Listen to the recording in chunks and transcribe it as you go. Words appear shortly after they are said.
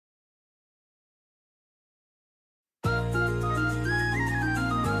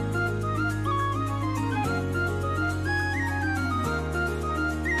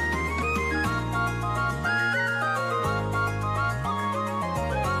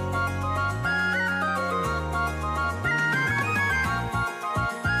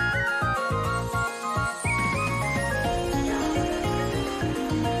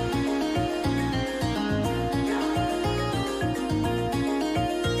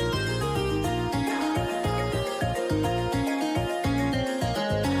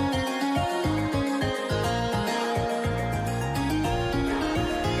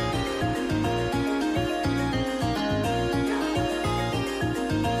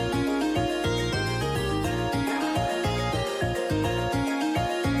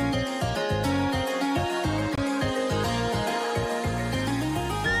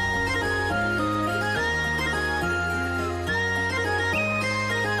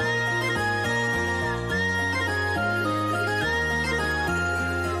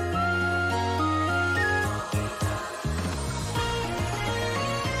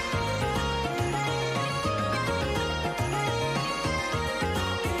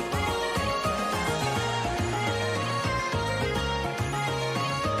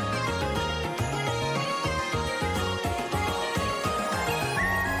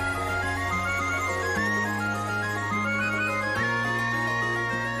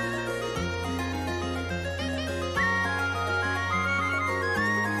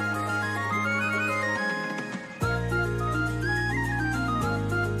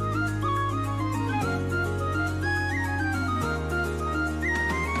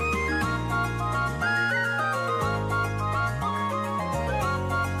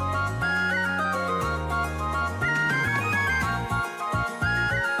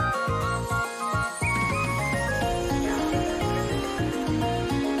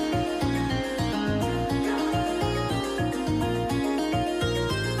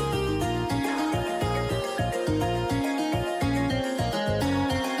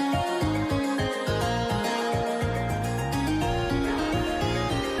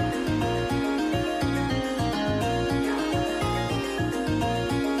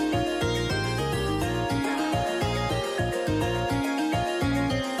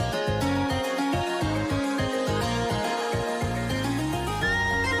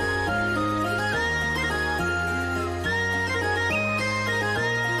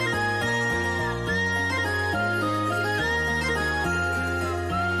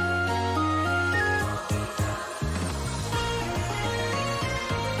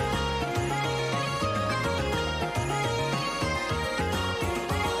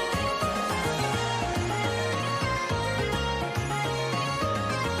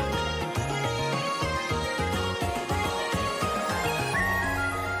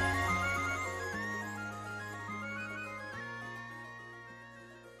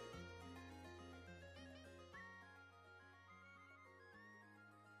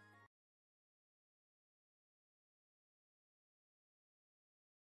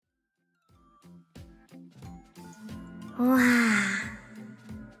Wow.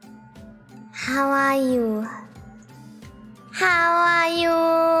 How are you? How are you?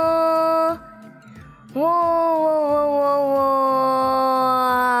 Whoa, whoa, whoa,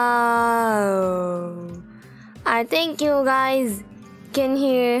 whoa. I think you guys can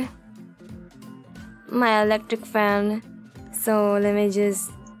hear my electric fan. So let me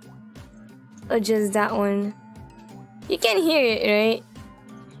just adjust that one. You can hear it, right?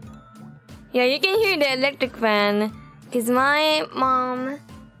 Yeah, you can hear the electric fan. Because my mom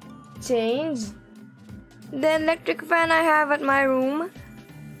changed the electric fan I have at my room.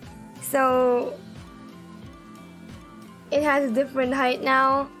 So it has a different height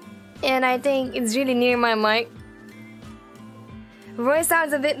now. And I think it's really near my mic. Voice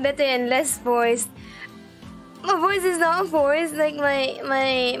sounds a bit better and less forced. My voice is not forced, like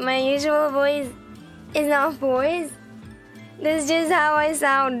my usual voice is not forced. That's just how I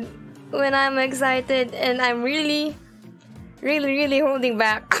sound when I'm excited and I'm really holding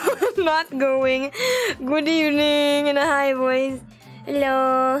back. Not going good evening in a high voice.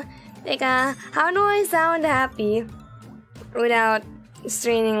 Hello. Teka, how do I sound happy without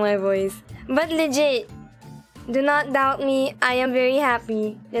straining my voice? But legit, do not doubt me. I am very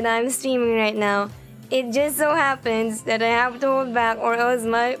happy that I'm streaming right now. It just so happens that I have to hold back or else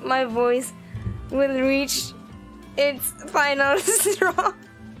my voice will reach its final straw.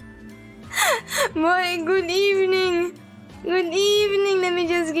 Boy, good evening. Good evening. Let me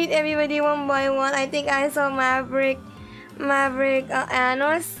just greet everybody one by one. I think I saw Maverick,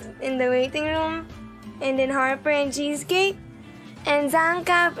 Anos in the waiting room. And then Harper and Cheesecake. And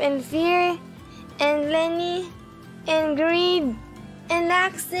Zankap and Fear. And Lenny. And Greed. And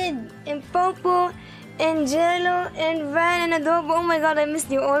Laxid. And Popo. And Jello. And Van and Adobo. Oh my god, I missed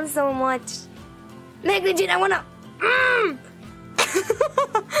you all so much. Like legit, I wanna...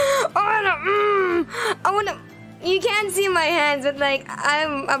 I wanna... You can't see my hands, but like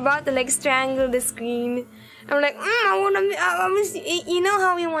I'm about to like strangle the screen. I'm like, I miss you. You know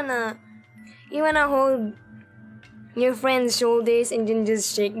how you wanna hold your friend's shoulders and then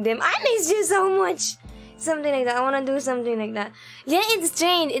just shake them. I miss you so much. Something like that. I wanna do something like that. Yeah, it's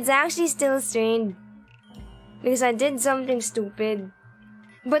strained. It's actually still strained because I did something stupid,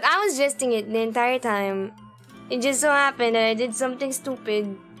 but I was jesting it the entire time. It just so happened that I did something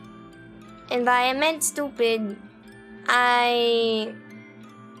stupid, and by I meant stupid, I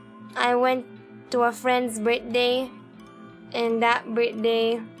went to a friend's birthday, and that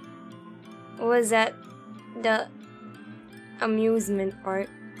birthday was at the amusement park.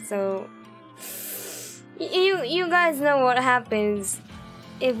 So you guys know what happens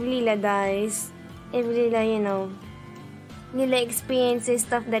if Lila dies. If Lila, you know, Lila experiences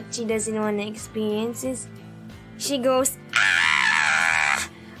stuff that she doesn't want to experience. She goes, ah!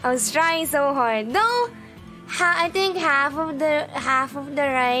 I was trying so hard. Though, I think half of the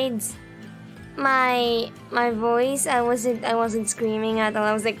rides, my voice, I wasn't screaming at all.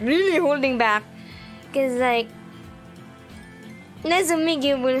 I was like really holding back, cause like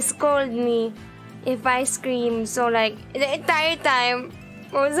Nezumigi will scold me if I scream. So like the entire time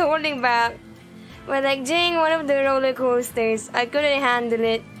I was holding back. But like during one of the roller coasters, I couldn't handle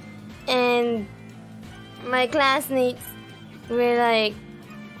it, and my classmates were like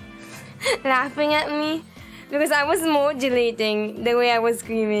laughing at me because I was modulating the way I was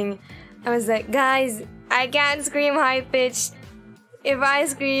screaming. I was like, guys, I can't scream high pitched. If I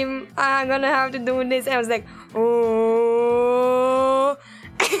scream, I'm gonna have to do this. And I was like, oh,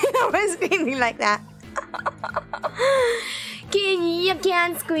 I was screaming like that. You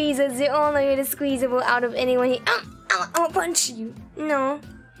can't squeeze us. You all know you're the squeezable out of anyone. I'll punch you. No.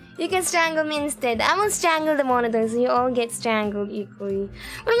 You can strangle me instead. I will strangle the monitor so you all get strangled equally.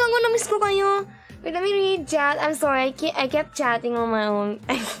 Oh my god, na-miss ko kayo. Wait, let me read chat. I'm sorry, I kept chatting on my own.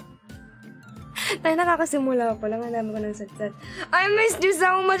 Tayo nakakasimula pa lang. Ang dami ko ng sat-sat. I missed you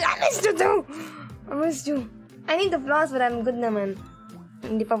so much. I missed you too. I missed you. I need to floss but I'm good naman.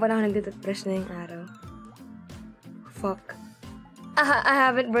 Hindi pa pala ako nagtututbrush na yung araw. Fuck. I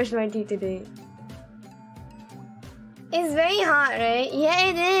haven't brushed my teeth today. It's very hot, right?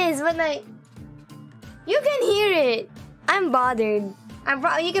 Yeah, it is, but like, you can hear it. I'm bothered.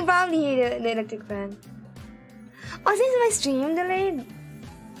 You can probably hear the electric fan. Oh, since my stream delayed.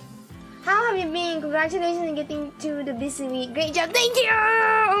 How have you been? Congratulations on getting to the busy week. Great job. Thank you!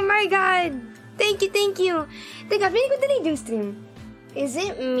 Oh my god. Thank you. Teka, feeling ko delayed yung stream. Is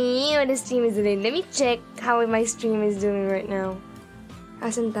it me or the stream is delayed? Let me check how my stream is doing right now.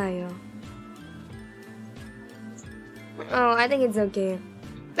 Asan tayo? Oh, I think it's okay.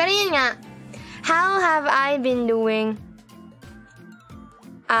 Pero yun nga, how have I been doing?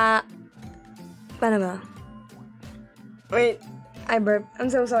 Paano ba? Wait, I burped. I'm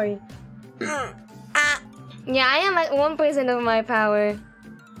so sorry. Yeah, I am at 1% of my power.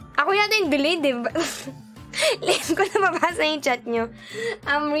 Ako yata yung delayed, diba? Late ko na mabasa yung chat nyo.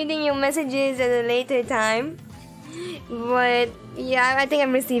 I'm reading your messages at a later time. But, yeah, I think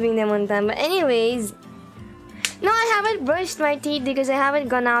I'm receiving them on time. But anyways, no, I haven't brushed my teeth because I haven't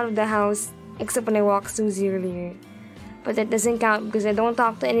gone out of the house. Except when I walked Susie earlier. But that doesn't count because I don't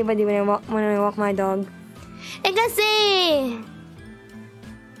talk to anybody when I walk my dog. Eh kasi,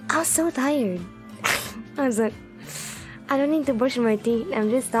 I was so tired. I was like, I don't need to brush my teeth.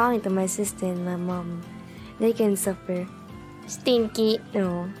 I'm just talking to my sister and my mom. They can suffer. Stinky.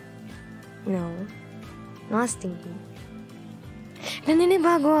 No. No. Not stinky.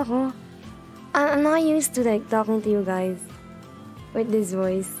 Naninibago ako. I'm not used to like talking to you guys with this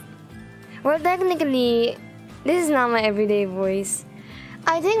voice. Well, technically, this is not my everyday voice.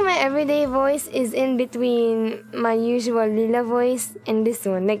 I think my everyday voice is in between my usual Lila voice and this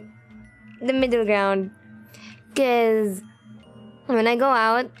one, like the middle ground. Cause when I go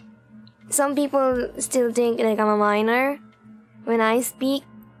out, some people still think like I'm a minor when I speak.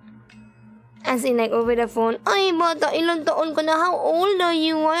 As in like over the phone, ay bata, ilang taon ka na? How old are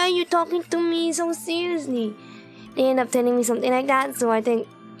you? Why are you talking to me so seriously? They end up telling me something like that, so I think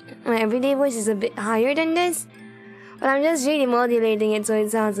my everyday voice is a bit higher than this. But I'm just really modulating it so it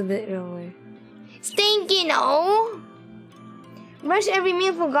sounds a bit lower. Stinky, no! Brush every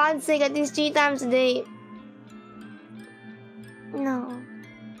meal for God's sake at least 3 times a day. No.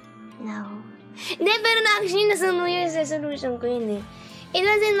 No. Hindi, pero actually nasa New Year's resolution ko yun eh. It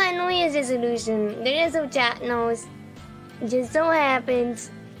wasn't my New Year's resolution. The rest of chat knows. It just so happens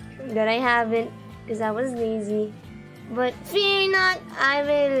that I haven't because I was lazy. But fear not, I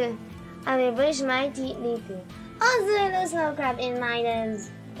will brush my teeth later. Also, hello snow crab in my dance.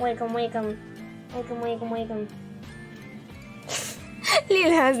 Welcome, welcome. Welcome, welcome, welcome.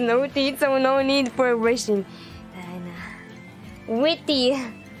 Lila has no teeth, so no need for brushing. Witty.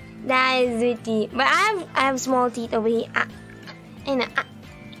 That is witty. But I have small teeth over here. And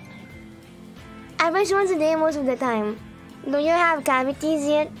I brush once a day most of the time. Do you have cavities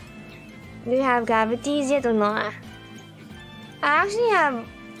yet? Do you have cavities yet or not? I actually have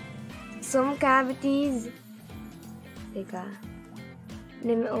some cavities. Teka.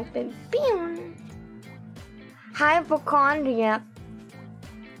 Let me open. Pew! Hypochondriac.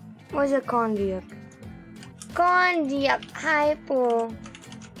 What's a chondriac? Chondriac.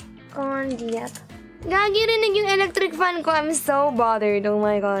 Hypochondriac. Gagi rinig yung electric fan ko. I'm so bothered. Oh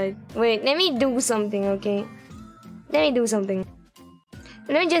my god. Wait, let me do something, okay? Let me do something.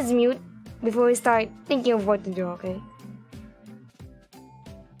 Let me just mute before we start thinking of what to do, okay?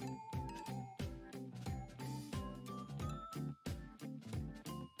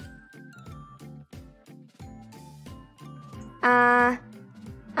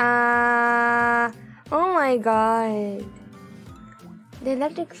 Oh my god. The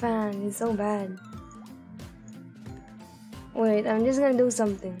electric fan is so bad. Wait, I'm just gonna do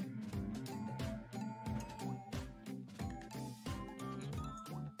something.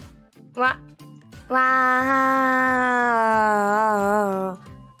 Wow. Wow.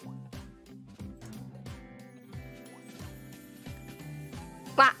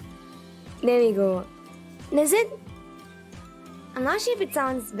 Wow. There we go. Is it? I'm not sure if it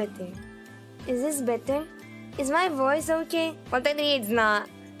sounds better. Is this better? Is my voice okay? Well, technically it's not.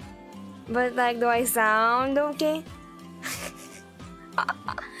 But like, do I sound okay?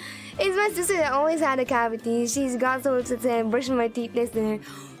 It's my sister that always had a cavity. She's got so upset and brushing my teeth less than her.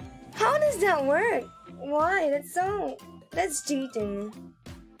 How does that work? Why? That's cheating.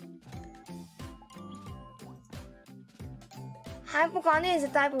 Hypochondria is a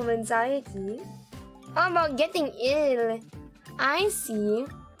type of anxiety. How about getting ill? I see.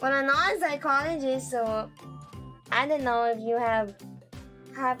 Well, I'm not a psychologist, so I don't know if you have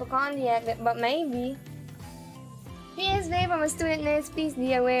hypochondriac, but maybe. Yes, babe, I'm a student nurse. Please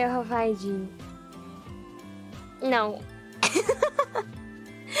be aware of hygiene. No.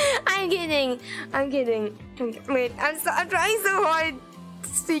 I'm kidding. Wait, I'm trying so hard to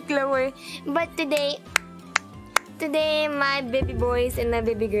speak lower. But today, my baby boys and my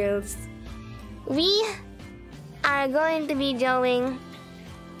baby girls, we are going to be drawing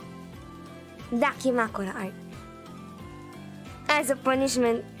dakimakura art as a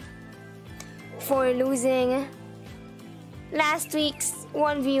punishment for losing last week's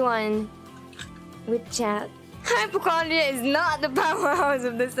 1v1 with chat. Hypochondria is not the powerhouse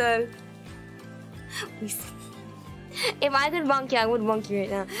of the cell. If I could bonk you, I would bonk you right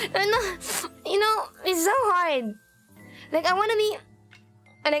now. No, you know, it's so hard. Like, I want to be...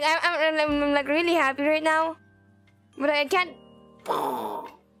 Like, I'm like really happy right now. But I can't,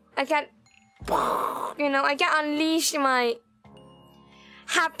 I can't, I can't unleash my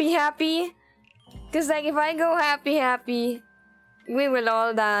happy. Cause like if I go happy, we will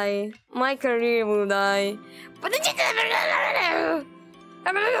all die. My career will die. But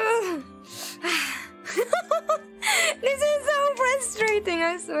this is so frustrating,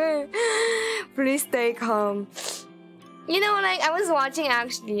 I swear. Please stay calm. Like I was watching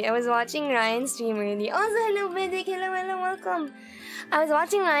Ryan's stream early. Also, hello Vedic, hello, welcome. I was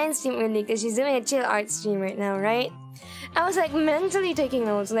watching Ryan's stream early because she's doing a chill art stream right now, right? I was like mentally taking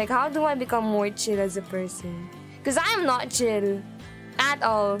notes, like how do I become more chill as a person? Because I am not chill at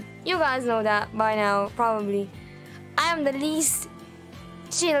all. You guys know that by now, probably. I am the least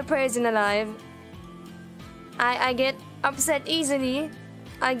chill person alive. I get upset easily.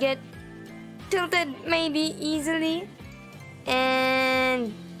 I get tilted maybe easily.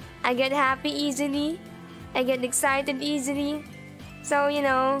 And I get happy easily. I get excited easily. So,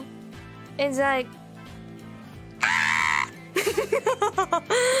 it's like...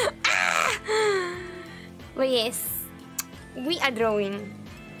 But yes, we are drawing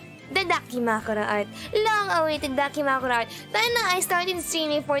the dakimakura art. Long-awaited dakimakura art. I started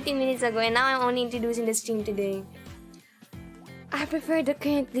streaming 14 minutes ago and now I'm only introducing the stream today. I prefer the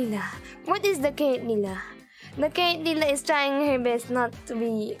current Lila. What is the current Lila? The current Lila is trying her best not to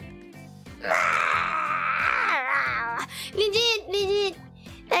be... Legit!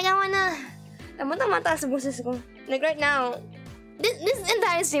 Like I wanna... Like right now, this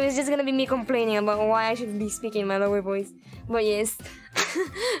entire stream is just gonna be me complaining about why I should be speaking in my lower voice. But yes.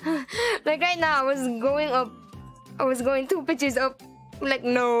 Like right now, I was going 2 pitches up. Like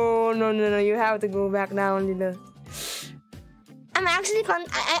no, you have to go back down, Lila. I'm actually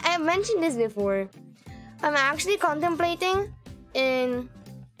I mentioned this before. I'm actually contemplating in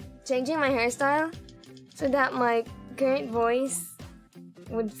changing my hairstyle so that my current voice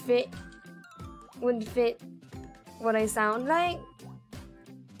would fit what I sound like.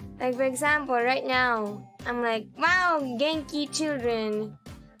 Like for example, right now, I'm like, wow, Genki children.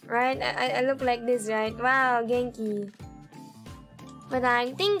 Right? I look like this, right? Wow, Genki. But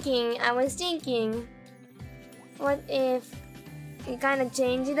I was thinking, what if you kind of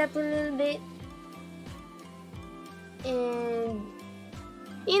change it up a little bit? And,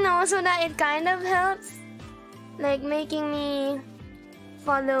 so that it kind of helps. Like making me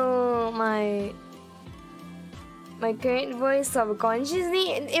follow my current voice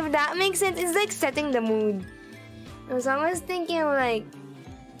subconsciously. If that makes sense, it's like setting the mood. So I was thinking of like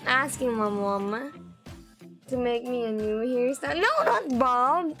asking my mom to make me a new hairstyle. No, not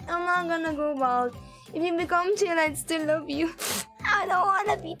bald. I'm not gonna go bald. If you become chill, I'd still love you. I don't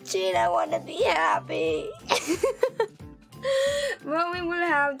wanna be chill, I wanna be happy. But we will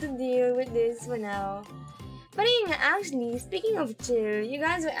have to deal with this for now. But actually, speaking of chill, you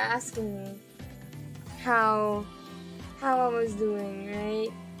guys were asking me how I was doing,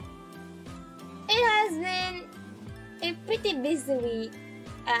 right? It has been a pretty busy week,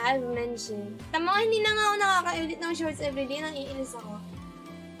 I've mentioned. Tama, hindi na nga ako nakaka-edit ng shorts everyday, naiinis ako.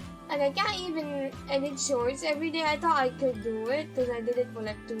 Like, I can't even edit shorts everyday. I thought I could do it because I did it for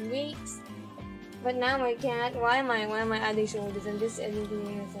like 2 weeks. But now I can't. Why am I adding shoulders and just editing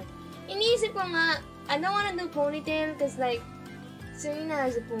myself? Iniisip ko nga, I don't wanna do ponytail because like, Serena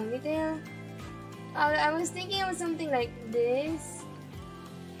has a ponytail. I was thinking of something like this.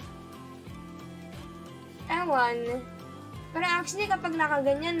 Ewan. Pero actually, kapag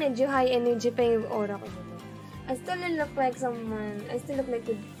nakaganyan, medyo high energy pa yung aura ko dito. I still look like someone. I still look like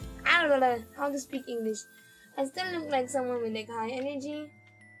I don't know how to speak English. I still look like someone with like high energy.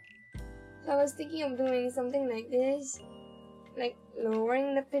 So I was thinking of doing something like this. Like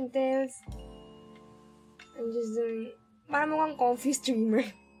lowering the pigtails. I'm just doing... Parang mukhang comfy streamer.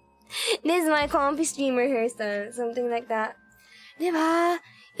 This is my comfy streamer hairstyle. Something like that. Diba?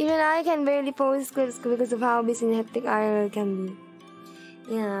 Even I can barely post clips because of how busy and hectic IRL can be.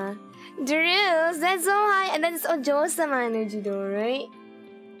 Yeah. Drills! That's so high! And that's Ojosama energy though, right?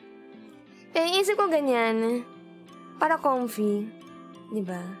 Kaya isip ko ganyan. Para comfy.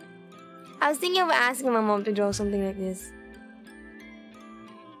 Diba? I was thinking of asking my mom to draw something like this.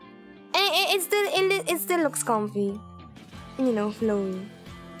 And it still looks comfy. And flowy.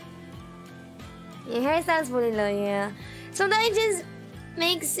 Yeah, hairstyle's fully low, yeah. So that just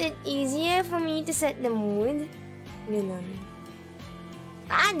makes it easier for me to set the mood.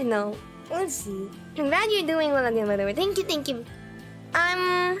 I don't know. We'll see. I'm glad you're doing well again, by the way. Thank you.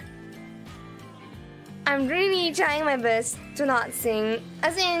 I'm really trying my best to not sing.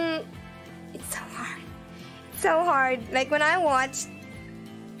 As in, it's so hard. Like when I watched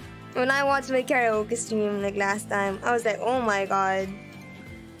When I watched my karaoke stream like last time, I was like, oh my god.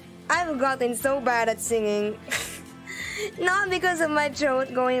 I've gotten so bad at singing. Not because of my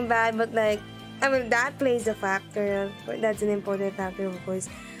throat going bad, but like, I mean, that plays a factor. That's an important factor, of course.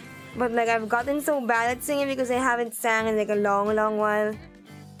 But like, I've gotten so bad at singing because I haven't sang in like a long, long while.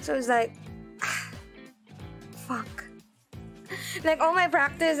 So it's like, fuck. Like, all my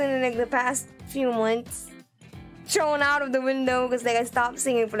practice in like the past few months thrown out of the window because like I stopped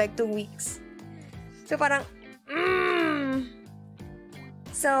singing for like 2 weeks. So parang,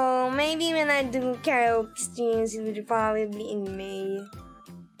 So maybe when I do karaoke streams, it would probably be in May.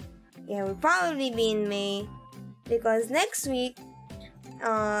 Yeah, it would probably be in May. Because next week,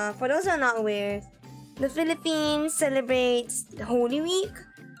 for those who are not aware, the Philippines celebrates Holy Week,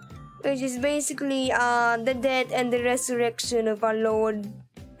 which is basically the death and the resurrection of our Lord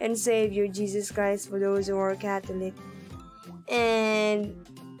and Savior Jesus Christ for those who are Catholic. And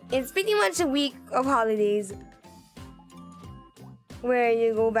it's pretty much a week of holidays where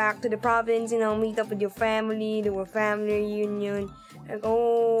you go back to the province, you know, meet up with your family, do a family reunion, like,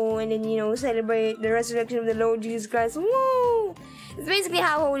 oh, and then, you know, celebrate the resurrection of the Lord Jesus Christ. Woo! It's basically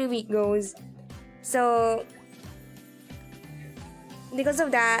how Holy Week goes. So, because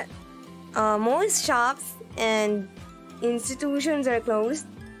of that, most shops and institutions are closed,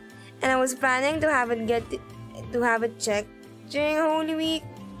 and I was planning to have it checked during Holy Week,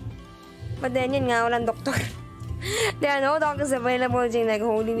 but then yun nga, walang doctor. There are no doctors available during like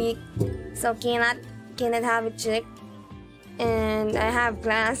Holy Week, so cannot have it checked. And I have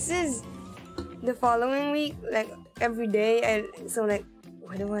classes the following week, like every day. So like,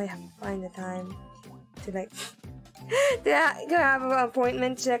 where do I find the time to like to have an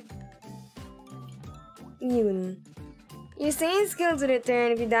appointment checked? Yun. Your singing skills will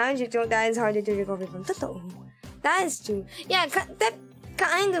return if you damage your throat. That is harder to recover from. Totoo. That is true. Yeah, that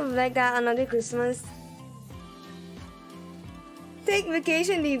kind of like that another Christmas. Take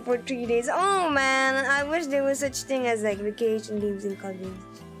vacation leave for 3 days. Oh man, I wish there was such thing as like vacation leaves in college.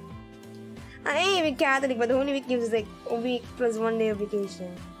 I ain't even Catholic, but the Holy Week gives us like a week plus 1 day of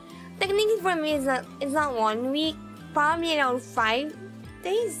vacation. Technically for me, it's not 1 week, probably around 5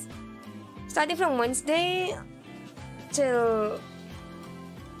 days, starting from Wednesday till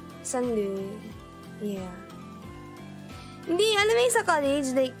Sunday. Yeah. Hindi, alam mo sa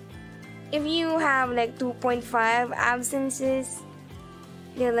college, like, if you have like 2.5 absences,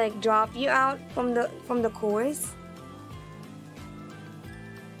 they'll like drop you out from the course.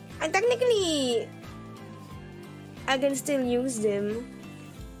 And technically, I can still use them,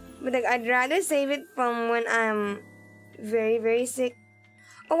 but like I'd rather save it from when I'm very, very sick.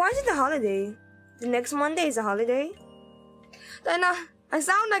 Oh, why is it a holiday? The next Monday is a holiday? I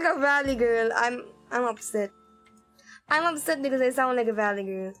sound like a valley girl. I'm upset. I'm upset because I sound like a valley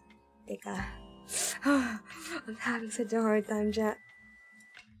girl. Teka. I'm having such a hard time, chat.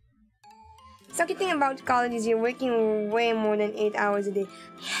 Sucky thing about college is you're working way more than 8 hours a day.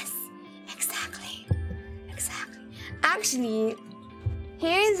 Yes, exactly. Actually,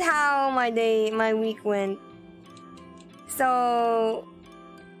 here's how my week went. So,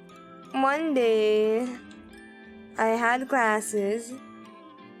 Monday, I had classes.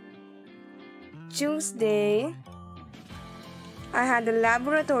 Tuesday, I had a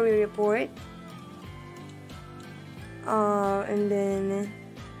laboratory report. And then,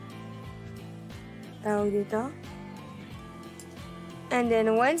 and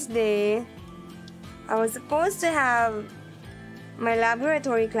then Wednesday, I was supposed to have my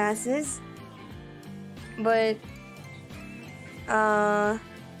laboratory classes, but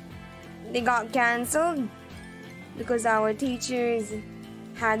they got cancelled because our teachers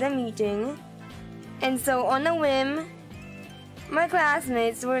had a meeting. And so on a whim, my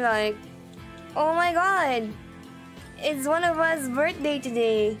classmates were like, oh my god, it's one of us' birthday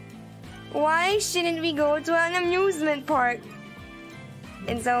today. Why shouldn't we go to an amusement park?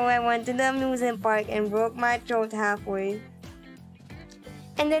 And so I went to the amusement park and broke my throat halfway.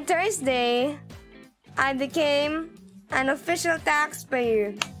 And then Thursday, I became an official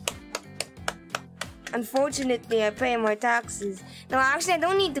taxpayer. Unfortunately, I pay more taxes. No, actually, I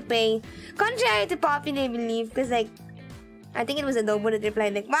don't need to pay. Contrary to popular belief, because like, I think it was Adobo that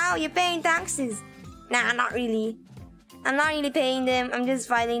replied like, wow, you're paying taxes. Nah, not really. I'm not really paying them. I'm just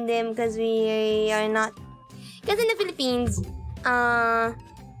filing them because we are not. Because in the Philippines,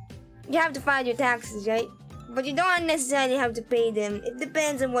 you have to file your taxes, right? But you don't necessarily have to pay them. It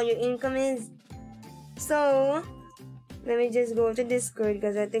depends on what your income is. So, let me just go to Discord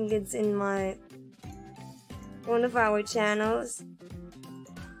because I think it's in one of our channels.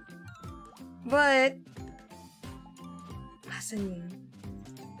 But, asan yun?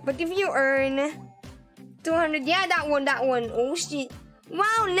 But if you earn 200, yeah, that one. Oh shit.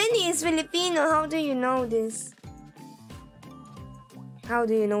 Wow, Lenny is Filipino. How do you know this? How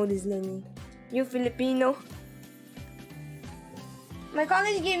do you know this, Lenny? You Filipino? My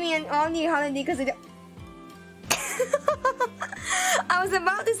college gave me an all-year holiday because of the... I was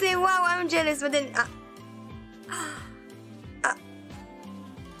about to say, wow, I'm jealous, but then...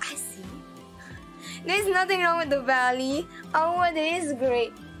 I see. There's nothing wrong with the valley. Oh, it is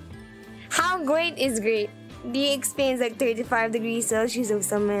great. How great is great? The explains like 35 degrees Celsius of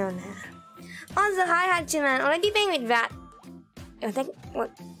summer on that. Also, hi Hachiman, already paying with VAT. I think,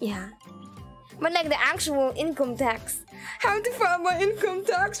 what? Yeah. But like the actual income tax. How to file my income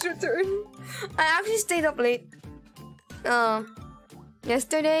tax return? I actually stayed up late.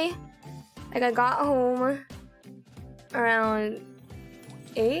 Yesterday, like I got home around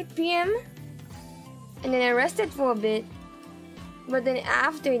 8 p.m. and then I rested for a bit. But then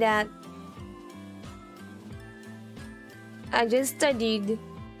after that, I just studied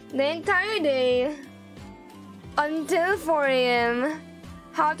the entire day until 4 a.m.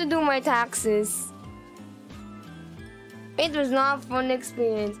 how to do my taxes. It was not a fun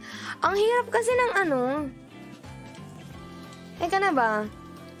experience. Ang hirap kasi ng ano. Eka na ba?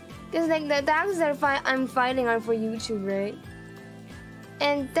 Because like the taxes I'm filing are for YouTube, right?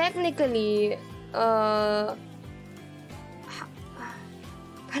 And technically, paano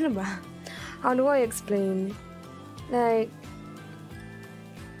ba? How do I explain? Like,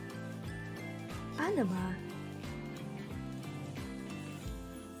 paano ba?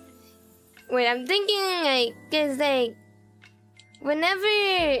 Wait, I'm thinking like, cause like, whenever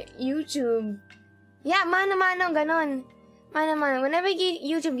YouTube, yeah, mano-mano, ganon. Mano-mano, whenever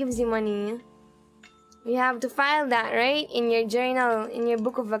YouTube gives you money, you have to file that, right? In your journal, in your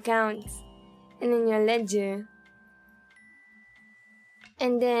book of accounts, and in your ledger.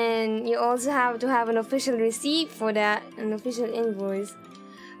 And then you also have to have an official receipt for that, an official invoice.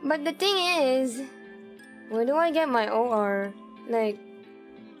 But the thing is, where do I get my OR? Like,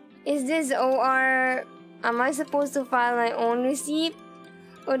 is this OR, am I supposed to file my own receipt?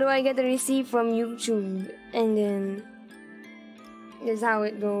 Or do I get the receipt from YouTube? And then, that's how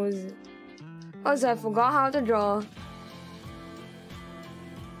it goes. Also, I forgot how to draw.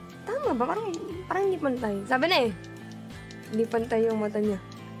 Tama ba? Parang hindi pantay. Sabi na eh. Hindi pantay yung mata niya.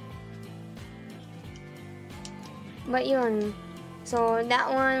 But yun. So,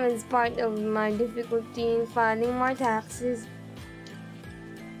 that one was part of my difficulty in filing my taxes.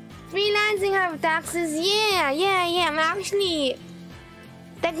 Freelancing have taxes? Yeah. I'm actually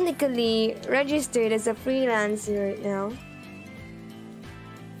technically registered as a freelancer right now.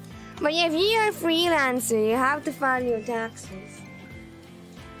 But yeah, if you're a freelancer, you have to file your taxes.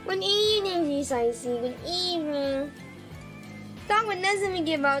 Good evening, GCIC. Good evening. Talk with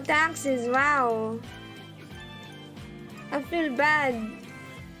Nezamigi about taxes. Wow. I feel bad.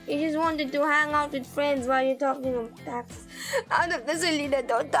 You just wanted to hang out with friends while you're talking about taxes. Out of the Lila,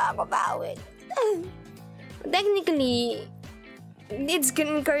 don't talk about it. Technically, it's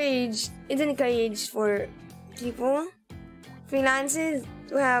encouraged for people, freelancers,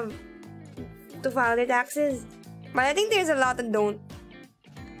 to file their taxes. But I think there's a lot that don't.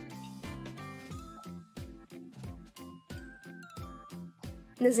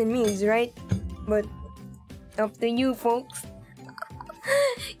 Doesn't mean, right? But up to you, folks.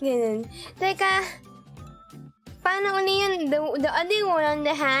 Ganun. Teka, paano uli yun? The other one on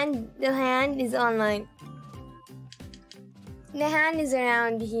the hand is on like, the hand is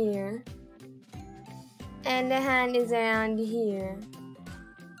around here. And the hand is around here.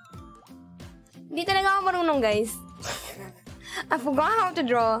 Di talaga ako marunong, guys. I forgot how to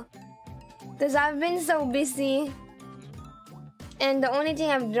draw. Because I've been so busy. And the only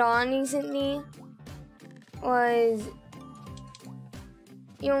thing I've drawn recently was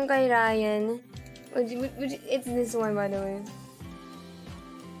yung kay Ryan. Which it's this one, by the way.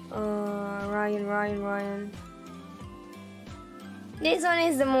 Ryan. This one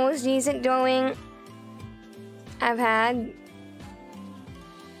is the most recent drawing I've had.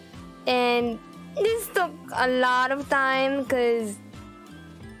 And this took a lot of time because,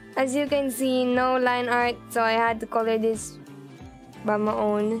 as you can see, no line art, so I had to color this by my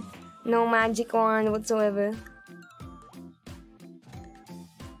own. No magic wand whatsoever.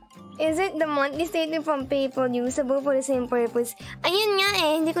 Is it the monthly statement from PayPal usable for the same purpose? Ayun nga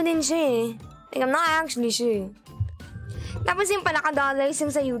eh, hindi ko din sure eh. Like, I'm not actually sure. Tapos yung palaka-dollars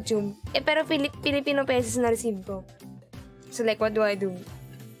yung sa YouTube. Eh, pero Filipino pesos na receive ko. So, like, what do I do?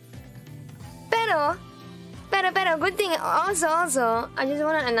 Pero, good thing, also, I just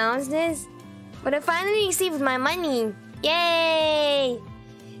wanna announce this. But I finally received my money. Yay!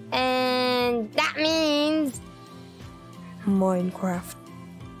 Minecraft.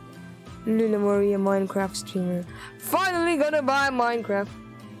 Lila Maria, Minecraft streamer. Finally gonna buy Minecraft.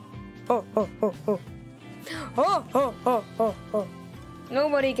 Oh.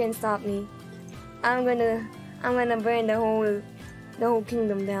 Nobody can stop me. I'm gonna burn the whole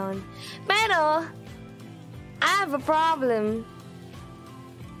kingdom down. Pero I have a problem.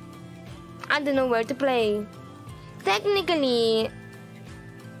 I don't know where to play. Technically,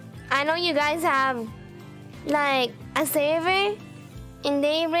 I know you guys have like a server in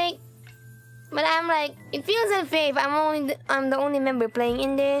Daybreak, but I'm like, it feels unfair if I'm the only member playing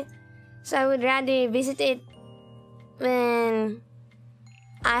in there. So I would rather visit it when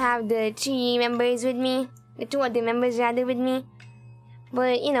I have the 3 members with me, the 2 other members rather with me.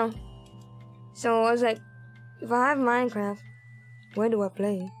 But you know, so I was like, if I have Minecraft, where do I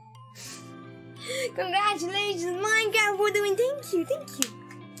play? Congratulations, Minecraft, for doing. Thank you.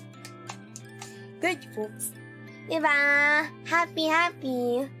 Thank you, folks. Diba? Happy.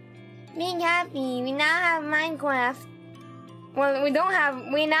 Being happy. We now have Minecraft. Well, we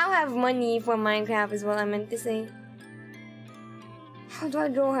now have money for Minecraft is what I meant to say. How do I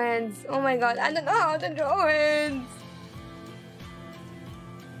draw hands? Oh my god, I don't know how to draw hands.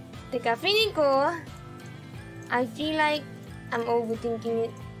 Teka, feeling ko, I feel like I'm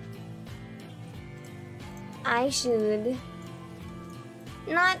overthinking it. I should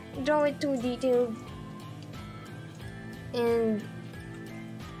not draw it too detailed. And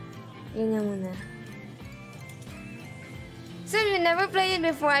yun muna. So you never played it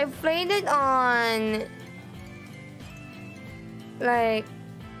before. I played it on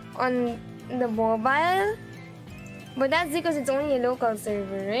on the mobile, but that's because it's only a local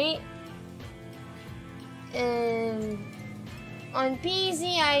server, right? And on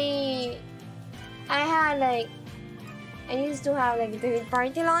PC, I used to have like a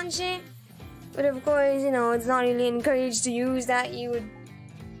third-party launcher, but of course, you know, it's not really encouraged to use that. You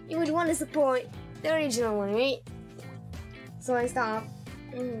would want to support the original one, right? So I stopped.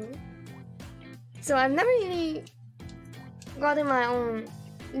 So I've never really gotten my own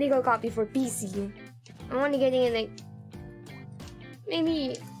legal copy for PC. I'm only getting it like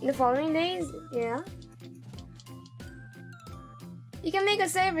maybe the following days. Yeah. You can make a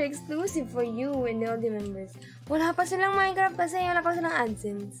server exclusive for you and the other members. Wala pa silang Minecraft kasi wala pa silang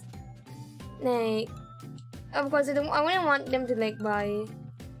AdSense. Like, of course, I wouldn't want them to like buy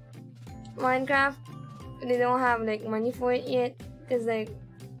Minecraft. They don't have like money for it yet, cause like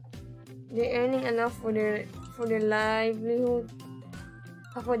they're earning enough for their livelihood,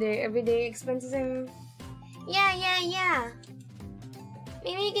 for their everyday expenses. And yeah.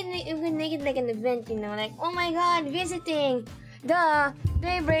 Maybe you can make it like an event, you know, like, oh my god, visiting the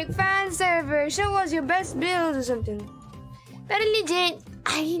Daybreak fan server, show us your best build or something. But legit,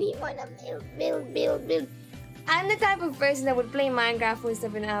 I really wanna build. I'm the type of person that would play Minecraft for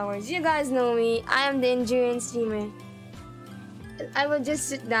 7 hours. You guys know me. I am the endurance streamer. I will just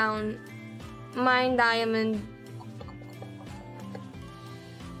sit down, mine diamond,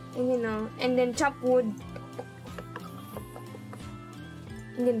 and you know, and then chop wood,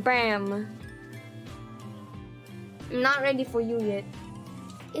 and then bam. I'm not ready for you yet.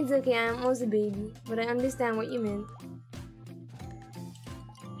 It's okay, I'm also a baby, but I understand what you meant.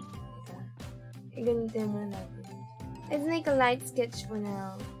 Ganito muna natin. Let's make a light sketch for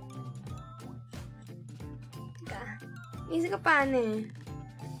now. Teka. Isip ka paano eh.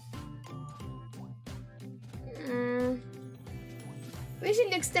 We should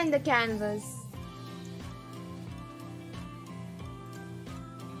extend the canvas.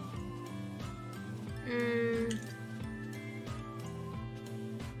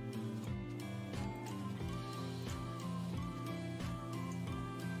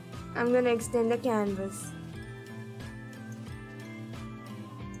 I'm gonna extend the canvas.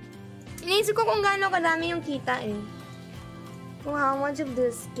 Iniisip ko kung gaano kadami yung kita eh. Kung how much of the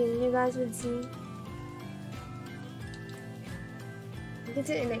skin you guys would see. You can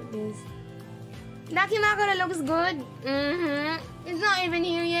sit it like this. Dakimakura looks good. It's not even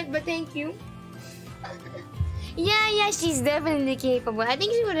here yet, but thank you. Yeah, she's definitely capable. I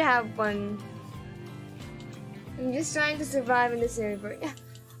think she would have fun. I'm just trying to survive in the server.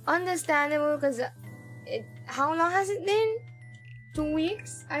 Understandable, because how long has it been? 2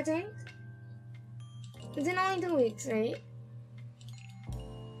 weeks, I think. It's been only 2 weeks, right?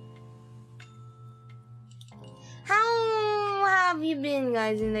 How have you been,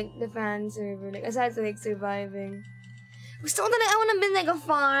 guys, in like the fan server? Like aside from like surviving, so that I wanna build like a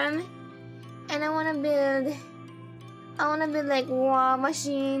farm, and I wanna build like war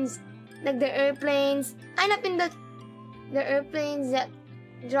machines, like the airplanes. I not in the airplanes that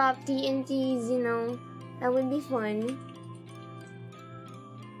drop TNTs, you know. That would be fun.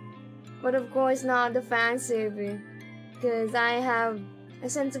 But of course not the fan server, because I have a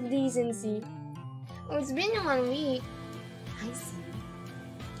sense of decency. Oh, it's been 1 week. I see.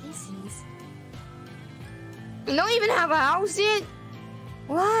 You don't even have a house yet?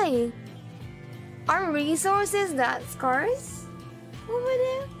 Why? Are resources that scarce over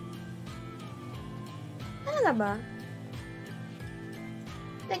there? Talaga ba?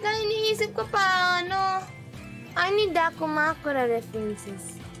 Teka, iniisip ko pa, ano? I need dakimakura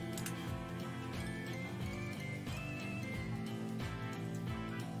references.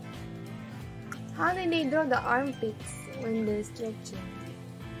 How do they draw the armpits when they're stretching?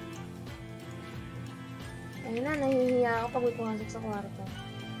 Ayun na, nahihiya ako pag may pumasok sa kwarto.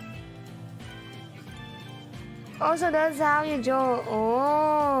 Oh, so that's how you draw.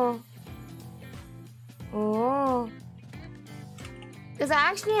 Oh. Because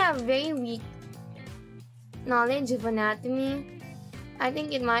I actually have very weak knowledge of anatomy. I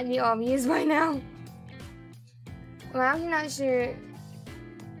think it might be obvious by now. I'm actually not sure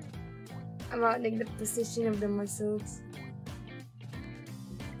about like the position of the muscles,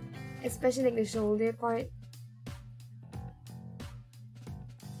 especially like the shoulder part.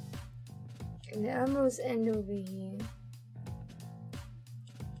 And the elbows end over here.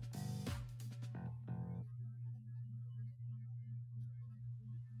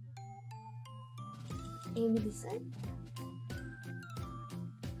 Maybe this side.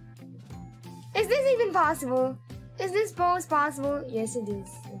 Is this even possible? Is this pose possible? Yes, it is.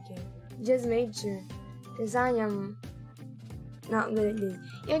 Okay. Just made sure. Because I am not good at this.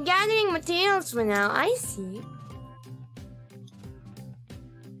 You're gathering materials for now. I see.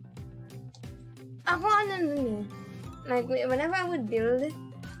 Ako ano nun eh. Like, whenever I would build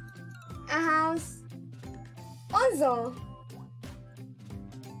a house. Also,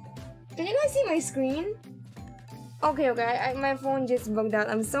 can you guys see my screen? Okay, my phone just bugged out.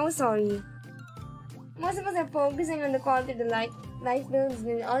 I'm so sorry. Most of us are focusing on the quality of the life builds,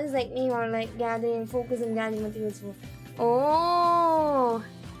 and others like me are like focus on gathering materials for. Oh,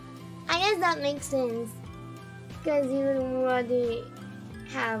 I guess that makes sense. Because you would rather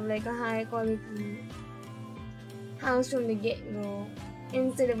have like a high quality house from the get-go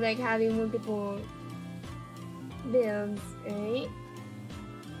instead of like having multiple builds, right?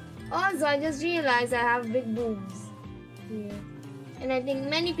 Also, I just realized I have big boobs here, and I think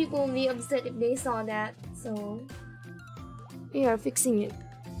many people will be upset if they saw that, so we are fixing it.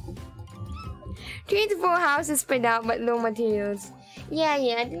 3 to 4 houses spread out but low materials. Yeah,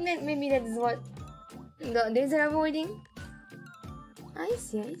 I think that maybe that's what the others are avoiding. I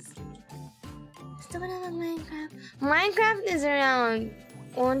see. Gusto ko na mag-Minecraft. Minecraft is around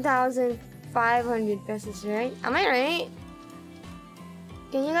 1,500 pesos, right? Am I right?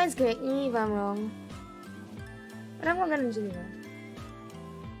 Can you guys correct me if I'm wrong? Parang ko ganun siya, diba?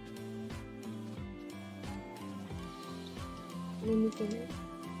 Limited it.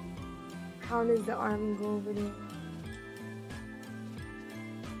 How does the arm go over there?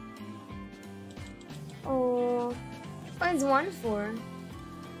 Oh, it's 1-4.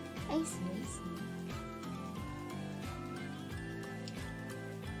 I see.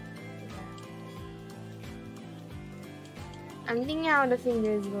 I'm thinking how the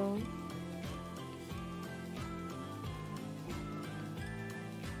fingers go.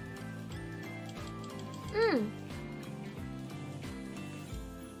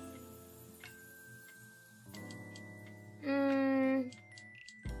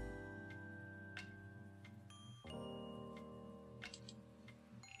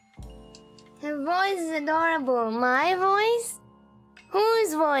 Her voice is adorable. My voice?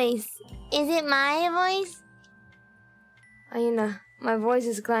 Whose voice? Is it my voice? Ayun na, my voice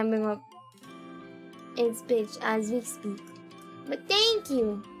is climbing up its pitch as we speak. But thank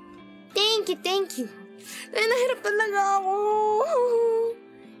you. Thank you. Ay, nahirap talaga ako.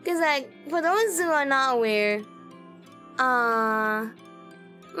 Because like, for those who are not aware,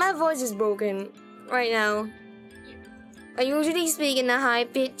 my voice is broken right now. I usually speak in a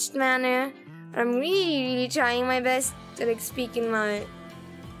high-pitched manner. I'm really trying my best to like speak in my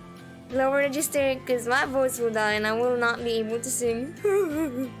lower register because my voice will die and I will not be able to sing.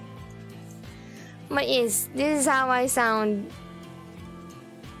 But yes, this is how I sound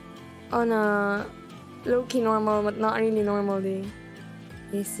on a low-key normal but not really normal day.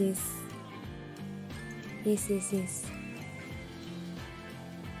 Yes.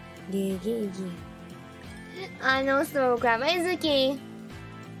 Yeah. I know slow crap. It's okay.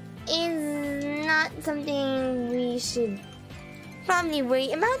 It's not something we should probably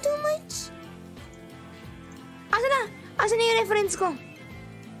worry about too much. Asa na yung reference ko?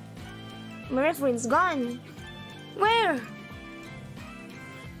 My reference gone. Where?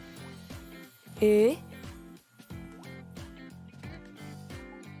 Eh?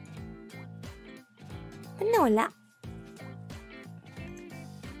 Ba't nawala?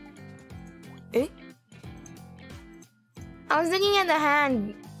 Eh? I was looking at the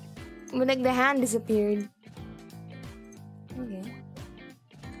hand. But like the hand disappeared. Okay.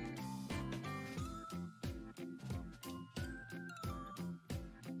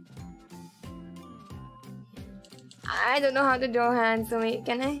 I don't know how to draw hands, so wait,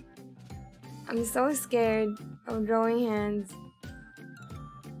 can I? I'm so scared of drawing hands.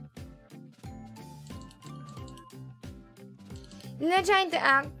 Lila trying to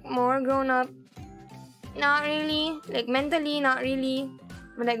act more grown up. Not really. Like mentally, not really.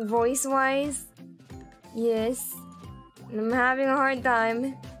 But like voice-wise, yes. And I'm having a hard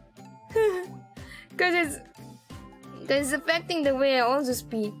time. Cause it's affecting the way I also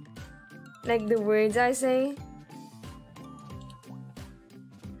speak. Like the words I say.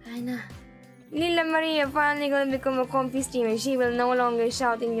 Ana. Lila Maria finally gonna become a comfy streamer. She will no longer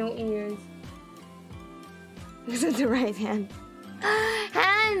shout in your ears. Because of the right hand.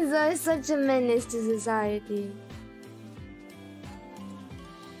 Hands are such a menace to society.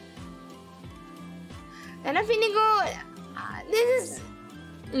 And I feeling go, this is...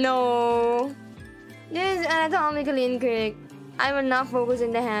 No. This is anatomically incorrect. I will not focus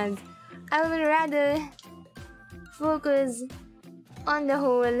on the hands. I will rather focus on the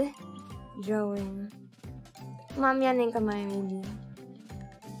whole drawing. Mamaya na yung kamay, maybe.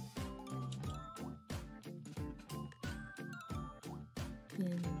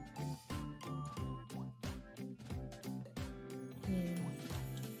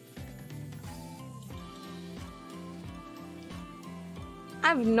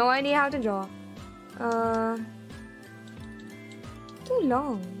 I have no idea how to draw. Too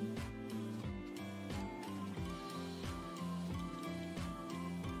long.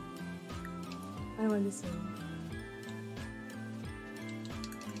 I want this one.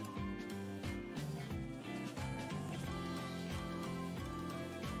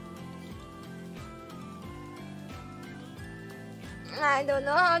 I don't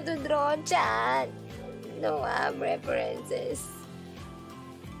know how to draw, chat. Don't have references.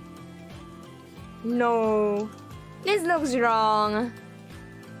 No. This looks wrong.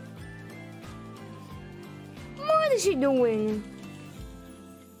 What is she doing?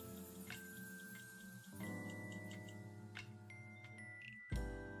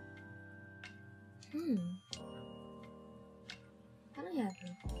 Ano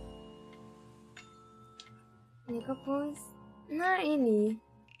happened? Makeup pose? Not really.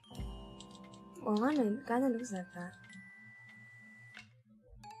 Oh, kinda looks like that.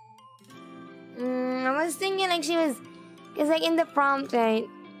 I was thinking like she was, cause like in the prompt, right?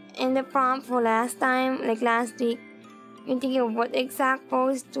 In the prompt for last time, like last week, you're thinking of what exact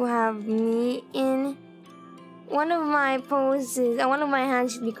pose to have me in. One of my poses, one of my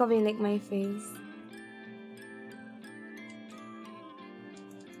hands should be covering like my face.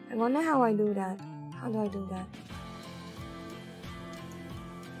 I wonder how I do that. How do I do that?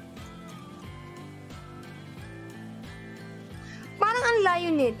 Parang ang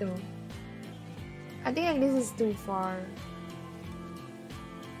layo nito. I think like this is too far.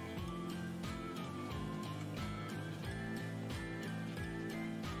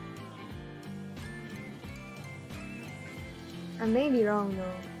 I may be wrong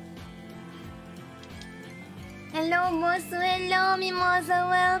though. Hello, boss. Hello, Mimosa.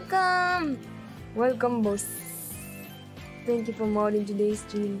 Welcome. Welcome, boss. Thank you for modding today's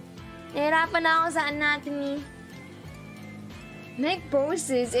stream. Nahirapan na ako sa anatomy. Make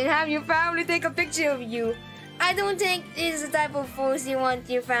poses and have your family take a picture of you. I don't think this is the type of pose you want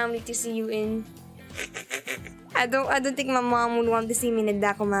your family to see you in. I don't think my mom would want to see me in a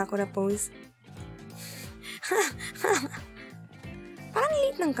dakimakura pose. Parang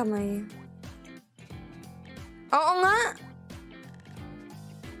liit ng kamay. Oo nga.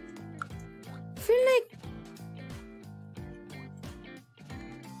 Feel like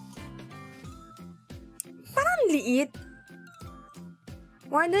parang liit.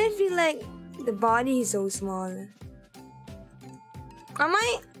 Why do I feel like the body is so small? Am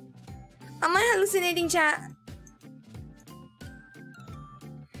I hallucinating, chat?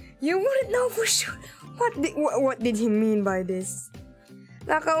 You wouldn't know for sure. What did he mean by this?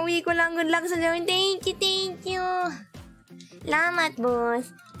 Kakauwi ko lang. Good luck sa gawin. Thank you. Lamat,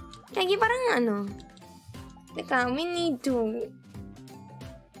 boss. Lagi parang ano. Teka, we need to...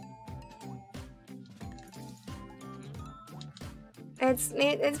 It's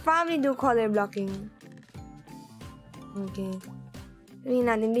probably do color blocking. Okay. Sabihin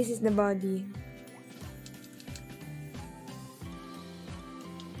natin, this is the body. I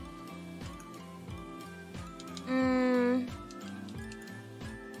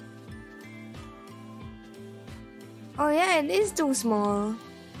head is too small.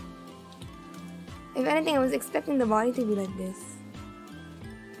 If anything, I was expecting the body to be like this.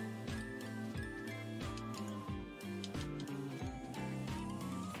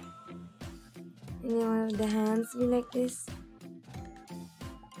 And then the hands be like this.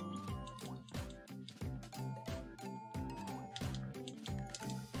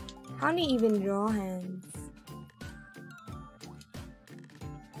 How do you even draw hands?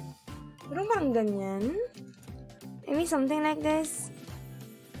 Pero parang ganyan? Maybe something like this?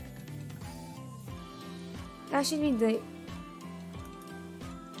 That should be the...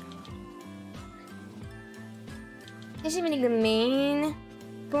 This should be like the main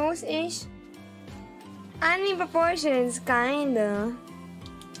pose-ish. Anime proportions, kinda.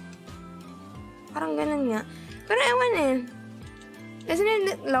 Parang ganun nga. Pero ewan eh. Doesn't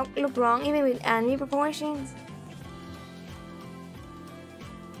it look wrong even with anime proportions?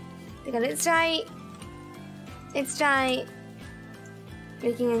 Teka, let's try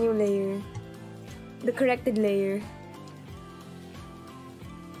making a new layer. The corrected layer.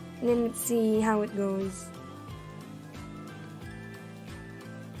 And then let's see how it goes.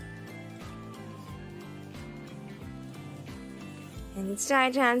 And let's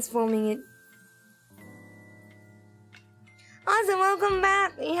try transforming it. Also, welcome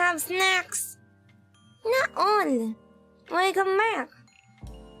back! We have snacks! Not all! Welcome back!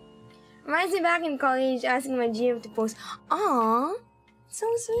 Reminds me back in college asking my GM to post. Aww! So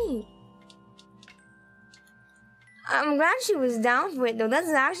sweet! I'm glad she was down for it though. That's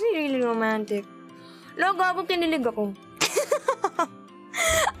actually really romantic. Logo ako, kinilig ako.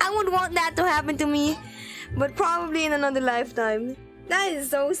 I would want that to happen to me. But probably in another lifetime. That is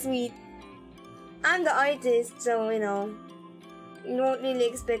so sweet. I'm the artist, so you know. You don't really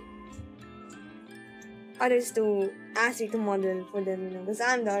expect others to ask you to model for them, you know. Because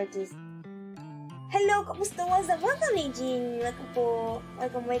I'm the artist. Hello, kamusta? What's up? Welcome, Eugene. Welcome po.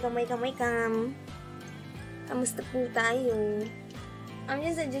 Welcome. Kamusta po tayo? I'm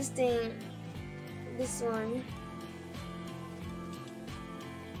just adjusting this one.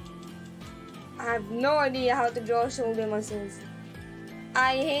 I have no idea how to draw shoulder muscles.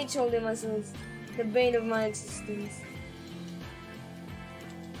 I hate shoulder muscles. The bane of my existence.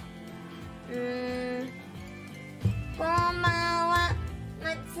 Konbanwa.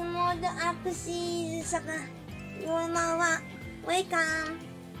 Matsumoto Akushi Saka. Konbanwa. Welcome.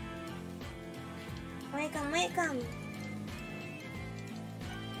 Welcome.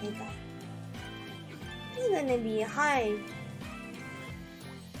 It's gonna be hard.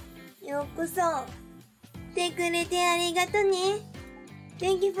 Yokoso. 来てくれてありがとね.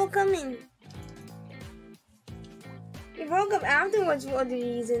 Thank you for coming. We broke up afterwards for other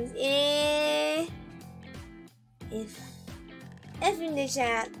reasons. F in the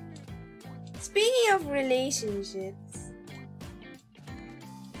chat. Speaking of relationships.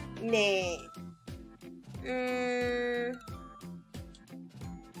 Nah.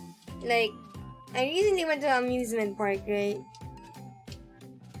 Like, I recently went to an amusement park, right?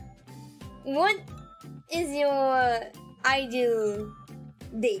 What is your ideal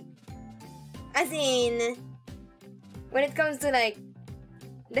date? As in, when it comes to like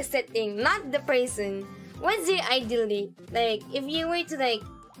the setting, not the person. What's your ideal date? Like, if you were to like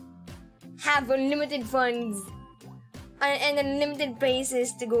have unlimited funds and unlimited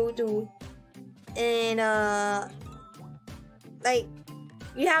places to go to, and like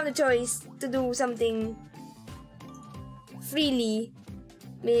you have the choice to do something freely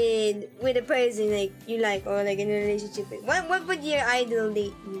with a person like you like or like in a relationship with, what would your ideal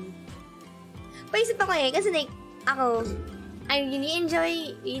date be? Paisip ako eh, kasi like ako, I really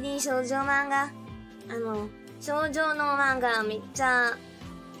enjoy reading shoujo manga. Shoujo no manga めっちゃ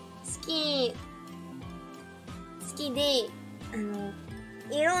好きで、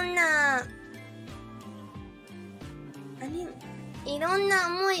いろんな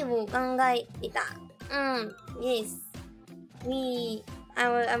思いを考えてた。Yes. I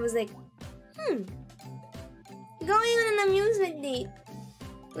was like, going on an amusement date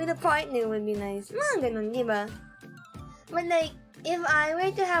with a partner would be nice. Mga ganun, di ba? But like, if I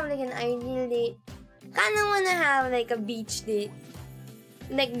were to have like an ideal date, kinda wanna have like a beach date.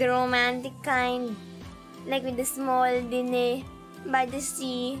 Like the romantic kind. Like with the small dinner by the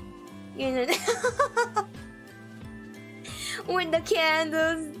sea. You know. With the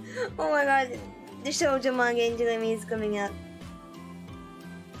candles. Oh my god. The shoujo manga in July is coming out.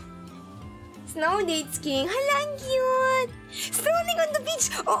 Snow date skiing. Hala, ang cute! Strolling on the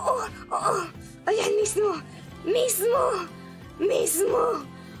beach! Oo! Ayan, mismo!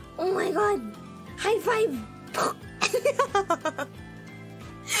 Oh my god! High five!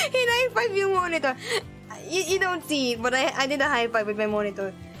 High five yung monitor. You don't see it, but I did a high five with my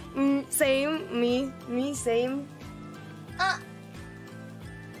monitor. Same. Me, same. あ、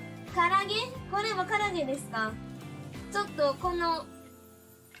唐揚げ？これは唐揚げですか？ちょっとこの、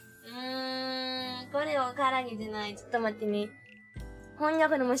これは唐揚げじゃない。ちょっと待ってね。翻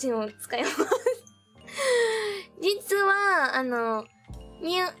訳のマシンを使います。実は、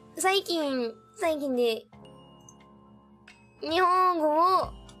最近で、日本語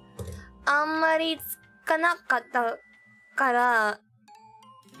をあんまりつかなかったから、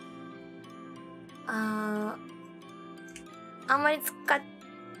あんまり使っ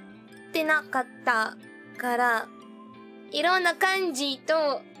てなかったから、いろんな漢字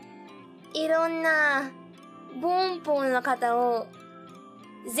と、いろんな文法の方を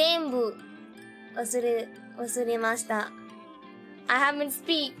全部忘れました。I haven't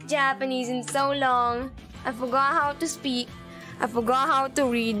speak Japanese in so long. I forgot how to speak. I forgot how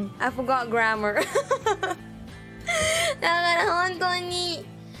to read. I forgot grammar. だから本当に、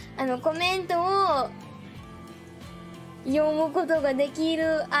コメントを読むことができ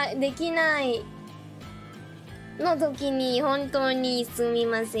ないの時に本当にすみ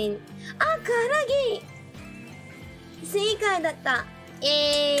ません。あ、唐揚げ正解だった。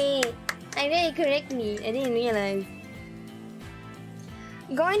I read it correctly. I didn't realize.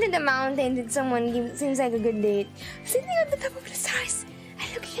 Going to the mountains with someone seems like a good date. Sitting on the top of the stars and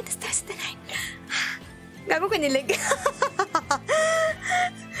looking at the stars at the night. Gago kinilig.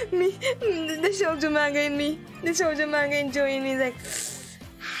 Me, the shoujo manga in me. The shoujo manga enjoying me is like,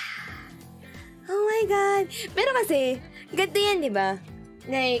 oh my god. Pero kasi, ganito yan, di ba?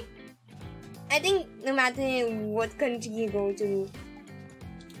 Like, I think no matter what country you go to,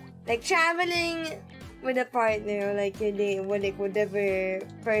 like traveling with a partner, like your date, whatever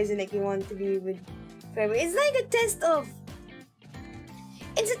person like you want to be with forever, it's like a test of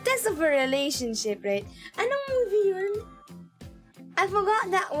a relationship, right? Anong movie yun? I forgot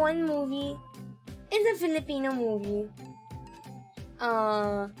that one movie. It's a Filipino movie.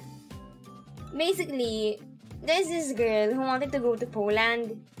 Basically, there's this girl who wanted to go to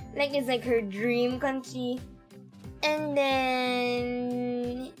Poland. Like, it's like her dream country. And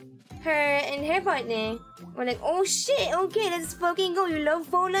then her and her partner were like, oh shit, okay, let's fucking go. You love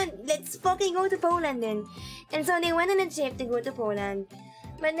Poland? Let's fucking go to Poland then. And so they went on a trip to go to Poland.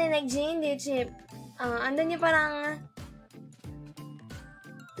 But then, like, during their trip, andun yung parang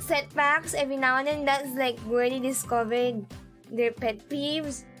setbacks every now and then. That's like where they discovered their pet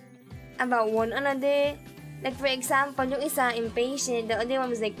peeves about one another. Like, for example, yung isa impatient, the other one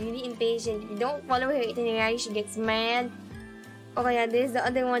was like really impatient. If you don't follow her itinerary, she gets mad. O kaya there's the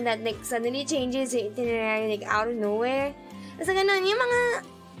other one that like suddenly changes her itinerary like out of nowhere. So ganun, yung mga,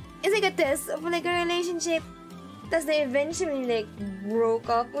 it's like a test of like a relationship. Tapos they eventually like broke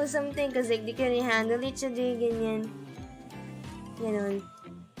up or something because like they couldn't handle each other, ganyan. Ganun.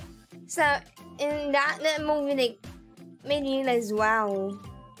 So, in that movie, like, made me realize, wow,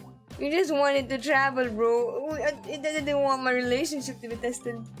 you just wanted to travel, bro. I didn't want my relationship to be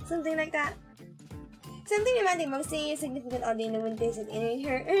tested. Something like that. Something romantic about seeing your significant other in the winter and in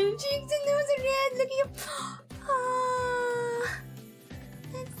her cheeks and nose are red, looking up. Aww,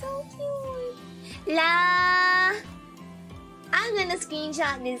 that's so cute. La! I'm gonna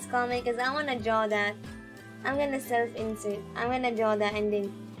screenshot this comment because I wanna draw that. I'm gonna self-insert. I'm gonna draw that and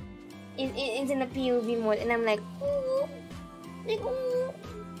then it's in a POV mode and I'm like, ooh, like, ooh.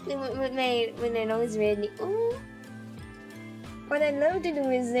 With my nose red, like, ooh. What I'd love to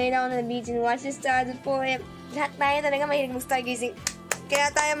do is lay down on the beach and watch the stars at 4 a.m. Lahat tayo talaga mahilig mag-stargazing. Kaya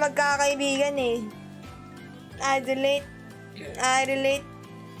tayo magkakaibigan eh. I relate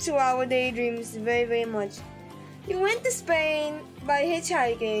to our daydreams very, very much. You went to Spain by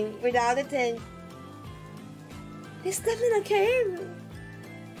hitchhiking without a tent. They slept in a cave.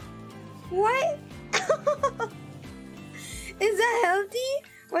 What? Is that healthy?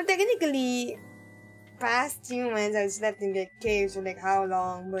 Well, technically, past humans have slept in like caves for like how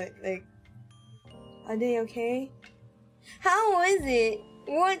long, but like, are they okay? How was it?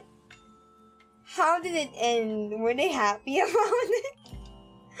 How did it end? Were they happy about it?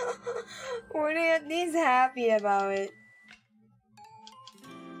 Were they at least happy about it?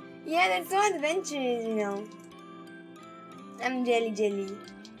 Yeah, that's so adventurous, you know. I'm jelly.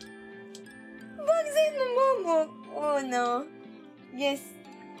 Bugs in the book. Oh no. Yes,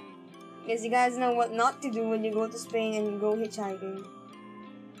 you guys know what not to do when you go to Spain and you go hitchhiking.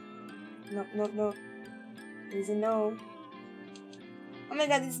 No. It's a no. Oh my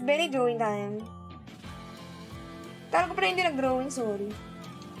god, it's very drawing time. Kala ko pala hindi nag-drawing, sorry.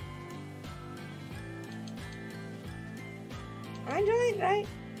 I draw it right.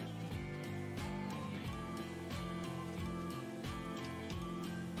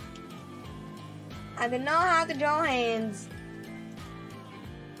 I don't know how to draw hands.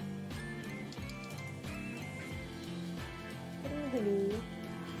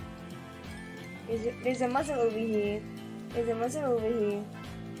 There's a muscle over here. There's a muscle over here.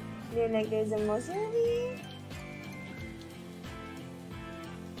 Then like there's a muscle over here.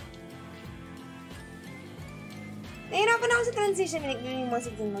 Nahirapan ako sa transition, like doing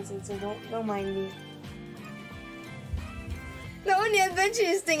muscles and muscles, so don't mind me. The only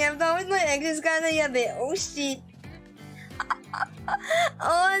adventurous thing I've done with my ex is kinda yabe. Oh shit.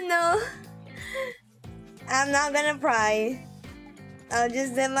 Oh no. I'm not gonna pry. I'll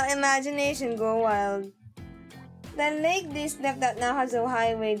just let my imagination go wild. The lake they stepped out now has a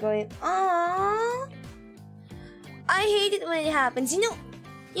highway going. Aww. I hate it when it happens. You know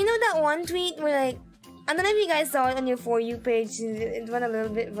that one tweet where like, I don't know if you guys saw it on your For You page. It went a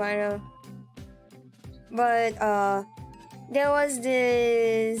little bit viral. But there was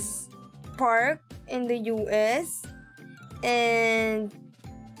this park in the US, and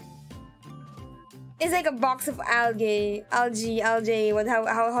it's like a box of algae, what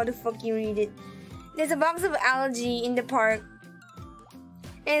how the fuck you read it? There's a box of algae in the park,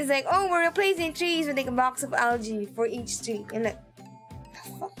 and it's like, oh, we're replacing trees with like a box of algae for each tree, and like, the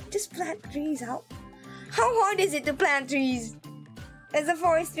fuck, just plant trees. How hard is it to plant trees? As a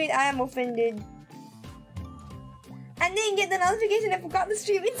forest street, I am offended. And then get the notification I forgot the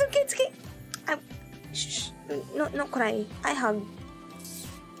stream. It's okay, it's okay. Shh, no cry. I hug.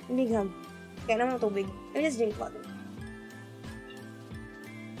 Big hug. Kaya naman tubig. Let me just drink water.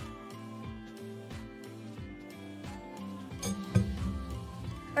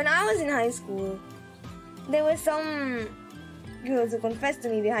 When I was in high school, there were some girls who confessed to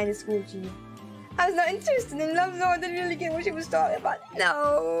me behind the school tree. I was not interested in love, so I didn't really get what she was talking about.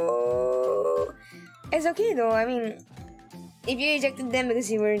 No. It's okay though, I mean, if you rejected them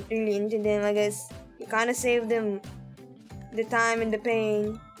because you weren't really into them, I guess you kinda saved them the time and the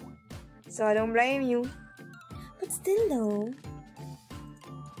pain. So I don't blame you. But still though,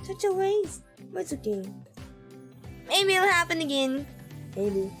 such a waste. But it's okay. Maybe it'll happen again.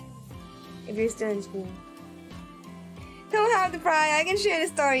 Maybe. If you're still in school. Don't have to cry, I can share the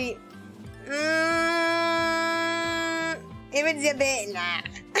story. If it's a bit, nah.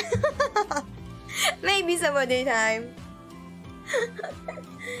 Maybe some other time.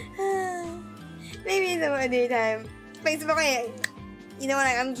 Maybe some other time. Facebook eh. You know what?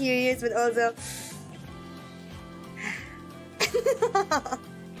 I'm curious, but also.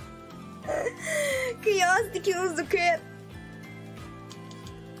 Curiosity kills the cat.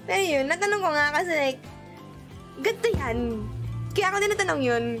 Pero yun, natanong ko nga kasi like, ganito yan. Kaya ako din natanong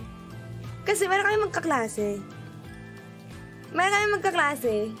yun. Kasi meron kami magkaklase.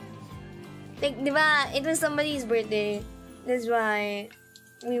 Like, di ba, it was somebody's birthday. That's why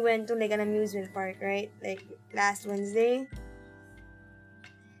we went to like an amusement park, right? Like, last Wednesday.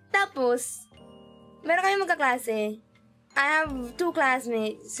 Tapos, meron kami magkaklase. I have two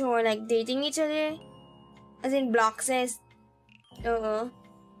classmates who are like dating each other. As in blockses.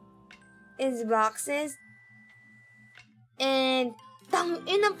 It's boxes. And,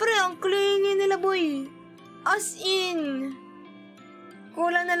 tangina pre, ang clingy nila boy. As in,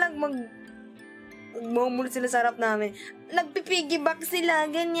 kulang na lang magmumulot sila sa harap namin. Nagpipiggyback sila,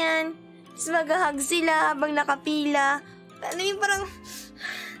 ganyan. Tapos mag-hug sila habang nakapila. Alam mo parang...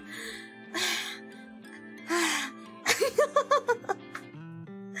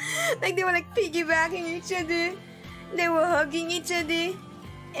 like they were like piggybacking each other. They were hugging each other.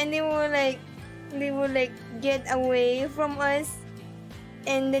 And they were like get away from us.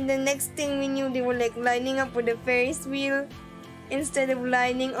 And then the next thing we knew, they were like lining up for the Ferris wheel instead of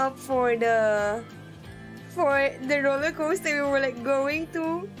lining up for the roller coaster we were like going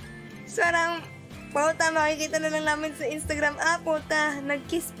to. So parang, pauta, makikita na lang namin sa Instagram, pauta,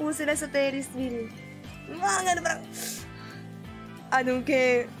 nag-kiss po sila sa Ferris wheel. Mga gano'n parang, I don't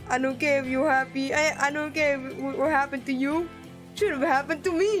care if you're happy. I don't care if what happened to you. Should have happened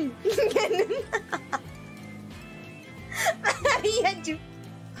to me. Ganun.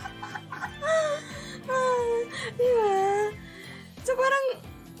 Diba? So parang,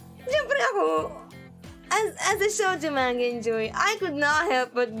 siyempre ako, as a shoujo manga enjoy, I could not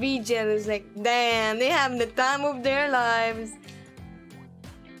help but be jealous. Like, damn, they have the time of their lives.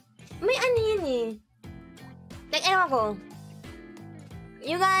 May ano yun eh. Like, ewan ko.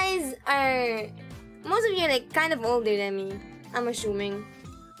 You guys are, most of you are like kind of older than me, I'm assuming.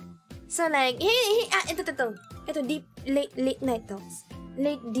 So like, ito deep, late night talks.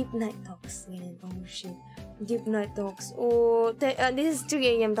 Late deep night talks. Oh shit. Deep night talks. Oh, this is 2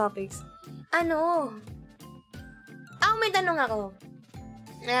 AM topics. Ano? May tanong ako.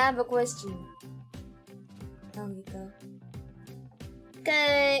 I have a question. tawag dito.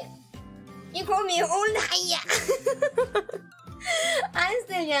 Kay, you call me old haya. I'm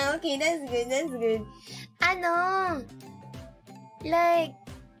still young. Okay, that's good. Like,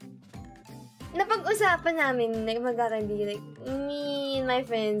 napag-usapan namin, like, magkakaibigan, like, me and my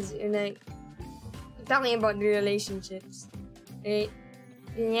friends, are, like, talking about the relationships. Right?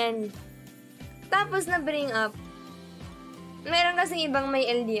 Ganyan. Tapos, na-bring up, meron kasing ibang may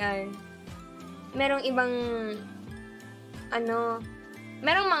LDR. Merong ibang,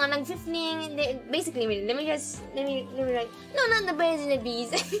 merong mga nag-fling, basically, let me like, no, not the birds and the bees.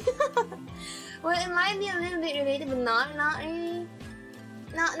 Well, it might be a little bit related, but not really.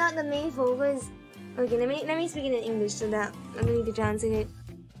 Not the main focus. Okay, let me speak it in English so that I don't need to translate it.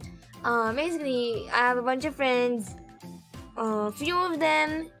 Basically, I have a bunch of friends. Few of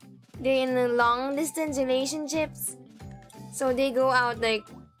them, they're in long distance relationships. So they go out like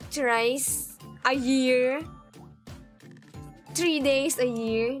thrice a year. 3 days a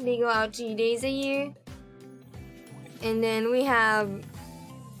year. They go out 3 days a year. And then we have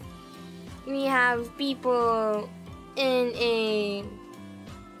people in a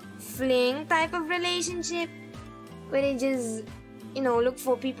fling type of relationship where they just, look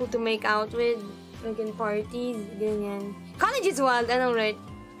for people to make out with, like in parties, ganyan. College is wild, I know, right?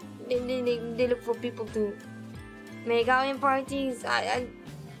 They look for people to make out in parties. I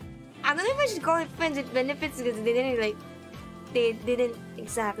don't know if I should call it friends with benefits because they didn't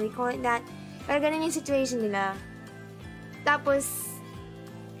exactly call it that. Pero ganun yung situation nila. Tapos,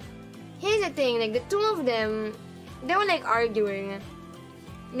 here's the thing, like the two of them, they were like arguing.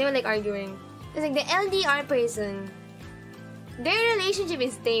 It's like the LDR person, their relationship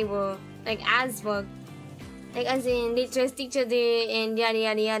is stable, like as fuck. Like as in, they trust each other and yada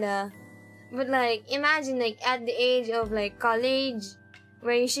yada yada. But like, imagine like at the age of like college,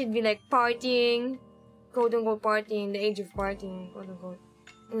 where you should be like partying, quote unquote partying, the age of partying, quote unquote.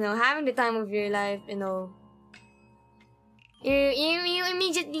 Having the time of your life, you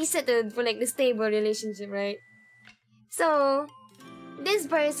immediately settled for like the stable relationship, right? So, this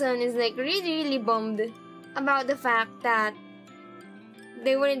person is like really bummed about the fact that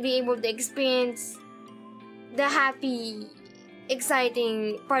they wouldn't be able to experience the happy,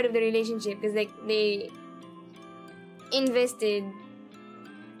 exciting part of the relationship because like they invested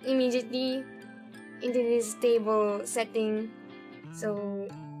immediately into this stable setting. So,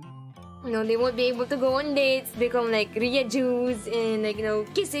 they won't be able to go on dates, become like Ria Jews and like,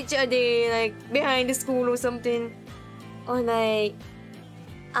 kiss each other like behind the school or something. Or like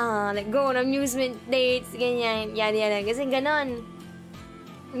go on amusement dates, ganyan, yada yada. Kasi ganon.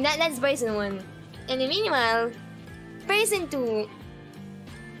 That's person 1. And meanwhile, person 2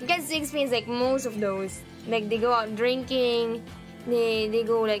 gets to experience like most of those. Like they go out drinking, they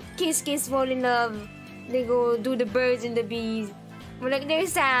go like kiss, fall in love, they go do the birds and the bees. But like they're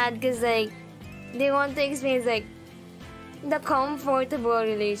sad because like they want to experience like the comfortable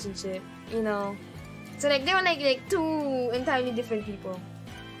relationship, So like they were like two entirely different people,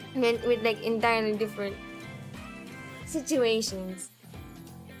 with like entirely different situations.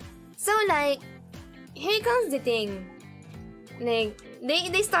 So like here comes the thing. Like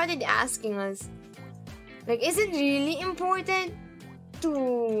they started asking us, like, is it really important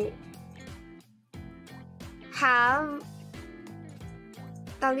to have?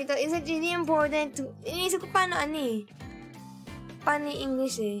 Is it really important to? Inisip ko paano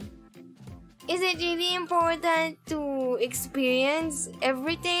English eh. Is it really important to experience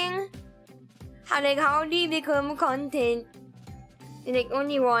everything? How do you become content? Like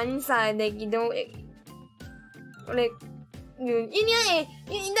only one side, like you don't like yun nga eh.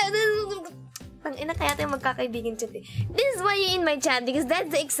 Tangina kaya tayo magkakaibigan chat eh. This is why you're in my chat because that's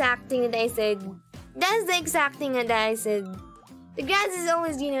the exact thing that I said. The grass is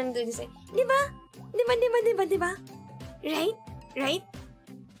always greener on the other side. Diba?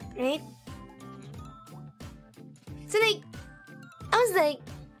 Right? So like, I was like,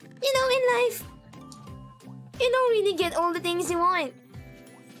 in life, you don't really get all the things you want.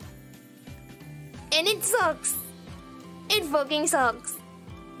 And it sucks. It fucking sucks.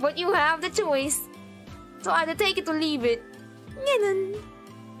 But you have the choice. So either take it or leave it. Ganun.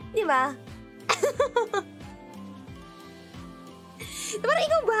 Diba? Parang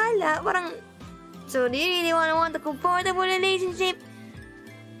ikaw bahala. So do you really want a comfortable relationship?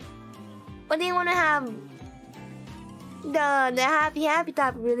 Or do you want to have the happy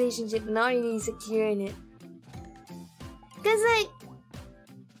type of relationship, not really secure in it? Cause like,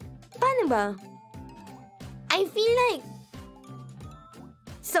 paano ba? I feel like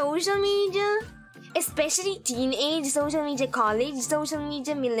social media, especially teenage social media, college social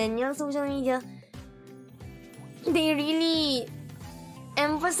media, millennial social media, they really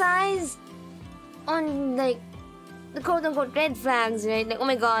emphasize on like the quote unquote red flags, right? Like, oh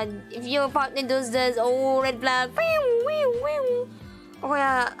my god, if your partner does this, oh, red flag. O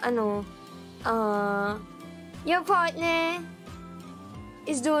kaya, your partner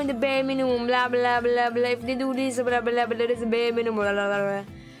is doing the bare minimum, blah blah blah blah. If they do this, blah blah blah, that's the bare minimum, blah blah blah.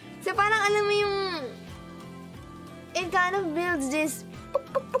 So parang alam mo yung, it kind of builds this,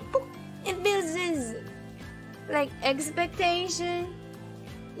 it builds this, like, expectation.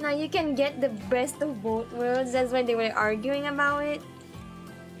 Now you can get the best of both worlds. That's why they were arguing about it.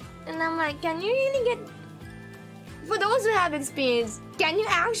 And I'm like, can you really get, for those who have experience, can you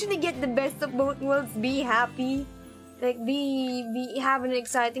actually get the best of both worlds? Be happy, like have an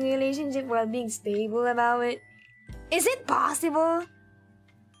exciting relationship while being stable about it. Is it possible?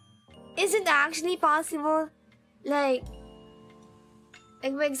 Is it actually possible? Like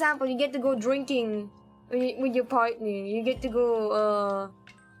for example, you get to go drinking with your partner. You get to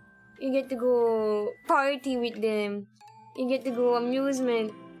go party with them. You get to go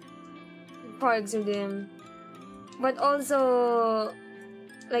amusement parks with them. But also,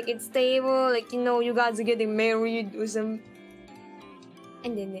 like, it's stable, like, you guys are getting married or some.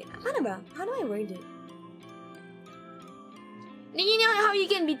 And then, how do I word it? Do you know how you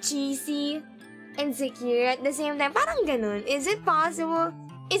can be cheesy and secure at the same time? Parang ganun. Is it possible?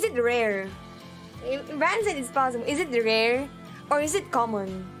 Is it rare? Brand said it's possible. Is it rare? Or is it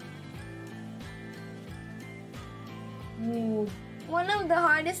common? One of the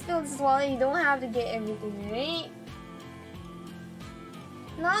hardest pills to swallow, you don't have to get everything, right?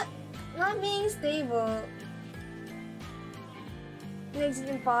 Not being stable makes it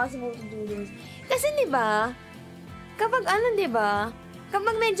impossible to do this. Kasi diba, kapag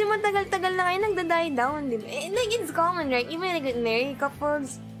kapag medyo matagal-tagal na kayo, nagda-die down, diba? Like, it's common, right? Even like with married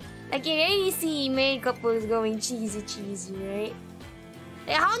couples, like, you rarely see married couples going cheesy, right?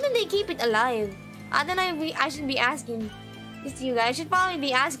 Like, how do they keep it alive? I don't know if I should be asking this to you guys. I should probably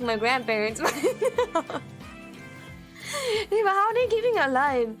be asking my grandparents. Diba, how are they keeping it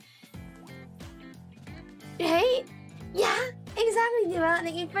alive? Right? Yeah, exactly, diba?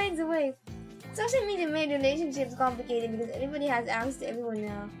 Like, it finds a way. Social media made relationships complicated because everybody has access to everyone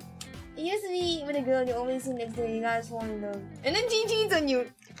now. It used to be with a girl you always see next to you guys fall in love. And then she cheats on you.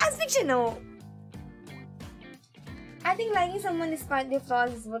 That's fictional. I think liking someone despite their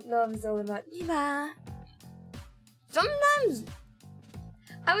flaws is what love is all about. Diba? Sometimes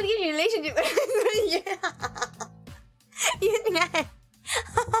I would give you a relationship. Yeah. Yun nga.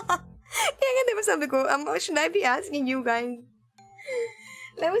 Kaya nga diba sabi ko, should I be asking you guys?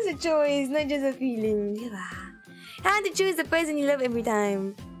 That was a choice, not just a feeling. Diba? You have to choose the person you love every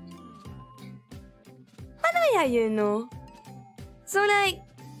time. Paano kaya yun, no? So like,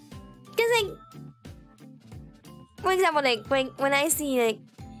 cause like, for example, like, when I see like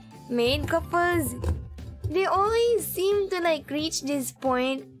married couples, they always seem to like reach this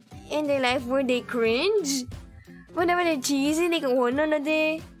point in their life where they cringe. Whenever they're cheesy, like, wala na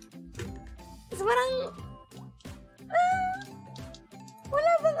de. So parang, wala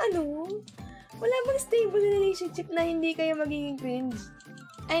bang stable relationship na hindi kayo magiging cringe?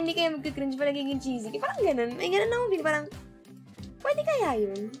 Ay, hindi kayo magkikringe pa nagiging cheesy. Parang ganun. May ganun ako, parang, pwede kaya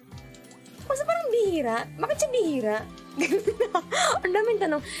yun? Kasi parang bihira. Bakit siya bihira? Ang daming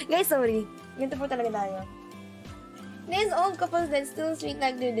tanong. Guys, sorry. Ganito po talaga tayo. There's old couples that still speak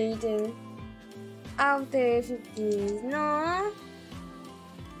like they're dating after 50s. No?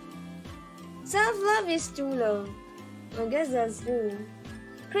 Self-love is true love. I guess that's true.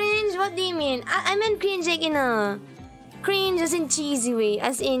 Cringe? What do you mean? I meant cringe like in a... Cringe as in cheesy way.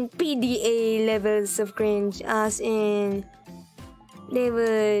 As in PDA levels of cringe. As in... They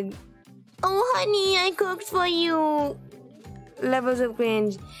would... Oh, honey, I cooked for you. Levels of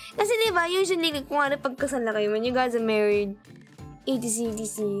cringe. Kasi diba, usually, kung ano pagkasal na kayo, when you guys are married, etc.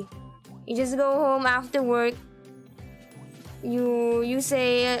 You just go home after work. You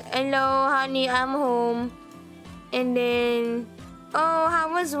say, hello, honey, I'm home. And then, oh, how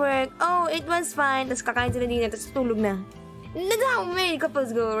was work? Oh, it was fine. Tapos kakain sila din, tapos tulog na. That's how married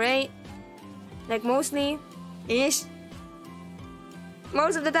couples go, right? Like, mostly, ish.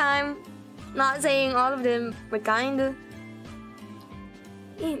 Most of the time. Not saying all of them, but kinda.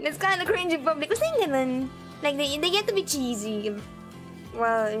 That's kinda cringe in public. Kasi ganun. Like, they get to be cheesy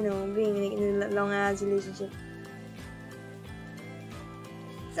while, being like, in a long-ass relationship.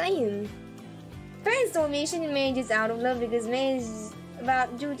 So, ayun. Parents told me shouldn't marriage is out of love because marriage is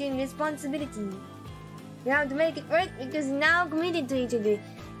about duty and responsibility. You have to make it work because you're now committed to each other.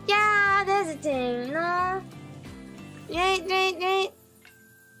 Yeah, that's the thing, no? Right.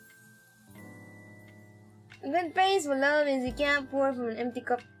 A good phrase for love is you can't pour from an empty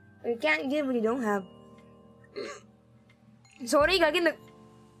cup, or you can't give what you don't have. Sorry, gagin.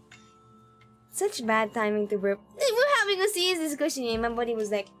 Such bad timing to burp. We're having a serious discussion and my body was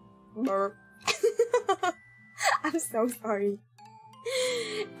like, burp. I'm so sorry.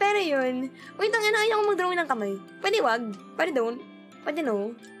 Pero yun. Wait, ang ayaw ko mag-drawing ng kamay. Pwede wag. Pwede don't. Pwede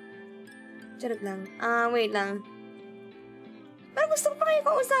no. Charot lang. Wait lang. Pero gusto ko pa kayo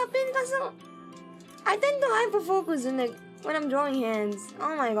kausapin kaso I tend to hyper-focus when I'm drawing hands.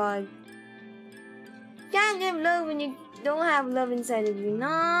 Oh my god. Can't give love when you don't have love inside of you.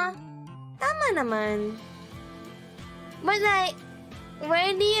 No. Tama naman. But like,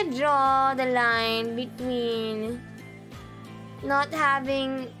 where do you draw the line between not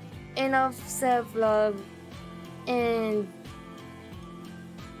having enough self-love and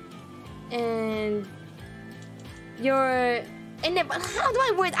your but how do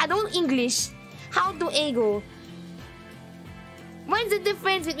I word? I don't English. How to ego? What's the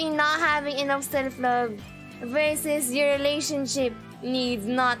difference between not having enough self-love versus your relationship needs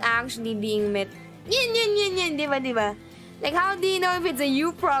not actually being met? Yan, diba? Like, how do you know if it's a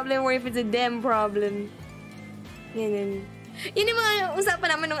you problem or if it's a them problem? Yan. Yun yung mga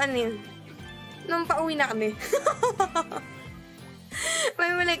usapan naman nung nung pauwi na kami.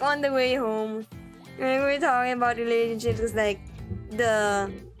 When we're like on the way home, when we were talking about relationships, it's like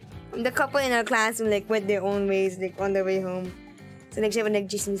the couple in our class like went their own ways like on the way home. So like syempre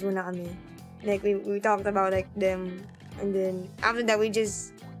nag-chismis muna kami. Like we talked about like them, and then after that we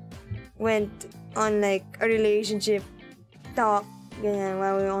just went on like a relationship talk ganyan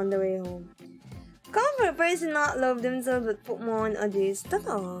while we were on the way home. Come for a person not love themselves but put more on others.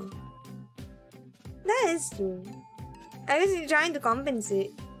 Totoo. That is true. I guess you're trying to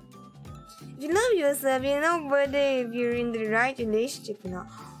compensate. If you love yourself, you know whether if you're in the right relationship or not.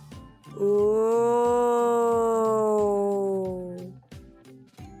 Oh.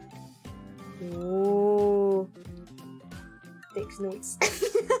 Takes notes. Takes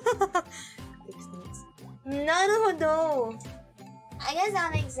notes. Naruhodo. I guess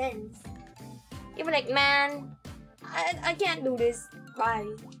that makes sense. You were like, man, I can't do this. Bye.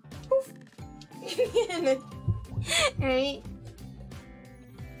 Poof. Right?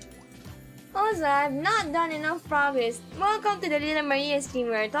 Also, I've not done enough progress. Welcome to the Lila Maria stream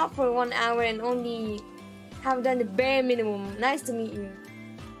where I talk for 1 hour and only have done the bare minimum. Nice to meet you.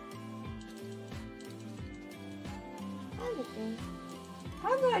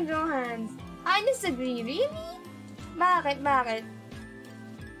 How do I draw hands? I disagree. Really? Bakit?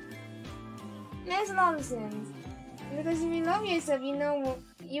 Makes a lot of sense. Because if you love yourself, you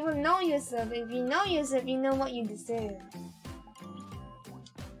will know yourself. If you know yourself, you know what you deserve.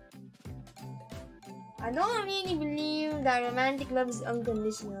 I don't really believe that romantic love is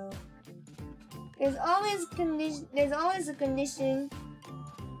unconditional. There's always a condition.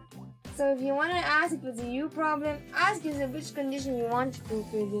 So if you want to ask if it's a you problem, ask yourself which condition you want to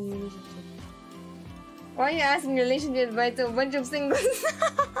fulfill in your relationship. Why are you asking relationship advice to a bunch of singles?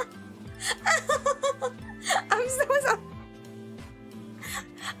 I'm so sorry.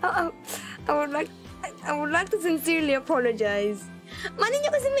 I would like to sincerely apologize. Mali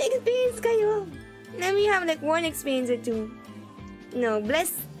niyo kasi may experience kayo. Let me have like one experience or two. No,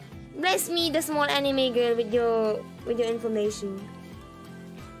 bless me, the small anime girl, with your information.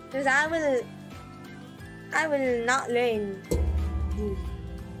 Because I will not learn.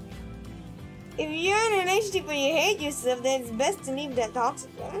 If you're in a relationship where you hate yourself, then it's best to leave that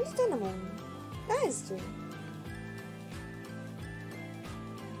toxic. Understandable. That is true.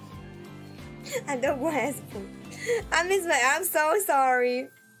 I don't want to ask him. I'm so sorry.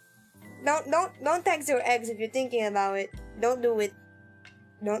 Don't text your ex if you're thinking about it. Don't do it.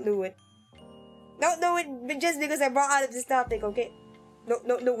 Don't do it. Don't do it just because I brought out of this topic, okay? Don't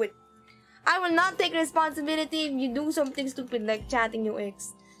do it. I will not take responsibility if you do something stupid like chatting your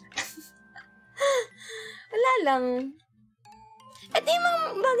ex. Wala lang. Ito yung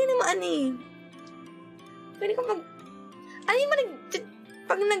mga bagay na pwede ko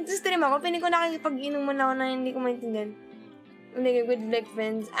pag nag-stream ako, pwede ko nakikipag-inuman ako na hindi ko maintindihan. Like good like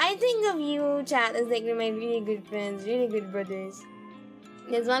friends. I think of you, chat, as like my really good friends, really good brothers.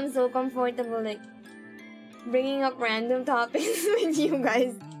 That's why I'm so comfortable like bringing up random topics with you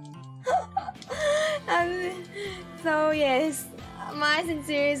guys. So yes, my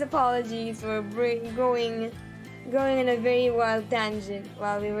sincerest apologies for going on a very wild tangent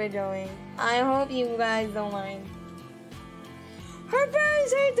while we were drawing. I hope you guys don't mind. Her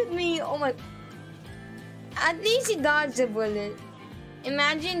parents hated me. Oh my. At least she dodged a bullet.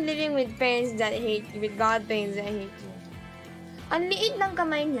 Imagine living with parents that hate you, with godparents that hate you. Ang liit ng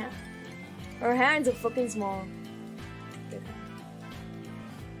kamay niya. Her hands are fucking small.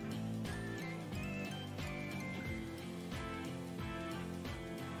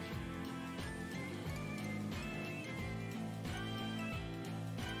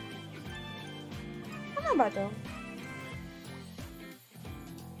 Ano ba to?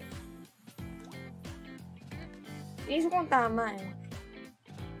 Isip kong tama eh.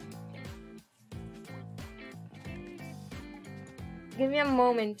 Give me a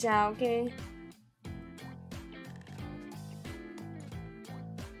moment, Chow, okay?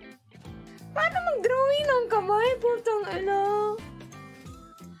 Paano mag-drawing ng kamay? Putang ina.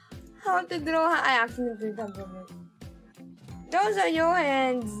 How to draw? I actually did that. Those are your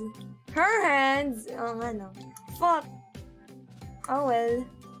hands. Her hands. Oh, no. Fuck. Oh, well.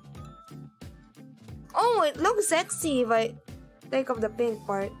 Oh, it looks sexy if I take off the pink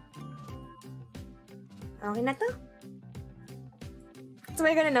part. Okay na to? So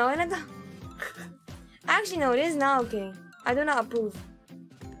we're gonna know na to? Actually, no, it is not okay. I do not approve.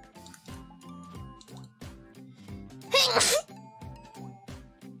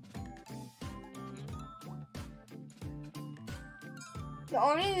 The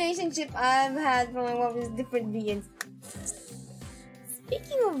only relationship I've had from my mom is different vegans.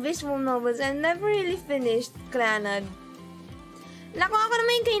 Speaking of visual novels, I never really finished Clanad. Nakuha ko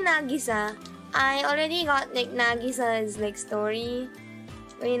naman yung kay Nagisa. I already got like Nagisa's like story.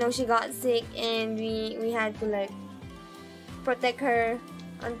 Where, you know, she got sick and we had to like protect her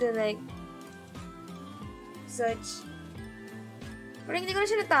until like such. Pero hindi ko na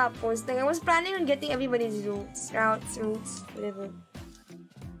siya natapos. Like, I was planning on getting everybody's routes, whatever.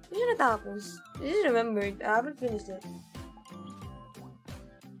 Hindi siya natapos. I just remembered. I haven't finished it.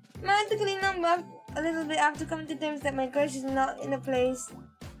 I had to clean up a little bit after coming to terms that my crush is not in a place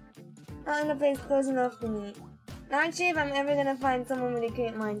close enough to me. Not sure if I'm ever gonna find someone with a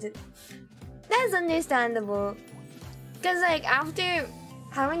great mindset. That's understandable. Cause like after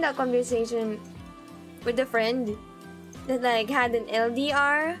having that conversation with a friend that like had an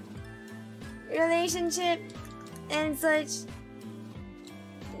LDR relationship and such,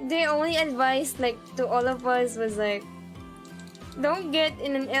 their only advice like to all of us was like, don't get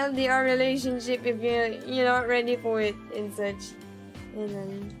in an LDR relationship if you're not ready for it and such. And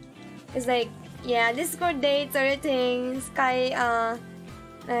then it's like, yeah, Discord dates are a thing.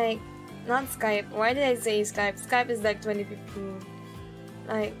 Like not Skype. Why did I say Skype? Skype is like 2015.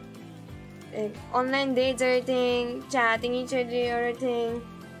 Like online dates are a thing. Chatting each other are a thing.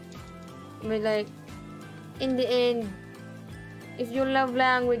 But like in the end, if your love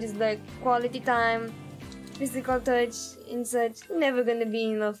language is like quality time, physical touch and such, never gonna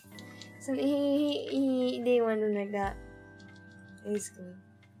be enough. So they want to like that. Basically.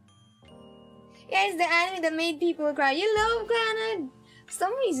 Yeah, it's the anime that made people cry. You love Clanad! For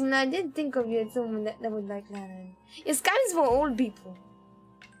some reason, I did think of you as someone that would like Clanad. Your Skype is for old people.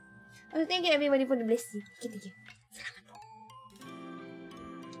 Oh, thank you everybody for the blessing. Thank you.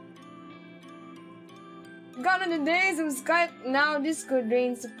 Gone are the days of Skype. Now Discord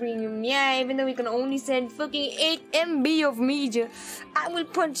reigns supreme. Yeah, even though we can only send fucking 8 MB of media, I will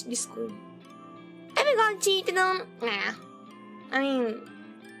punch Discord. Ever got cheated on? Nah. I mean,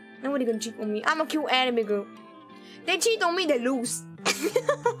 nobody gonna cheat on me. I'm a cute anime girl. They cheat on me, they lose.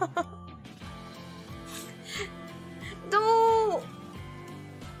 Though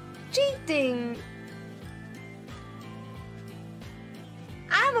cheating,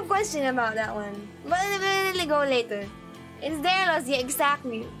 I have a question about that one, but we'll go later. It's there, Los. Yeah,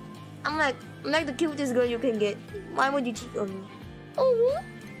 exactly. I'm like the cutest girl you can get. Why would you cheat on me? Oh.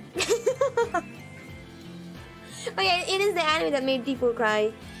 Okay, it is the anime that made people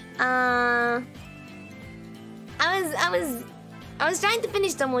cry. I was trying to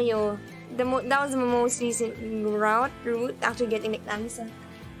finish Tomoyo. That was my most recent route after getting like Namisa.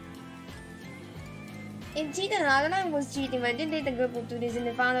 If cheated, I don't know if it was cheating, but I did date a girl for 2 days and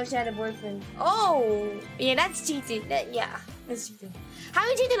they found out she had a boyfriend. Oh, yeah, that's cheating. That's cheating. Have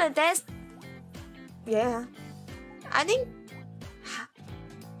you cheated on a test? Yeah, I think.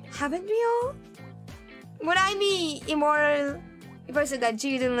 Haven't we all? Would I be immoral if I said that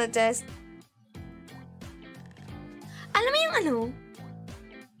cheated on a test? Alam mo yung ano?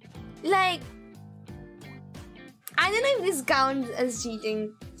 Like, I don't know if this counts as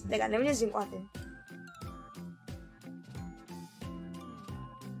cheating. Teka, let me just drink water.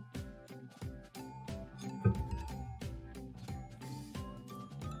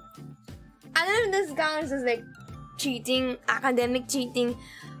 I don't know if this counts as like cheating, academic cheating.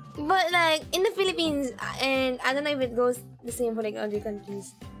 But like, in the Philippines, and I don't know if it goes the same for like other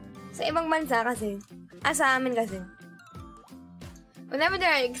countries. Sa ibang bansa kasi, sa amin kasi, whenever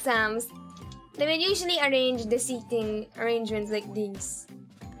there are exams, They would usually arrange the seating arrangements like these.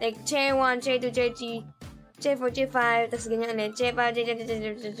 Like chair 1, chair 2, chair 3, chair 4, chair 5, tapos ganyan ulit. Chair 5,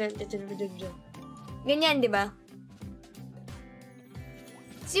 ganyan, di ba?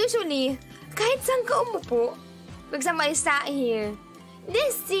 So usually, kahit saan ka umupo, for example, I sat here,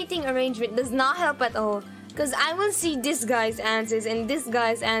 this seating arrangement does not help at all. Because I will see this guy's answers and this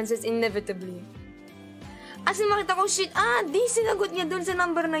guy's answers inevitably. As in, makita ko, shit, di sinagot niya dun sa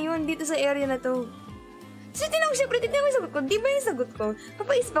number na yun, dito sa area na to. So, tinawag siya, pero tinawag yung sagot ko, di ba yung sagot ko?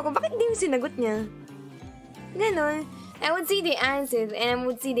 Papaisip ako, bakit di yung sinagot niya? Ganon. I would see the answers, and I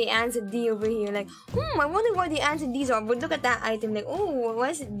would see the answer D over here, like, I wonder what the answer D's are. I would look at that item, like, oh,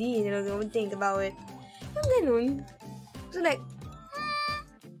 why is it D? And I would think about it. Yung ganon. So, like,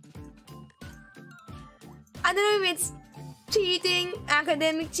 I don't know if it's cheating,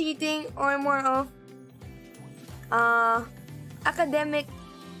 academic cheating, or more of academic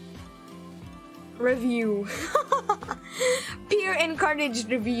review. Peer encouraged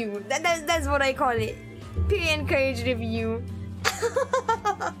review. That's what I call it. Peer encouraged review.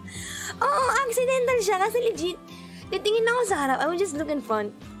 Oh, accidental siya kasi legit. Titingin ako sa harap. I would just look in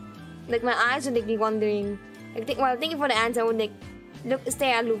front. Like my eyes would like be wandering. Like while thinking for the answer, I would like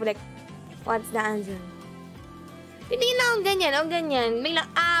stare at loop like, what's the answer? Titingin lang ako ganyan. Biglang,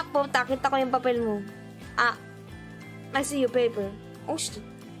 puta, kita ko yung papel mo. I see your paper. Oh, shit.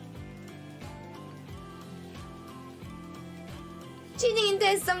 Cheating in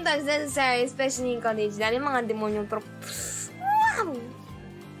tests sometimes necessary, especially in college. Dahil yung mga demonyong wow!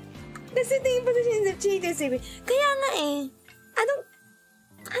 That's the thing, positions of cheaters. Kaya nga I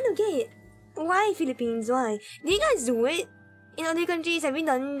don't get it. Why Philippines? Why? Do you guys do it? In other countries, have you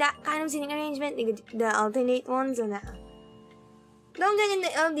done that kind of seating arrangement? The alternate ones or that? Don't get in the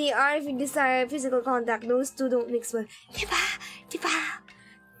LDR if you desire physical contact. Those two don't mix well. Diba?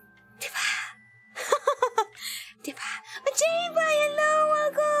 Chiba, hello,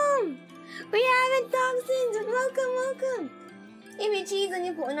 welcome! We haven't talked since, but welcome. If you cheat on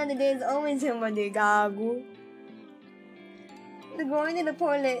your phone another day, there's always somebody gago. The going to the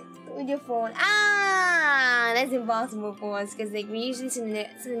toilet with your phone. That's impossible for us because like we usually send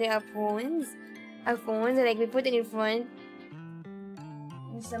our phones. Our phones and like we put it in front.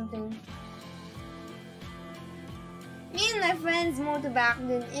 Or something. Me and my friend's motto back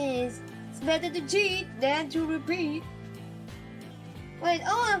then is it's better to cheat than to repeat. Wait,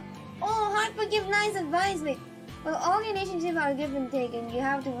 hard forgive, nice advice. Wait, well, all relationships are give and take, and you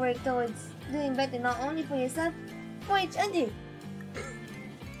have to work towards doing better, not only for yourself, for each other.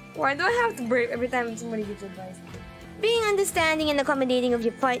 Why do I have to break every time somebody gives advice? Being understanding and accommodating of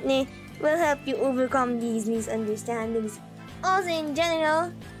your partner will help you overcome these misunderstandings. Also, in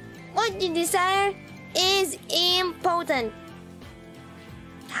general, what you desire is important.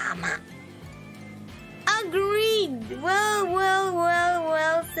 Tama. Agreed. Well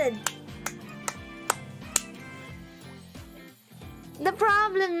said. The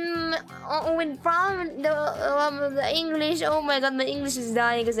problem with the English, oh my god, my English is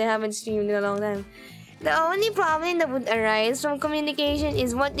dying because I haven't streamed in a long time. The only problem that would arise from communication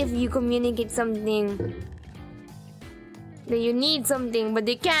is what if you communicate something that you need something but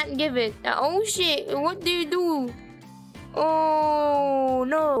they can't give it. Oh shit, what do you do? Oh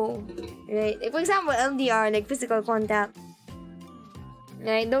no. Right, like, for example, LDR, like physical contact.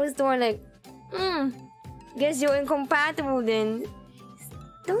 Right, those two are like, guess you're incompatible then.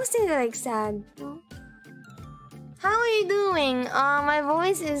 Those things are like sad. How are you doing? My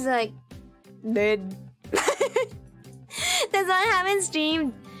voice is like dead. That's why I haven't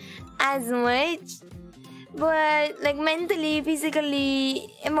streamed as much. But like mentally, physically,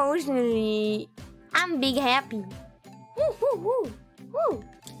 emotionally, I'm big happy. Woo.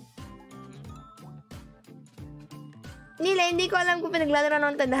 Lila, hindi ko alam kung pinaglalaro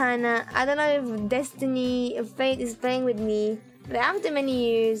ng tadhana. I don't know if destiny, if fate is playing with me. But after many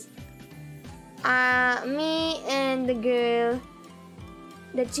years, me and the girl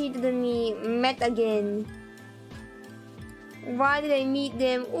that cheated on me met again. Why did I meet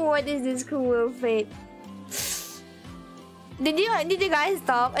them? What is this cruel fate? Did you guys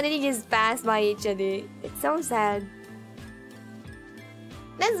stop and then you just pass by each other? It's so sad.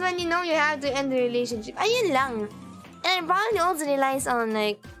 That's when you know you have to end the relationship. Ayun lang. And it probably also relies on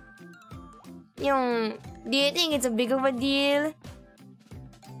like, do you think it's a big of a deal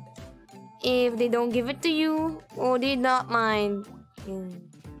if they don't give it to you, or do you not mind?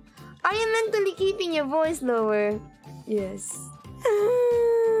 Are you mentally keeping your voice lower? Yes.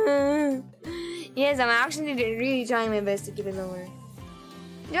 Yes, I'm actually really trying my best to keep it lower.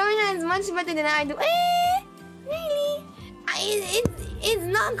 Joanna is much better than I do. Really? It's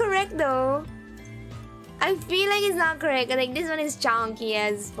not correct though. I feel like it's not correct. Like this one is chunky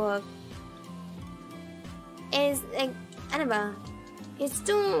as fuck. It's like, ano ba? It's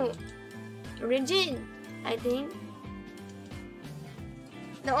too rigid, I think.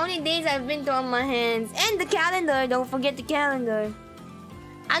 The only days I've been to on my hands. And the calendar, don't forget the calendar.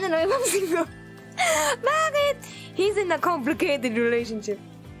 I don't know if I'm single. Bakit? He's in a complicated relationship.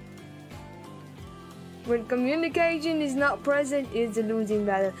 When communication is not present, it's a losing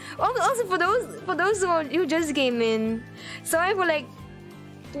battle. Also for those who just came in, sorry for like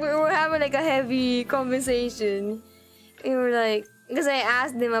we were having like a heavy conversation. We were like, because I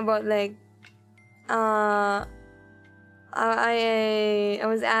asked them about like I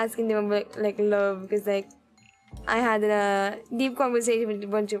was asking them about like love, because like I had a deep conversation with a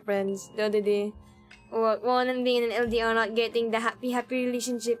bunch of friends the other day. One being in an LDR, not getting the happy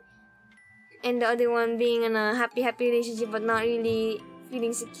relationship, and the other one being in a happy relationship but not really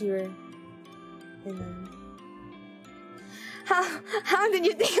feeling secure. And how did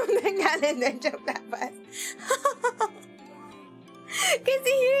you think of the calendar joke that fast? Because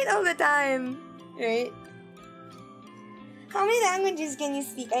you hear it all the time, right? How many languages can you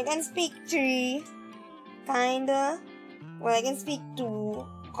speak? I can speak 3, kinda. Well, I can speak 2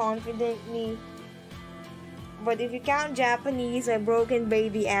 confidently. But if you count Japanese, my broken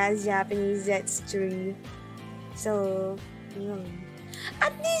baby ass Japanese, that's 3. So, yun.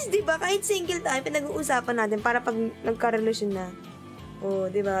 At least, di ba, kahit single tayo, pinag-uusapan natin para pag nagka-relasyon na. Oh,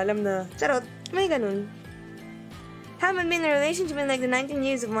 di ba, alam na. Charot, may ganun. Haven't been in a relationship in like the 19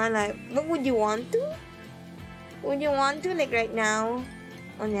 years of my life. But would you want to? Would you want to, like right now?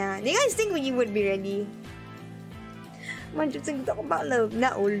 Oh, yeah. Do you guys think you would be ready? Manchot, sagot ako about love.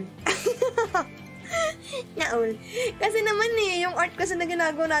 Naul. Naul. Kasi naman yung art kasi na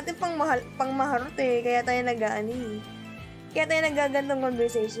ginagawa natin pang maharot kaya tayo kaya tayo nagagantong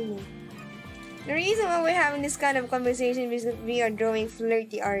conversation The reason why we're having this kind of conversation is that we are drawing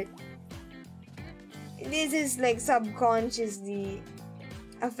flirty art. This is like subconsciously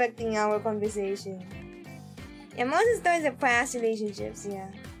affecting our conversation. Yeah, most of the stories are past relationships,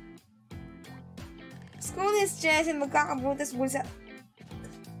 yeah. School is stress and magkakabutas bulsa.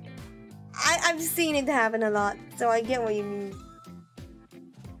 I've seen it happen a lot, so I get what you mean.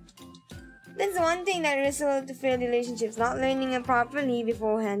 That's one thing that results to failed relationships, not learning it properly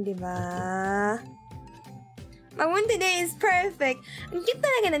beforehand, diba? My one today is perfect. Ang cute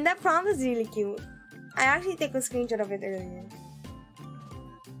talaga, and that prompt is really cute. I actually took a screenshot of it earlier.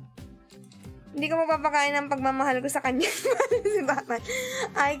 Hindi ko mapapakain ang pagmamahal ko sa kanya. Si Batman.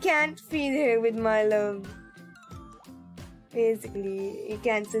 I can't feed her with my love. Basically, you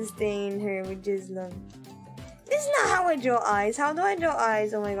can't sustain her with just love. This is not how I draw eyes. How do I draw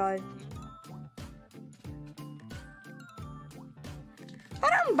eyes? Oh my god.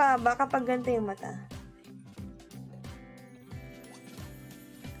 Parang baba kapag ganito yung mata.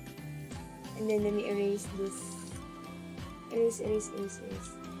 And then let me erase this. Erase.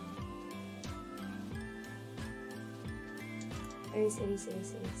 Erase.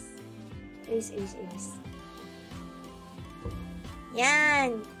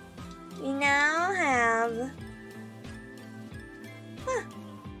 Yan! We now have...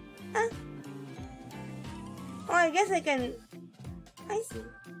 Oh, I guess I can... I see.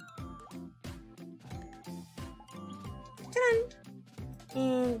 Taran!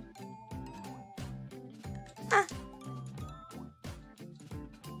 And...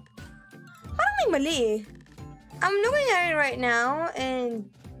 Parang may mali eh. I'm looking at it right now and...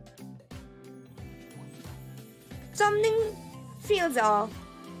 Something feels off.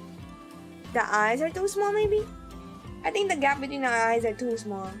 The eyes are too small, maybe? I think the gap between the eyes are too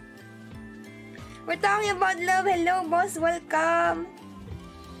small. We're talking about love. Hello, boss. Welcome.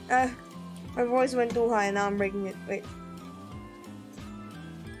 My voice went too high. Now I'm breaking it. Wait.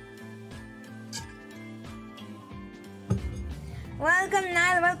 Welcome,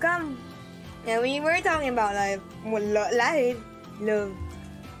 Nile. Welcome. Yeah, we were talking about like love.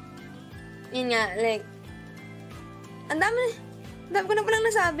 Yun nga, like, ang dami ko na palang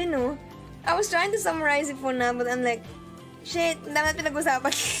nasabi, no? I was trying to summarize it for now, but I'm like, shit, ang dami na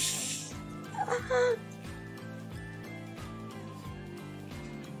pinag-usapan.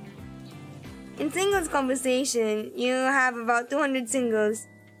 In singles conversation, you have about 200 singles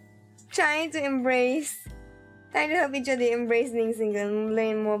trying to help each other embrace being single and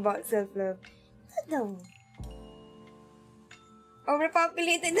learn more about self-love. No.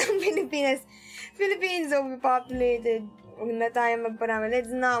 Overpopulated ng Pilipinas. Philippines overpopulated. Huwag na tayo magparami. Let's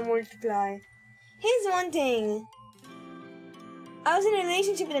not multiply. Here's one thing. I was in a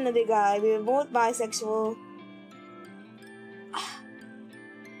relationship with another guy. We were both bisexual.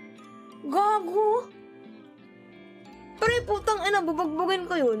 Gago! Ay, putang ina, bubugbugin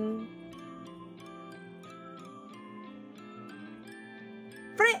ko yun.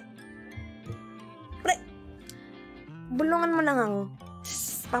 Pre! Bulungan mo lang ako.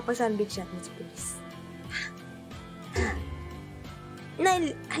 Papasandwich siya, please.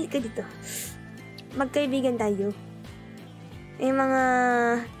 Nail, halika dito. Magkaibigan tayo. May mga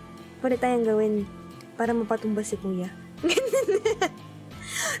pwede tayong gawin para mapatumbas si kuya.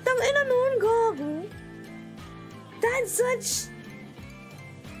 Tangina nun, gago. That's such...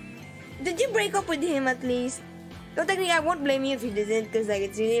 Did you break up with him at least? So technically, I won't blame you if he didn't, because like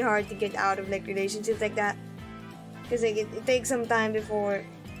it's really hard to get out of like relationships like that. Because like it takes some time before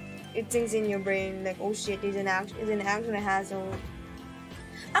it sinks in your brain. Like, oh shit, he's an actual asshole.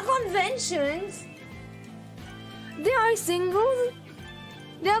 Conventions? There are singles?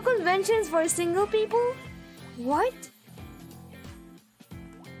 There are conventions for single people? What?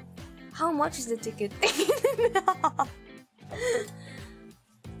 How much is the ticket?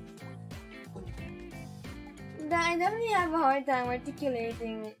 I definitely have a hard time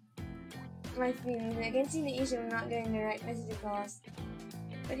articulating my feelings. I can see the issue of not getting the right message across.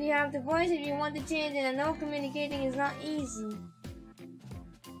 But you have to voice if you want to change, and I know communicating is not easy.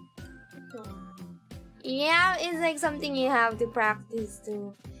 Yeah, it's like something you have to practice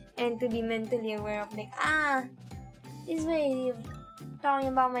too, and to be mentally aware of, like, this way of talking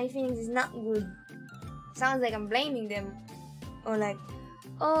about my feelings is not good. Sounds like I'm blaming them, or like,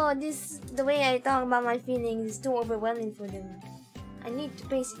 oh, the way I talk about my feelings is too overwhelming for them. I need to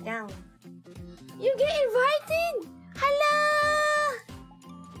pace it down. You get invited? Hala!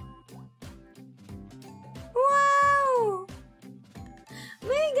 Wow!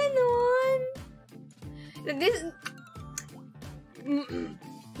 May ganon! This...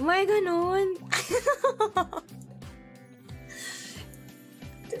 May ganon!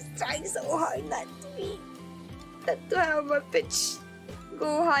 Just trying so hard not to have a pitch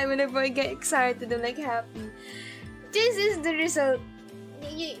go high whenever I get excited and like happy. This is the result.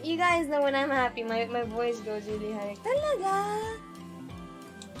 You guys know when I'm happy, my voice goes really high. Talaga?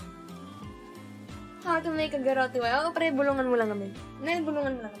 How to make a girl out to oh, pre, bulungan mo lang kami. Nail,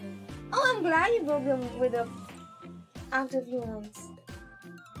 bulungan mo lang kami. Oh, I'm glad you broke them with a after a few months.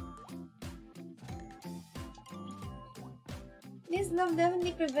 This love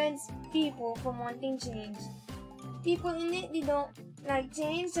definitely prevents people from wanting change. People in it, they don't like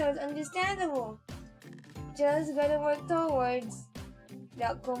change, so it's understandable. Just gotta work towards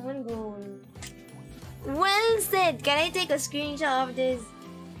that common goal. Well said! Can I take a screenshot of this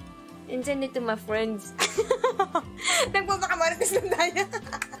and send it to my friends? Nagpapakamarites lang tayo.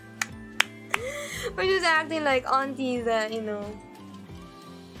 We're just acting like aunties that, you know.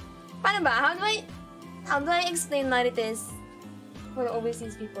 Paano ba? How do I explain marites for the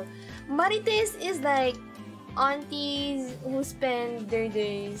overseas people? Marites is like aunties who spend their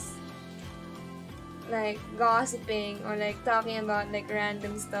days like gossiping or like talking about like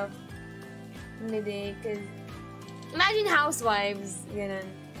random stuff in the day. Cause imagine housewives, ganun.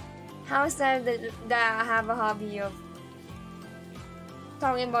 Housewives that have a hobby of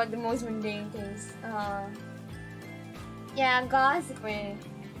talking about the most mundane things. Yeah, gossiping.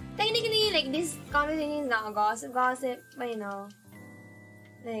 Technically, like this conversation is not gossip, but you know,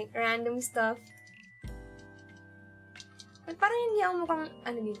 like random stuff. But parang hindi ako mukhang,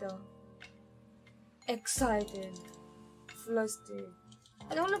 ano dito, excited, flustered.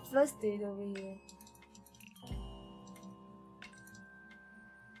 I don't look flustered over here.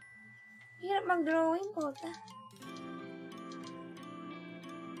 Hirap mag-drawing ko, ta.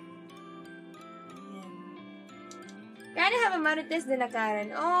 Kind of have a marites de la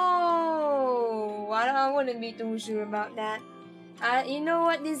Karen. Oh, I wouldn't be too sure about that. You know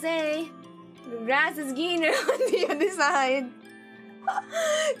what they say? The grass is greener on the other side.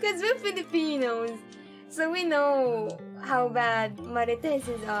 Because we're Filipinos, so we know how bad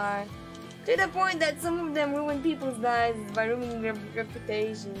mariteses are. To the point that some of them ruin people's lives by ruining their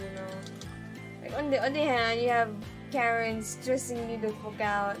reputation, you know. Like on the other hand, you have Karens stressing you the fuck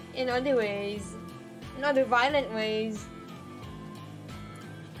out in other ways. In other violent ways.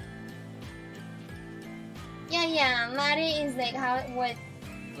 Yeah, Mare is like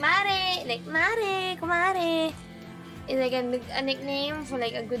Mare, like Mare, kumare, is like a nickname for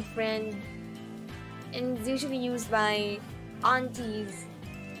like a good friend. And it's usually used by aunties.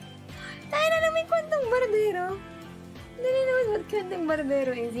 Tayo na may kwentong barbero. Nobody knows what kwentong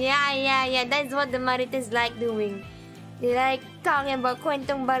barbero is. Yeah, that's what the marites like doing. They like talking about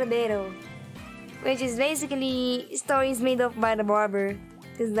kwentong barbero, which is basically stories made up by the barber.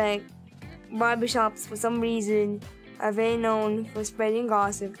 Because like barbershops for some reason are very known for spreading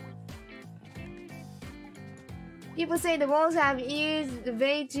gossip. People say the walls have ears, the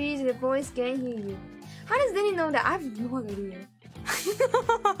bay trees, the voice can't hear you. How does Danny know that? I have no idea.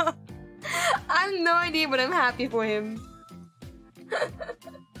 I have no idea, but I'm happy for him.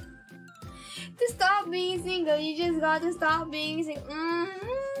 To stop being single, you just got to stop being single.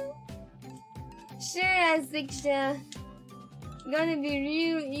 Sure, as fiction, gonna be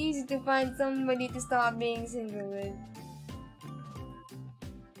real easy to find somebody to stop being single with.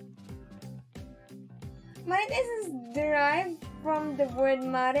 Marites is derived from the word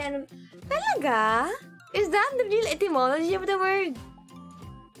mare. Ano? Talaga? Is that the real etymology of the word?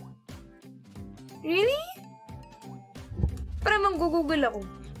 Really? Parang mag-google ako.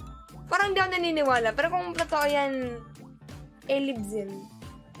 Parang di ako naniniwala. Pero kung totoo yan, elibzil.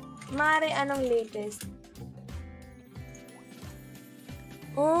 Mare, anong latest?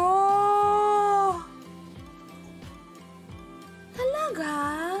 Oh! Talaga?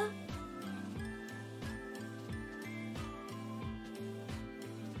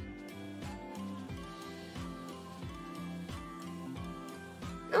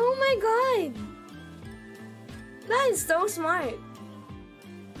 Oh my god! That is so smart.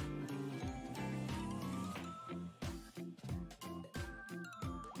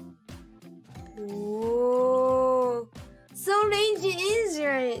 Oh, so rangy is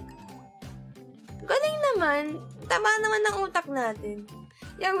right. Galing naman. Tama naman ng utak natin.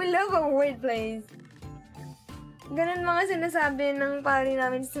 Yeah, we love our wordplays. Ganun mga sinasabi ng pari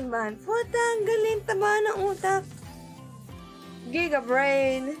namin sa simbahan. Puta, galing. Taba ng utak. Giga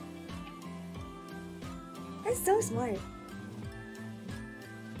brain. That's so smart.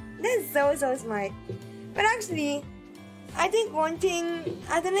 That's so smart. But actually, I think one thing,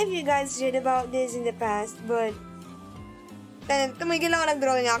 I don't know if you guys shared about this in the past, but tumigil ako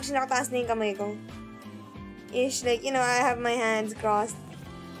nag-drawing. Actually, nakataas na yung kamay ko. Ish, like, you know, I have my hands crossed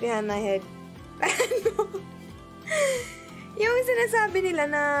behind my head. Yung sinasabi nila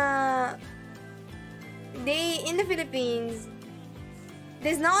na in the Philippines,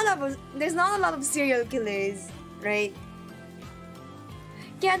 there's not a lot of serial killers, right?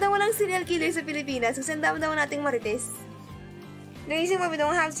 Kaya daw walang serial killers sa Pilipinas, kasi daw nating marites. The reason why we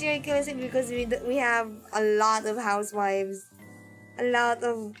don't have serial killers is because we have a lot of housewives, a lot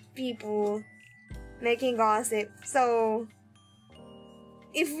of people making gossip. So,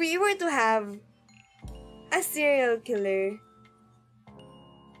 if we were to have a serial killer,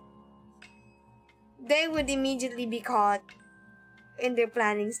 they would immediately be caught in their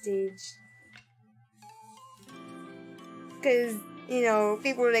planning stage. Because, you know,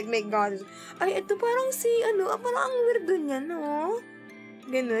 people like make gossip. Ay, ito parang parang ang weirdo niya, no?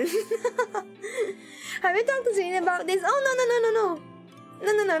 Ganun. Have you talked to Zane about this? Oh, no.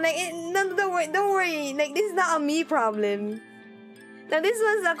 No, like, don't worry. Like, this is not a me problem. Now, this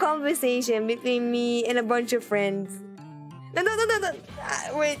was a conversation between me and a bunch of friends. No.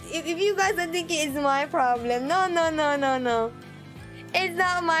 Wait, if you guys are thinking it's my problem, no. It's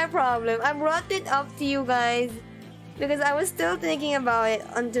not my problem. I brought it up to you guys because I was still thinking about it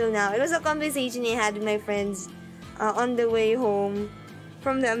until now. It was a conversation I had with my friends on the way home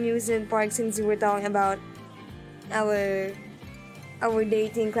from the amusement park, since we were talking about our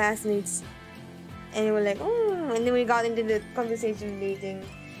dating classmates. And we were like, oh, and then we got into the conversation of dating.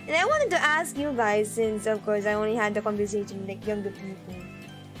 And I wanted to ask you guys, since of course I only had the conversation with like younger people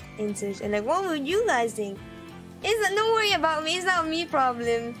and such, and like, what would you guys think? Don't worry about me, it's not me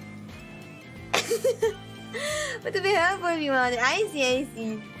problem. But to be helpful if you want it. I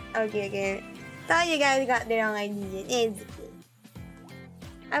see. Okay. Thought you guys got the wrong idea. It's okay.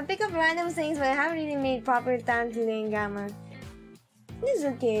 I pick up random things, but I haven't really made proper time to learn grammar. It's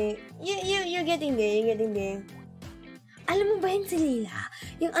okay. You're getting there. Alam mo ba yun si Lila?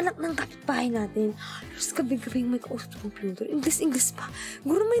 Yung anak ng kapitbahay natin. Tapos gabi-gabi may kausap sa computer. English pa.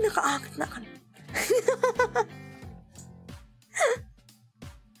 Guro may nakaakit na kan.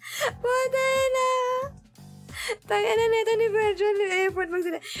 Patay na! Tayo na neto ni Virtual Airport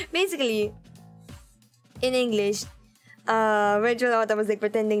magsila. Basically, in English, Virtual Auto was like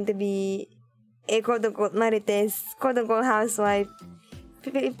pretending to be a quote-unquote marites, quote-unquote housewife.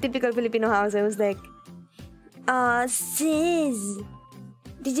 Typical Filipino housewife was like, sis,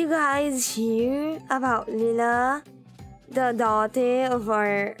 did you guys hear about Lila, the daughter of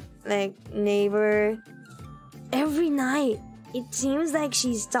our, like, neighbor? Every night, it seems like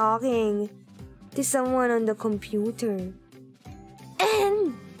she's talking to someone on the computer.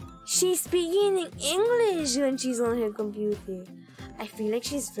 And she's speaking in English when she's on her computer. I feel like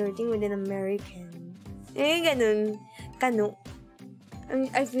she's flirting with an American. Ganun.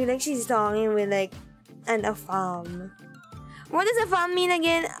 I feel like she's talking with, like, an afam. What does a fam mean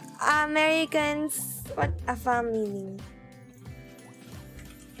again? Americans. What a fam meaning?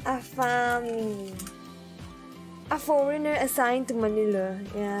 A fam meaning. A foreigner assigned to Manila.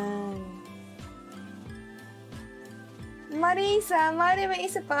 Yan. Marisa, Mari, may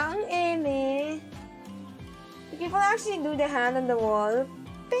isa pa ang eme. People actually do the hand on the wall.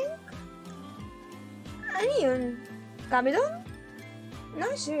 Pink? Ano yun? Kabidon?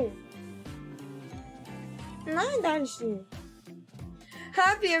 Not sure. Not that sure.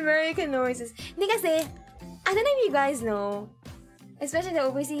 Happy American noises. Hindi kasi, I don't know if you guys know, especially the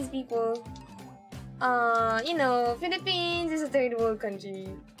overseas people, you know, Philippines is a third world country,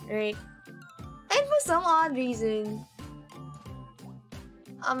 right? And for some odd reason,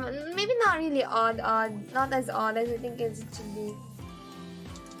 maybe not really odd, not as odd as I think it should be.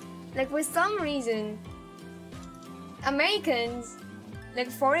 Like for some reason, Americans,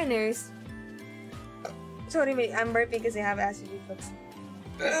 like foreigners, sorry wait, I'm burping because I have acid reflux.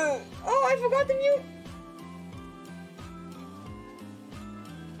 Oh, I forgot to mute!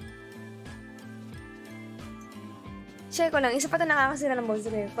 Share ko lang, isa pa ito nakakasira ng boss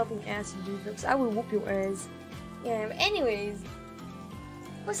ko, fucking acid reflux. I will whoop your ass. Yeah, but anyways,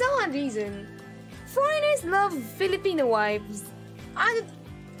 for some odd reason, foreigners love Filipino wives. I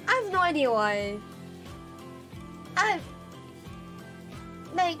have no idea why.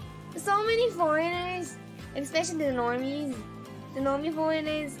 Like, so many foreigners, especially the normie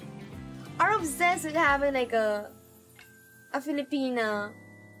foreigners, are obsessed with having like a Filipina,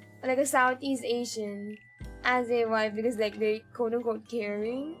 like a Southeast Asian, as their wife because like they're quote unquote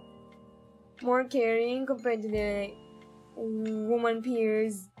caring, more caring compared to their like, woman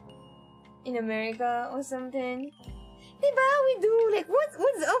peers in America or something. Diba? We do like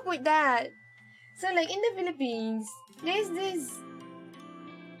what's up with that? So like in the Philippines, there's this,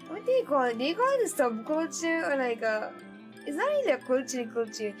 what do you call it? Do you call it a subculture or like a? It's not really a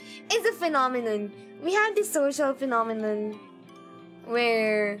culture. It's a phenomenon. We have this social phenomenon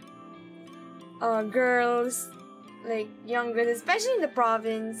where girls, like young girls, especially in the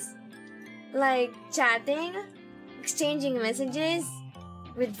province, like chatting, exchanging messages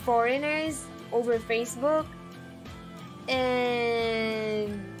with foreigners over Facebook, and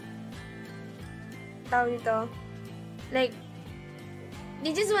tawag dito, like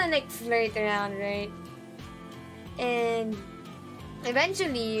they just wanna like flirt around, right? And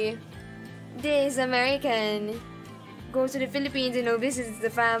eventually, this American goes to the Philippines and visits the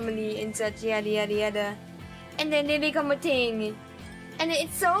family and such, yada yada yada. And then they become a thing. And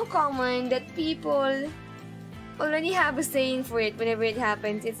it's so common that people already have a saying for it whenever it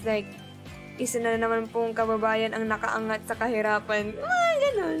happens. It's like, isa na naman pong kababayan ang nakaangat sa kahirapan.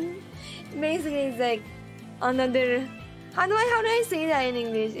 Ganun. Basically, it's like, another, how do I say that in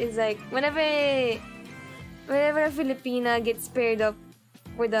English? It's like, whenever a Filipina gets paired up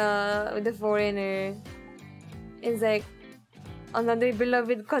with a foreigner, it's like another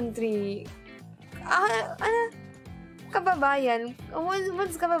beloved country. Kababayan.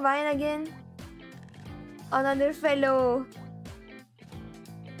 What's kababayan again? Another fellow.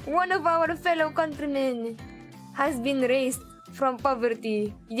 One of our fellow countrymen has been raised from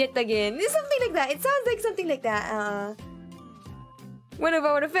poverty yet again. It's something like that. It sounds like something like that. One of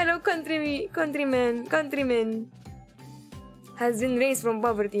our fellow countrymen has been raised from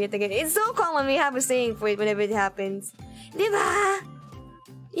poverty yet again. It's so common, we have a saying for it whenever it happens. Diba?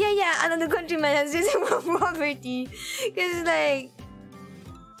 Yeah, another countryman has risen from poverty. Because like,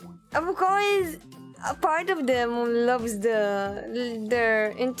 of course, a part of them loves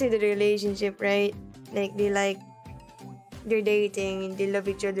they're into the relationship, right? Like, they're dating and they love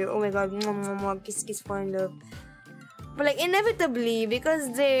each other. Oh my god, kiss, fall in love. But like inevitably,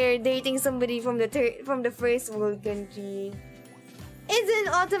 because they're dating somebody from the first world country, it's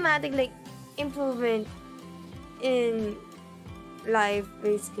an automatic like improvement in life,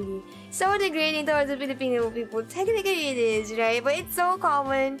 basically. So degrading towards the Filipino people, technically it is, right? But it's so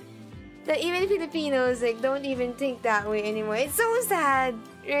common that even Filipinos like don't even think that way anymore. It's so sad,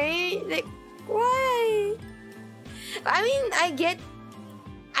 right? Like, why? I mean,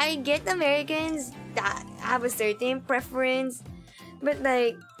 I get Americans that have a certain preference, but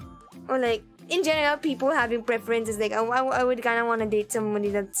like, or like in general, people having preferences. Like, I would kind of want to date somebody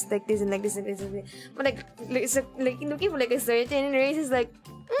that's like this and like this and this and this. But like looking for like a certain race is like,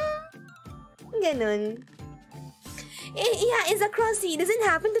 ganun. Yeah, it's across sea. Does it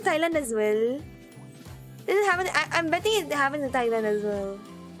happen to Thailand as well? Does it happen? I'm betting it happens in Thailand as well.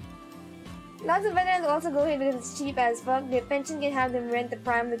 Lots of veterans also go ahead because it's cheap as fuck. Their pension can have them rent the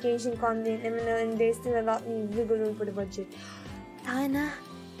prime location content, and there's still a lot of wiggle room for the budget. Tana.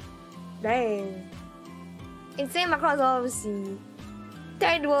 Dang. It's same across all of the sea.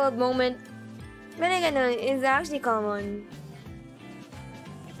 Third world moment. Pero ganun, is actually common.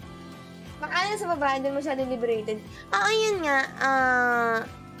 Baka sa babae, doon masyadong liberated. Ayun nga,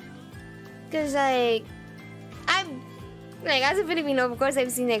 cause like, as a Filipino, of course, I've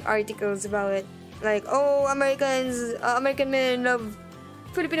seen like articles about it. Like, oh, American men love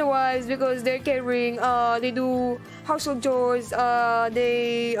Filipino wives because they're caring, they do household chores,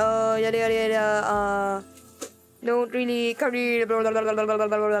 they, yada yada yada, don't really carry, blah blah blah blah blah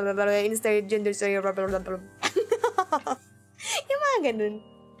blah blah blah, instead gender say, blah blah blah blah. Yung mga ganun.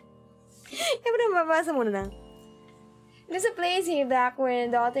 Yung mababasa mo na. There's a place here back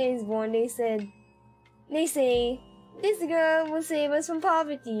when daughter is born, they say, this girl will save us from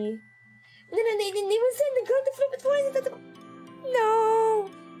poverty. Then they will send the girl to flip it for us. No!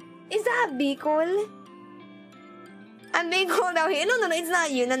 Is that Bicol? I'm Bicol down here. No, it's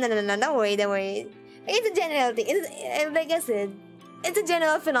not you. No, don't worry. It's a general thing. It's, like I said, it's a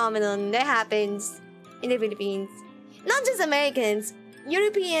general phenomenon that happens in the Philippines. Not just Americans,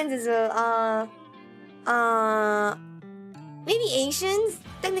 Europeans as well, maybe Asians?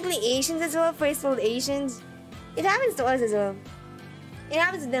 Technically Asians as well, first world Asians. It happens to us as well. It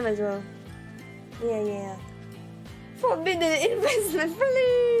happens to them as well. Yeah. Forbidden investment,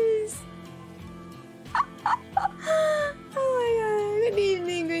 please! Oh my god.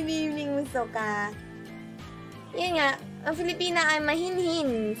 Good evening, Musoka. Yun nga, ang Filipina ay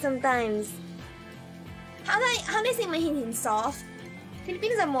mahinhin sometimes. How do I say mahinhin? Soft?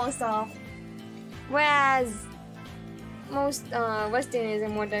 Filipinos are more soft. Whereas most Westerners are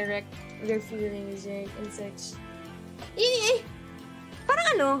more direct with their feelings and such. Parang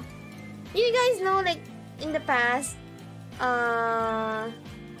ano? You guys know, like, in the past,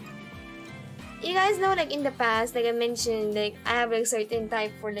 like I mentioned, like, I have like certain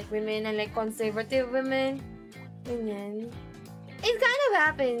type for like women and like conservative women. Ganyan. It kind of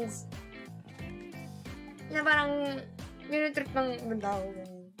happens. Na parang, trip ng tao.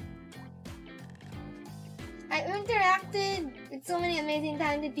 I interacted with so many amazing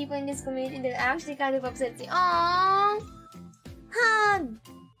talented people in this community that actually kind of upset me. Aww! Hug!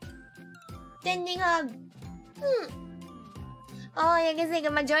 Tending hug. Oh, yeah, kasi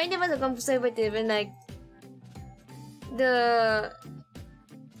like, majority of us are conservative and like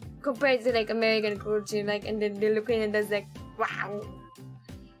compared to like American culture, like, and then they're looking at us like, wow,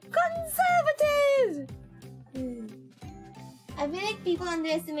 conservative. I feel like people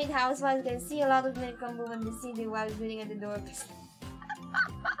underestimate housewives can see a lot of men crumble when they see their wives waiting at the door.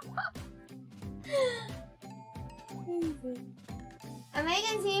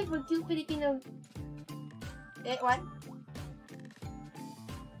 Americans here for cute Filipino. What?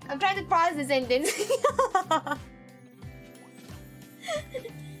 I'm trying to pause the sentence.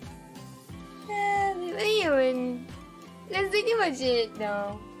 Ayun. That's pretty much it,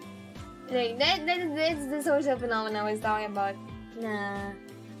 though. Like, that's the social phenomenon I was talking about. Na,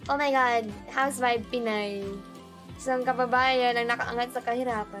 oh my god, housewife Pinay. Isang kababayan ang nakaangat sa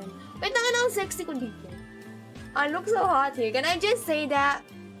kahirapan. Wait, ang sexy ko dito. I look so hot here. Can I just say that?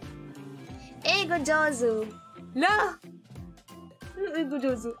 Ego Jozu. La! Ego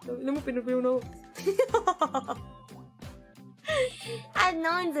Jozu. Alam mo, pinapayaw na ako. I've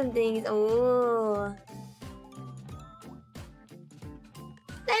known some things. Oh.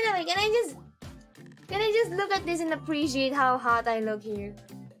 Anyway, can I just look at this and appreciate how hot I look here?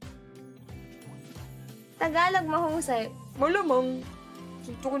 Tagalog mahusay. Malamang.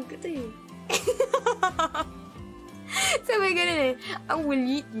 Suntukan kita eh. Sabi ganun eh. Ang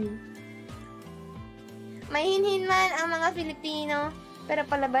walit niyo. Mahinhin man ang mga Filipino, pero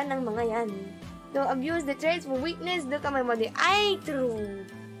palaban ng mga yan. Don't abuse the traits for weakness. Look at my body. Ay, true.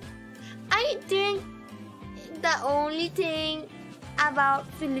 I think the only thing about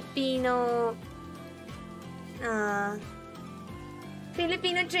Filipino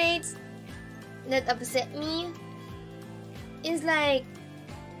traits that upset me is like,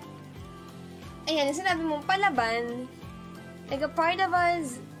 ayan, sinabi mong palaban, like a part of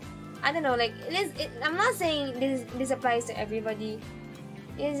us, I don't know, like, I'm not saying this applies to everybody.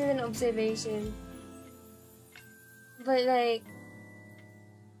 This is an observation. But like,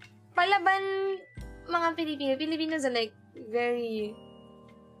 palaban mga Filipinos are like very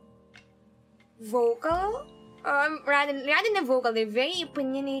vocal, or rather than vocal, they're very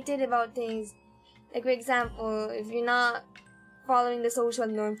opinionated about things. Like, for example, if you're not following the social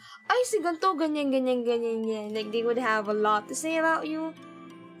norm, ay, si ganito, ganyan. Like, they would have a lot to say about you.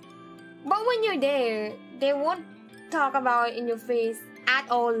 But when you're there, they won't talk about it in your face at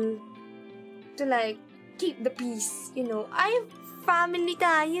all. To like, keep the peace, you know. Ay, family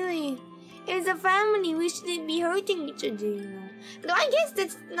tayo eh. It's a family. We shouldn't be hurting each other, you know. Though I guess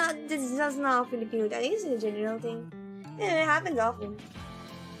that's not a Filipino thing. I guess it's a general thing. Yeah, it happens often.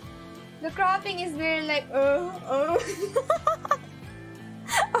 The cropping is very like, Why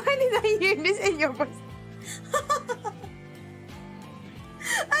did I hear this in your voice?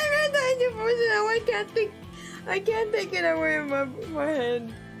 I read that in your voice and now I can't take it away in my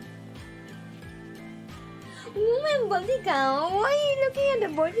head. Oh, my body count. Why are you looking at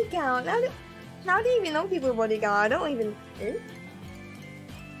the body count? How do you even know people's body count? I don't even.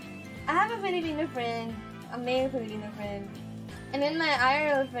 I have a Filipino friend, a male Filipino friend, and then my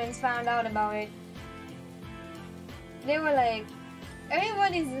IRL friends found out about it. They were like,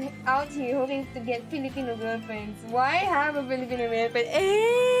 everybody's out here hoping to get Filipino girlfriends. Why have a Filipino girlfriend?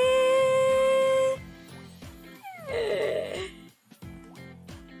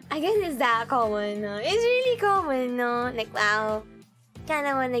 I guess it's that common, no? It's really common, no? Like, wow,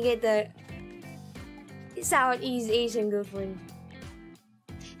 kinda wanna get the Southeast Asian girlfriend.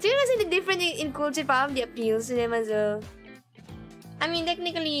 So you know, the difference in culture probably appeals to them as well. I mean,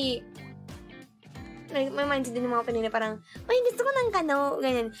 technically, like, my mindset din yung mga kanina parang, ay, gusto ko ng kano,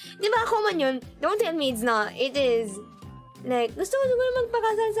 ganyan. Di ba, common yun? Don't tell me it's not. It is. Like, gusto ko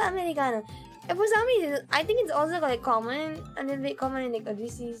magpakasal sa Amerikano. And for some reason, I think it's also like common, a little bit common in like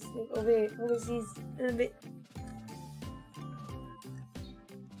overseas, overseas, a little bit.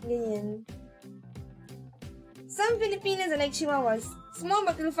 Ganyan. Some Filipinos are like chihuahuas. Small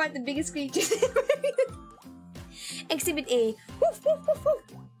but will fight the biggest creatures. Exhibit A. Woof, woof, woof, woof.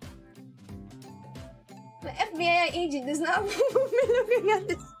 The FBI agent does not approve me looking at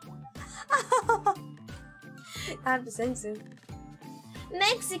this. I have to censor.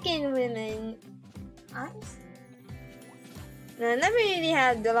 Mexican women. No, I never really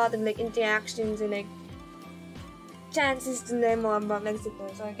had a lot of like interactions and like chances to learn more about Mexico,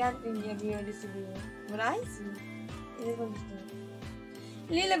 so I can't really agree or disagree. What I see is understood.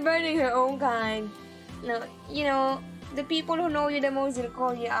 Lila burning her own kind. No, you know, the people who know you the most will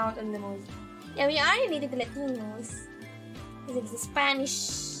call you out on the most. Yeah, we are related to Latinos. It's like the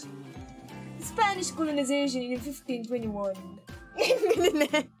Spanish colonization in 1521.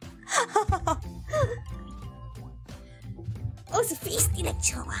 Oh, so feisty like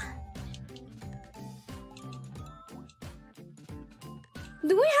Chihuahua.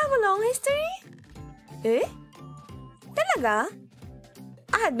 Do we have a long history? Eh? Talaga?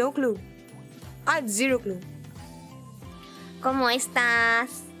 I had no clue. I had zero clue. ¿Cómo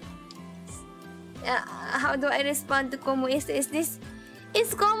estás? How do I respond to ¿Cómo está? Is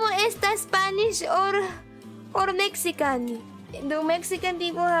 ¿Cómo está Spanish or Mexican? Do Mexican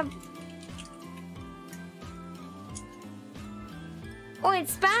people have... Oh,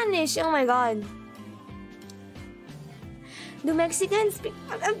 it's Spanish! Oh my god. Do Mexicans speak...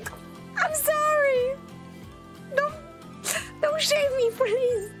 I'm sorry! Don't shame me,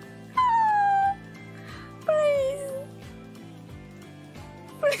 please! Please!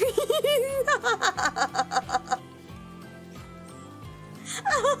 Please!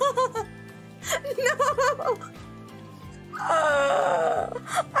 No!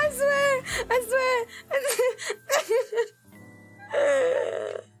 I swear!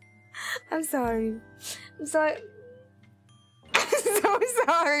 I'm sorry. I'm so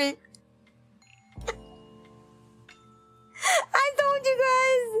sorry. I told you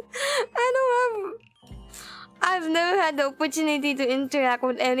guys, I've never had the opportunity to interact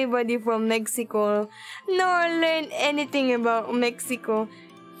with anybody from Mexico, nor learn anything about Mexico.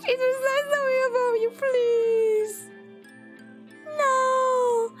 It was nice knowing about you, please.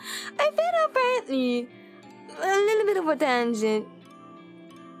 No, I feel apparently a little bit of a tangent.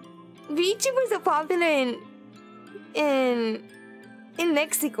 VTubers are popular in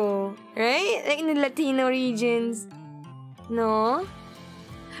Mexico, right? Like in the Latino regions. No?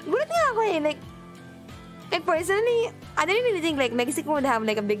 But like personally, I didn't really think like Mexico would have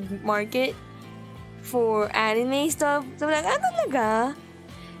like a big market for anime stuff. So like, talaga?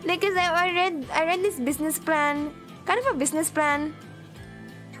 Like, cause I read this business plan, kind of a business plan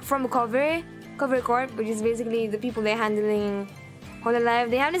from Cover Corp, which is basically the people they're handling Hololive.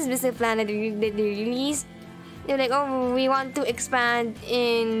 They have this business plan that they release. They're like, oh, we want to expand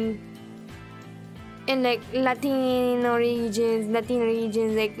in like Latino regions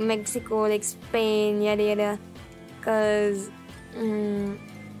like Mexico, like Spain, yada yada, cause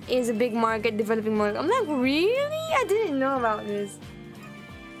it's a big market, developing market. I'm like, really? I didn't know about this.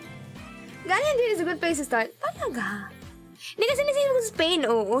 Ganyan is a good place to start. Talaga? Hindi kasi nasin ko sa Spain.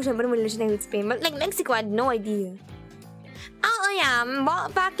 Oo, syempre mo siya with Spain. But like Mexico, I had no idea. Oh yeah,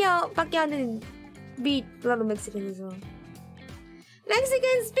 Pacquiao did beat a lot of Mexicans as well.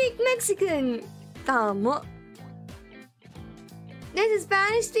 Mexicans speak Mexican. Tama. There's a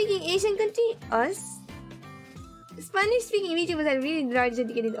Spanish-speaking Asian country. Us? Spanish-speaking VTubers have really large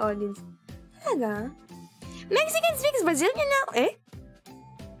dedicated audience. Talaga? Mexican speaks Brazilian now? Eh?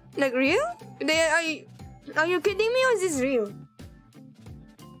 Like real? Are you kidding me or is this real?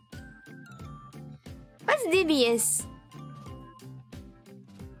 What's DBS?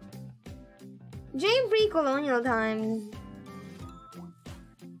 During pre-colonial times,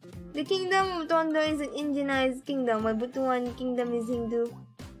 the kingdom of Tondo is an Indianized kingdom, while Butuan kingdom is Hindu.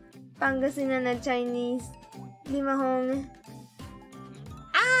 Pangasinan na Chinese. Limahong.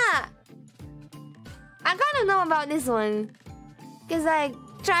 Ah! I kind of know about this one. Cause like,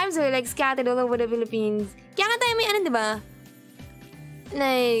 tribes are like scattered all over the Philippines. Kaya nga tayo may ano, diba?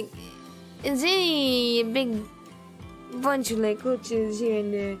 Like, it's really a big bunch of like cultures here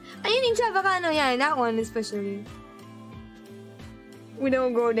and there. Ayun yung Chavacano, yeah, that one especially. We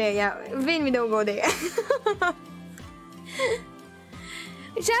don't go there, yeah. Vin, we don't go there.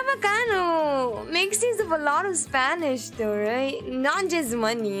 Chavacano makes use of a lot of Spanish though, right? Not just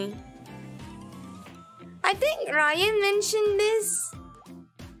money. I think Ryan mentioned this,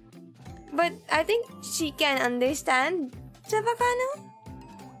 but I think she can understand Chavacano.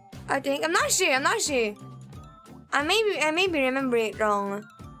 I think. I'm not sure. I may be remembering it wrong.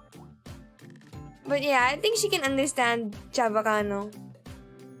 But yeah, I think she can understand Chavacano.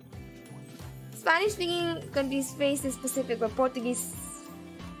 Spanish-speaking countries face this specific, but Portuguese.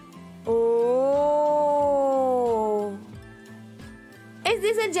 Oh. Is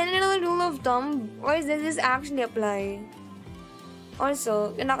this a general rule of thumb, or does this actually apply?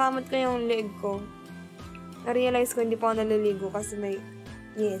 Also, kinakamot ko yung leg ko. Na-realize ko hindi po ako naliligo kasi may...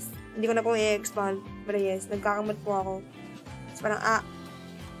 Yes. Hindi ko na po i-expand. But yes, nagkakamot po ako. It's parang, I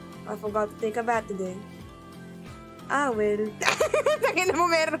forgot to take a bath today. Well. Tangina mo,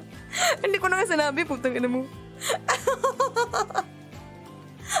 meron. Hindi ko na nga sinabi, putang ina mo.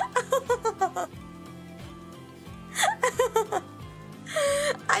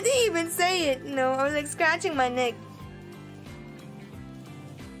 I didn't even say it, no. I was like scratching my neck.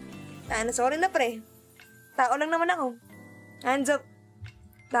 Sorry na pre. Tao lang naman ako. Hands up.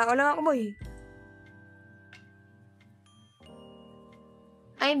 Tao lang ako, boy.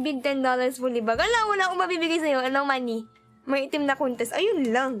 I bid $10 for libag. Wala akong mabibigay sa'yo. Anong money? May itim na contest. Ayun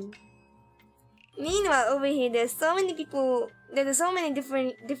lang. Meanwhile, over here, there's so many people. There's so many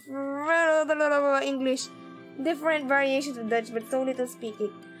different English. Different variations of Dutch, but so little speak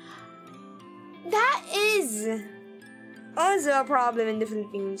it. That is also a problem in the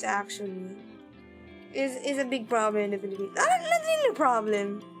Philippines, actually. Is a big problem in the Philippines. Not really a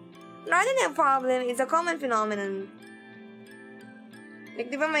problem. Not really a problem. It's a common phenomenon. Like,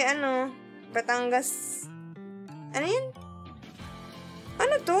 di ba may Batangas. Ano yun?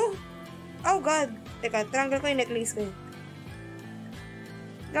 Ano to? Oh God. Teka, tinanggal ko yung necklace ko.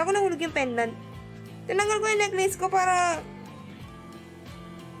 Gago nahulog yung pendant. Tinanggal ko yung necklace ko para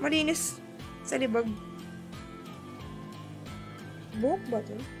malinis sa libag. Buhok ba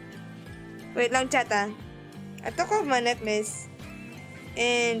to? Wait lang, chat ah. I took off my necklace.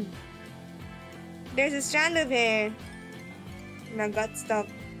 And there's a strand of hair. And I got stuck.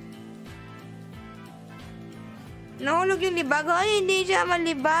 Nahulog yung libag. Ay, hindi siya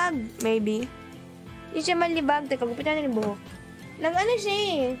malibag. Maybe. Hindi siya malibag. Teka, gupitan na yung buhok. Nag-ano siya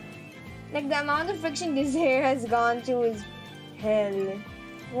eh. Like, the amount of friction this hair has gone to is hell.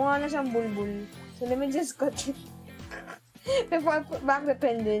 Mukha na siyang bulbul. So, let me just cut it. Before I put back the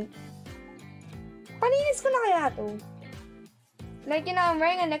pendant. Paninis ko na kaya to. Like, you know, I'm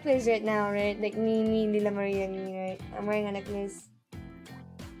wearing a necklace right now, right? Like, me, Lila Maria, me, right? I'm wearing a necklace.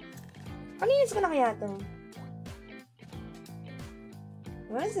 Paninis ko na kaya to.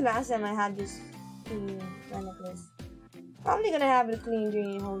 When was the last time I had this necklace? Probably gonna have it clean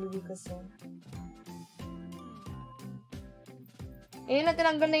during Holy Week or so. Ayun na,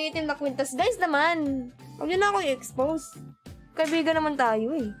 tinanggal na yung itim na kwintas. Guys naman! Huwag nyo na ako i-expose. Kaibigan naman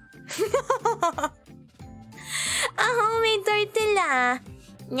tayo eh. Homemade tortilla.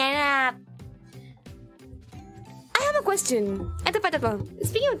 Nyarap. I have a question. Ito pa.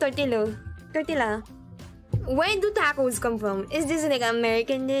 Speaking of tortilla, where do tacos come from? Is this like an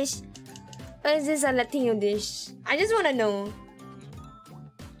American dish? Or is this a Latino dish? I just wanna know.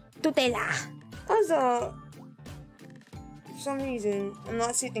 Tortilla. Also, for some reason, I'm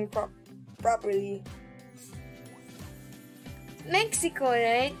not sitting properly. Mexico,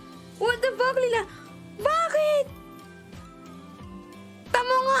 right? What the fuck, Lila? Bakit?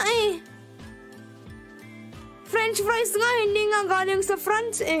 Tama nga eh. French fries nga, hindi nga galing sa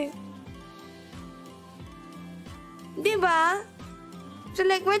France eh. Diba? So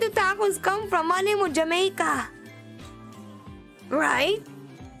like, where do tacos come from? Malay mo, Jamaica. Right?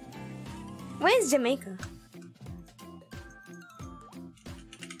 Where's Jamaica?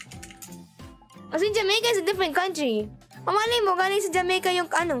 Kasi Jamaica is a different country. Malay mo, galing sa Jamaica yung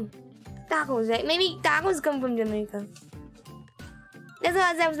tacos. Like, maybe tacos come from Jamaica. That's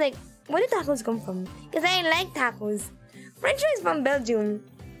why I was like, where do tacos come from? Because I like tacos. French fries from Belgium.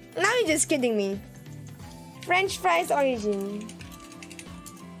 Now you're just kidding me. French fries origin.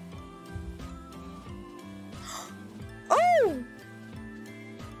 Oh!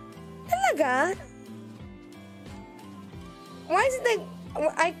 Talaga? Why is it like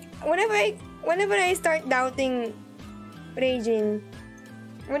whenever I start doubting raging,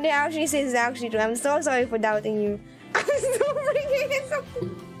 when they actually say it's actually true, I'm so sorry for doubting you. I'm so freaking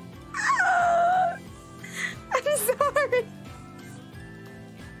sorry. I'm sorry.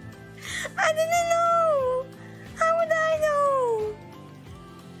 I didn't know. How would I know?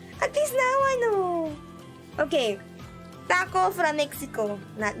 At least now I know. Okay. Taco from Mexico,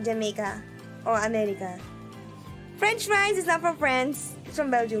 not Jamaica or America. French fries is not from France. It's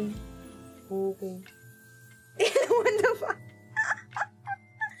from Belgium. Okay. What the fuck?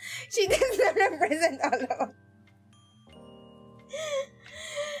 She does not represent all of us.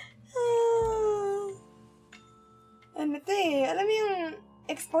 Ano to eh? Alam mo yung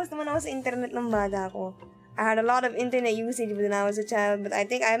exposed naman ako sa internet ng bata ko. I had a lot of internet usage when I was a child, but I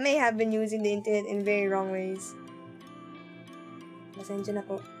think I may have been using the internet in very wrong ways. Pasensya na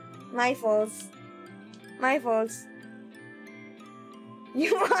po. My faults. My faults.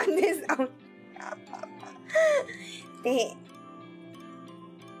 You want this out?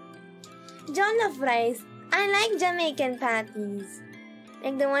 John love fries. I like Jamaican patties.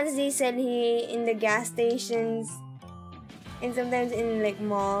 Like the ones they sell here in the gas stations. And sometimes in like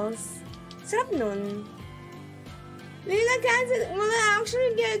malls. Sarap nun. Lila cancelled. Will I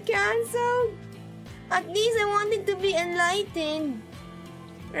actually get cancelled? At least I wanted to be enlightened.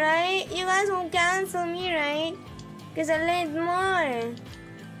 Right? You guys won't cancel me, right? Because I learned more.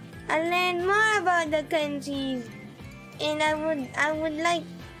 I learned more about the country. And I would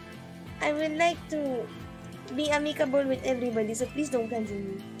like to be amicable with everybody, so please don't cancel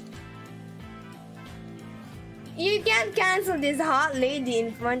me. You can't cancel this hot lady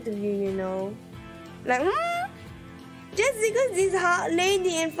in front of you, you know. Like, just because this hot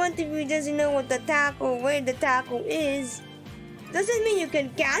lady in front of you doesn't know what the taco, where the taco is, doesn't mean you can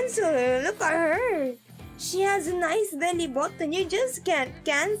cancel her. Look at her. She has a nice belly button. You just can't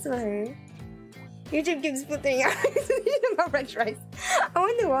cancel her. YouTube keeps putting out about French fries. I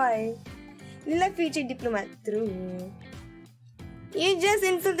wonder why. Lila future diplomat. True. You just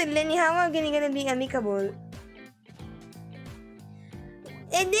insulted Lenny. How are you gonna be amicable?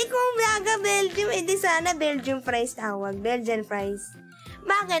 Hindi kung blaga Belgium, edi sana Belgium fries tawag. Belgian fries.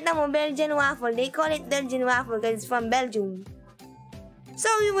 Bakit mo Belgian waffle? They call it Belgian waffle because it's from Belgium.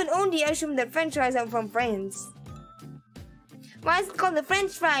 So you would only assume that French fries are from France. Why is it called the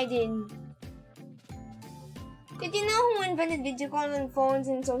French fry then? Did you know who invented video call on phones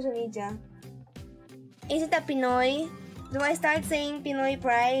and social media? Is it a Pinoy? Do I start saying Pinoy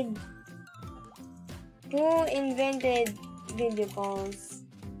pride? Who invented video calls?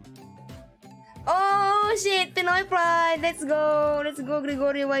 Oh shit, Pinoy pride! Let's go! Let's go,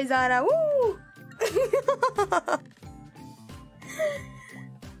 Gregorio Waizara! Woo!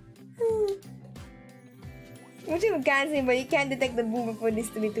 What you cancel, but you can't detect the boo before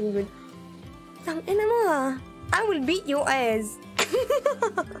this to be too good. Tangina mo ah! I will beat your ass!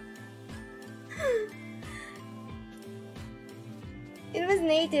 It was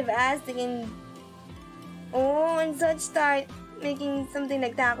native Aztec and such start making something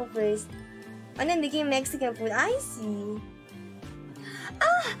like taco first. And then became Mexican food. I see.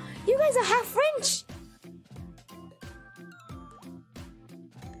 Ah! You guys are half French!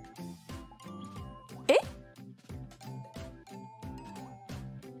 Eh?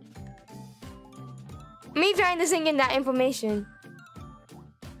 Me trying to sink in that information.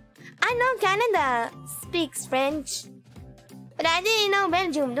 I know Canada speaks French. But I didn't know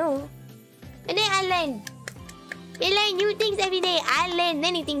Belgium though. And then I learned. We learn new things every day. I learned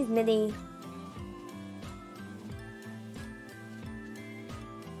many things in a day.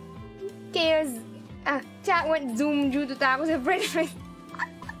 Chaos. Chat went zoom due to tacos and French fries.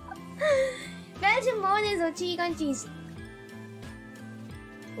 Belgium borders or cheese on cheese.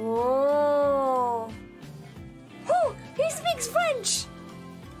 Oh. Oh, he speaks French.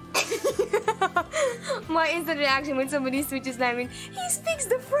 My instant reaction when somebody switches language. He speaks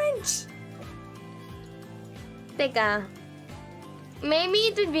the French. Teka.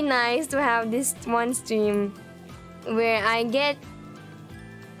 Maybe it would be nice to have this one stream where I get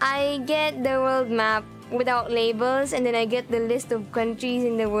I get the world map without labels, and then I get the list of countries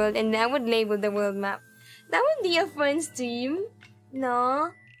in the world, and then I would label the world map. That would be a fun stream, no?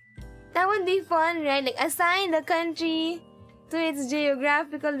 That would be fun, right? Like, assign the country to its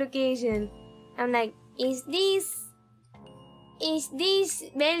geographical location. I'm like, is this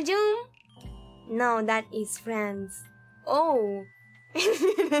Belgium? No, that is France. Oh.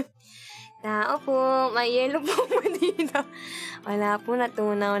 Tao po, may yellow po mo dito. Wala po,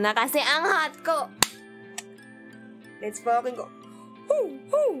 natunaw na kasi ang hot ko. Let's fucking go.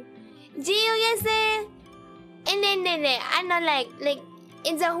 Geo kasi. And then, ano, like,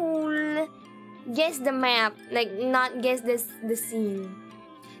 it's a whole guess the map, like, not guess the scene.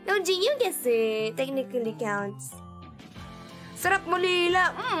 No, Geo kasi technically counts. Sarap mo,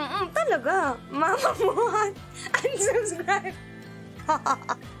 Lila. Talaga. Mama mo, unsubscribe.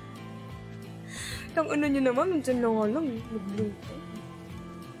 Ang ano nyo naman, minsan na nga lang.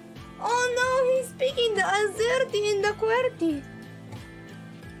 Oh no, he's speaking the azerty and the QWERTY.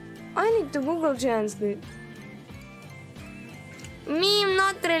 I need to Google Translate. Meme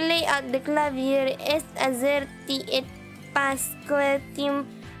not relay at the clavier est azerty et pasquetim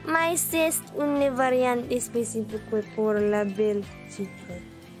maïs une variante spécifique pour la Belgique.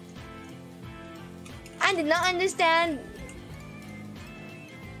 I did not understand.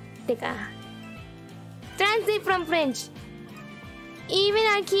 Teka. Translate from French. Even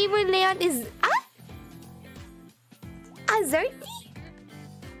our keyboard layout is azerty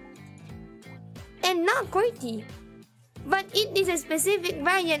and not QWERTY, but it is a specific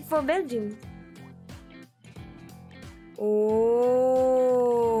variant for Belgium. Oh,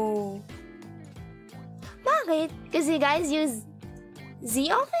 bakit? Kasi guys use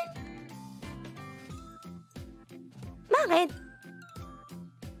Z often? Bakit?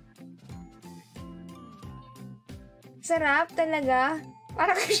 Sarap talaga.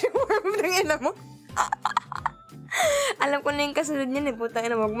 Para kasi ng ina mo. Alam ko na yung kasunod niyan eh. Putang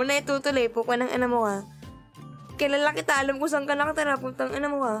ina mo. Huwag mo na itutuloy. Puko ng ina mo ha. Kilala kita. Alam ko saan ka nakatara. Putang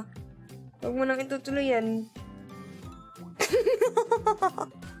ina mo ha. Huwag mo nang itutuloy yan.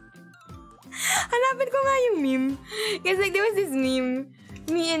 Hanapin ko nga yung meme. Kasi like, there was this meme.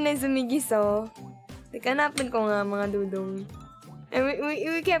 Me and Sumigiso. Like, hanapin ko nga mga dudong. And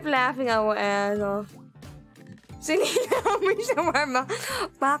we kept laughing our ass off. Sinila mo yung shawarma.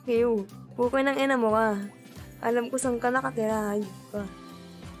 Fuck you. Puko ng ina mo ka. Alam ko saan ka nakatira. Ayun ka.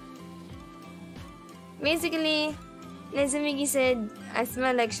 Basically, Nezumigi said, I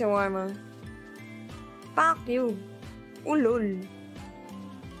smell like shawarma. Fuck you. Ulol.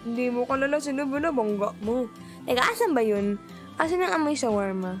 Hindi mo kalala sino ba na bangga mo. Teka, asan ba yun? Asan ang amoy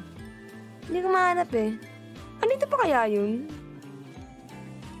shawarma? Hindi ko mahanap eh. Andito pa kaya yun?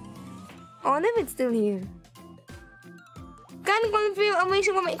 Oh, if it's still here. Can't confirm amoy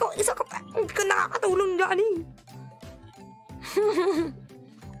shawarma. Ikaw, isa ka pa. Hindi ka nakakatulong dyan eh.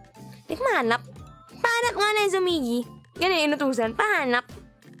 Hindi ko mahanap. Pahanap nga na yung Sumigi. Ganun inutusan. Pahanap.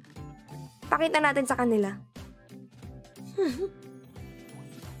 Pakita natin sa kanila.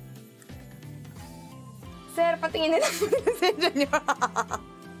 Sir, patingin nila po yung sensya nyo.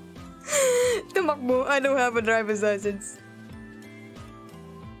 Tumakbo. I don't have a driver's license.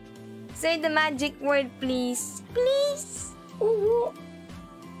 Say the magic word, please. Please. Oo.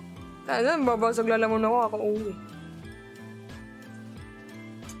 Kaya babasag lalamon ako. Ako uwi.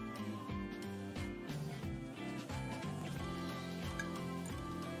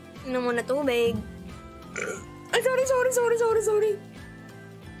 Ano muna tubig? Ay, sorry.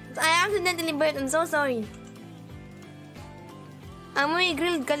 I accidentally burped. I'm so sorry. Amoy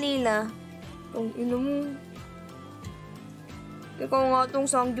grilled ka, Lila. Ang ina mo. Ikaw nga tong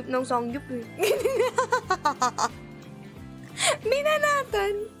sangyup ng sangyup eh.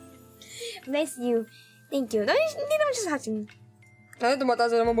 Binanatan. Bless you. Thank you. Hindi naman siya sa akin. Ay,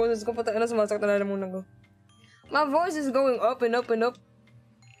 tumataas na naman boses ko. Patay na sumasakta na muna ko. My voice is going up and up and up.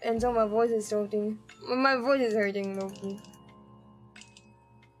 And so my voice is hurting. My voice is hurting, Loki.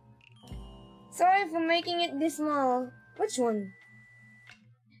 Sorry for making it this small. Which one?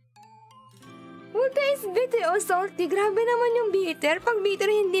 What is bitter or salty? Grabe naman yung bitter. Pag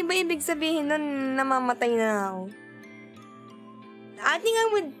bitter, hindi ba ibig sabihin nun namamatay na ako? I think I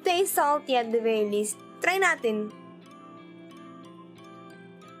would taste salty at the very least. Try natin.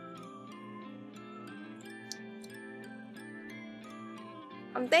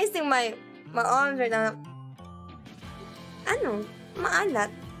 I'm tasting my arms right now. Ano?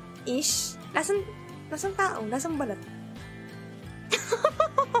 Maalat-ish? Lasang tao? Lasang balat?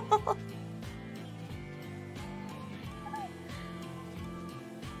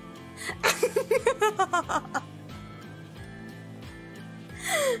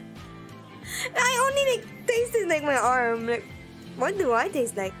 like my arm. Like, what do I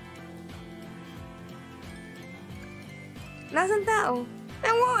taste like? Lasang tao.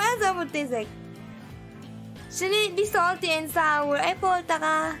 And what else I would taste like? Shouldn't it be salty and sour? Ay, polta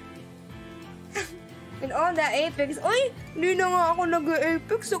ka. And all that Apex. Oy, hindi na nga ako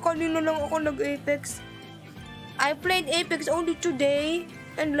nag-Apex. So, kanina lang ako nag-Apex. I played Apex only today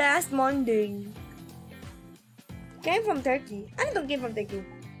and last Monday. Came from Turkey. Ano itong came from Turkey?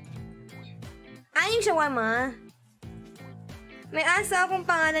 Yung shawarma. May asa akong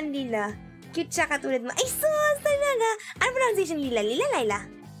pangalan Lila. Cute siya katulad mo. Ay, sus! Talaga! Ano pronunciation Lila? Lila?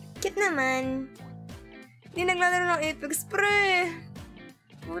 Cute naman. Di naglalaro ng Apex, pre.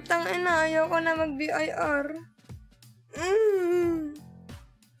 Putang ina, ayaw ko na mag-BIR.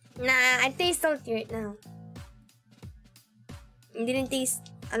 Nah, I taste salty right now. I didn't taste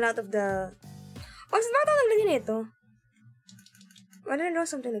a lot of the... Oh, saan ba ito naglagay nito? Why did I draw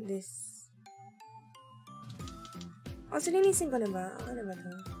something like this? Oh, so linisin ko na ba? Ano na ba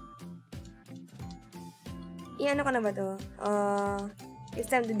ito? Ano ko na ba ito? It's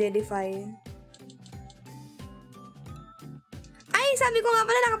time to dedify. Ay, sabi ko nga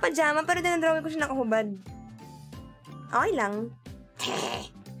pala nakapajama, pero dinadrawin ko siya nakahubad. Okay lang.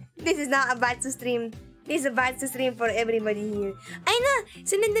 This is not a bad to stream. This is a bad to stream for everybody here. Ay na!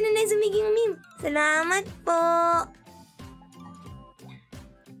 Sunod na na yung sumiging meme. Salamat po!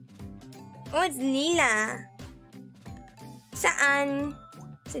 Oh, it's Lila. Saan?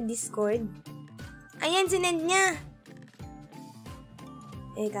 Sa Discord? Ayan, sinend niya.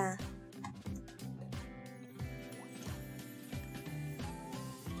 Eka.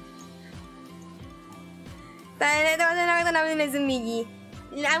 Ito nakita namin nila sa Miggy.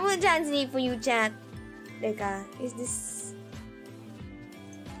 I will translate for you, chat. Teka, is this...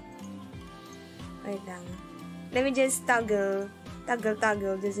 Wait lang. Let me just toggle,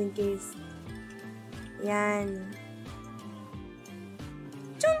 just in case. Yan.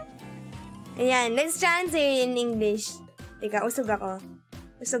 Chum! Ayan, let's translate in English. Teka, usog ako.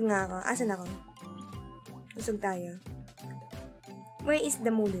 Usog nga ako. Asan ako? Usog tayo. Where is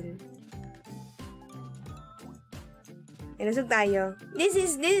the model? Usog tayo. This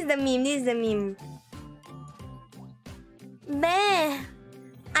is the meme. Meh!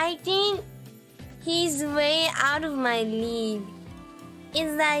 I think he's way out of my league.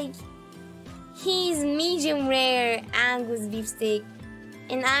 It's like he's medium rare Angus beef steak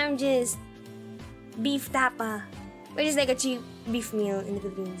and I'm just beef tapa, which is like a cheap beef meal in the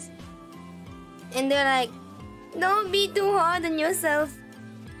Philippines. And they're like, don't be too hard on yourself.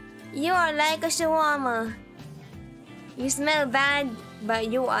 You are like a shawarma. You smell bad,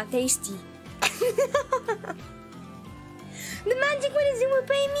 but you are tasty. The magic one is you will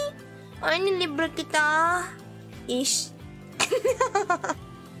pay me? Ay, nilibre kita. Ish.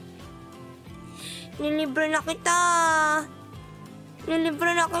 Nilibre na kita.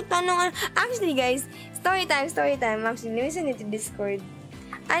 Actually, guys, story time. Actually, let me send it to Discord.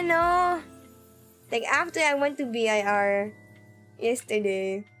 Like, after I went to BIR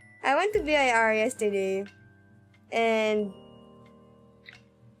yesterday. And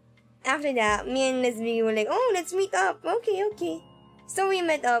after that, me and Leslie were like, oh, let's meet up. Okay. So we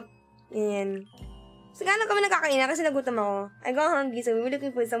met up. Yan. So gano'n kami nakakain kasi nagutom ako. I got hungry, so we were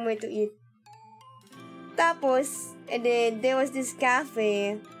looking for somewhere to eat. Tapos, and then there was this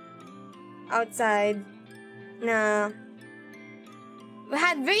cafe outside na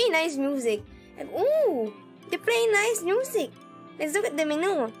had very nice music. Like, ooh, they play nice music. Let's look at the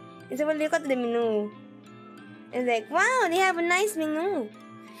menu. And like, wow, they have a nice menu.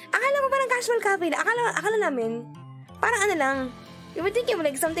 Akala ko parang casual cafe. Akala namin, parang ano lang. We were thinking of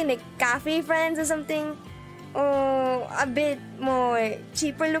like something like Cafe Friends or something. Or a bit more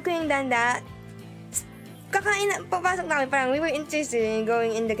cheaper looking than that. Papasok namin, parang we were interested in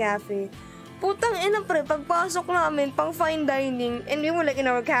going in the cafe. Putang ina pre, pagpasok namin, pang fine dining. And we were like in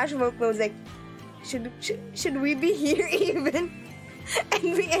our casual clothes, like, should we be here even?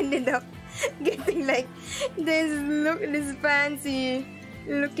 And we ended up getting like this fancy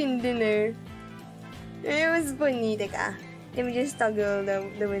looking dinner. It was funny. Teka, let me just toggle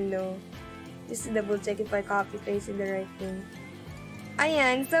the window just to double check if I copy pasted the right thing.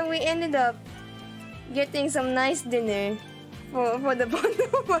 Ayan, so we ended up getting some nice dinner for the both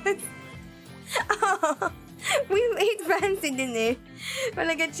of us. We ate fancy dinner for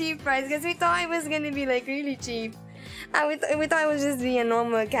like a cheap price because we thought it was gonna be like really cheap. We thought it was just be a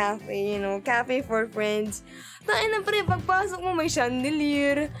normal cafe, cafe for friends. Tayo na pre, pagpasok mo may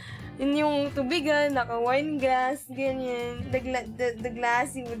chandelier, yun yung tubigan, naka-wine glass, ganyan. The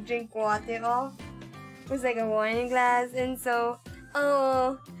glass you would drink water off was like a wine glass. And so,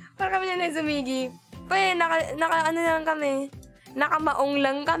 parang kami na Zumigi, Uy, ano lang kami. Nakamaong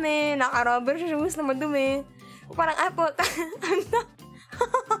lang kami. Naka-rubber shoes na madumi. Parang apple.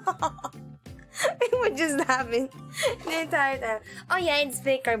 It would just happen the entire time. Oh yeah, it's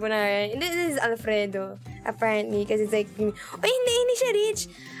fake carbonara. This is Alfredo. Apparently, because it's like, oh hindi siya rich.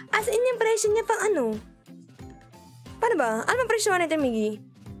 As in yung presyo niya pang ano? Paano ba? Ano ang presyo nito, Miggy?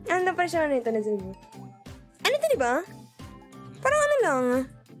 Ano ang presyo nito na Miggy? Ano ito, diba? Parang ano lang.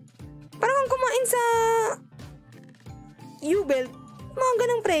 Parang kung kumain sa U-Belt, mga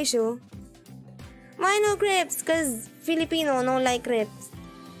ganang presyo. Why no crepes? Because Filipino don't like crepes.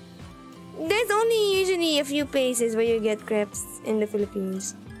 There's only usually a few places where you get crepes in the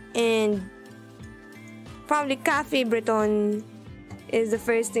Philippines. And probably Cafe Breton is the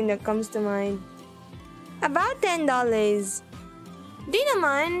first thing that comes to mind. About $10. Di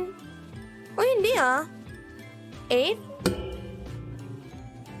naman. O hindi ah. 8?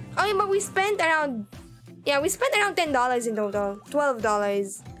 Okay, but we spent around $10 in total.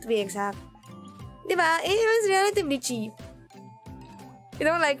 $12 to be exact. Diba? It was relatively cheap. You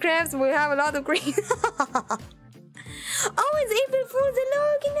don't like crepes, we have a lot of cream. Oh, it's April Fool's!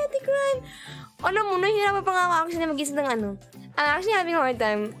 Hello, kinetic rhyme! Alam mo, nahihirapan pa nga ako actually mag-isip ng ano. I'm actually having a hard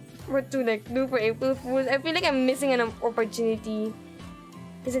time to like do for April Fool's. I feel like I'm missing an opportunity.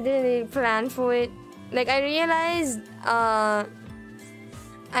 Because I didn't really plan for it. Like, I realized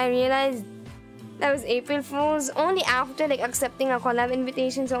that was April Fool's only after like accepting a collab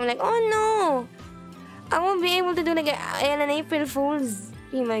invitation. So I'm like, oh no! I won't be able to do like an April Fool's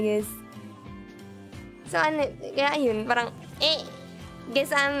theme, I guess. So, kaya yun, parang,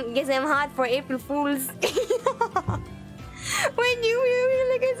 guess I'm hot for April Fool's. When you feel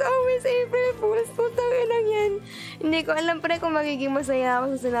like it's always April Fool's, putang lang yan. Hindi ko alam pa rin kung magiging masaya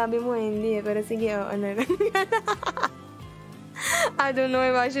ako sa sinabi mo, hindi. Pero sige, ano lang. I don't know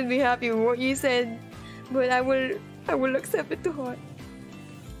if I should be happy with what you said, but I will accept it to heart.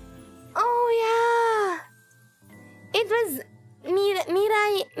 Oh yeah, it was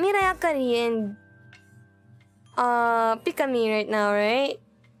Mirai Akari and Pikami right now, right?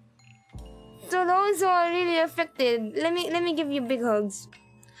 So those who are really affected, let me give you big hugs.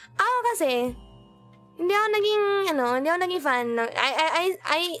 Ako kasi hindi ako naging fan.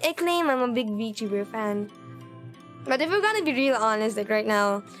 I claim I'm a big VTuber fan. But if we're gonna be real honest, like right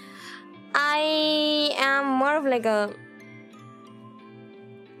now, I am more of like a,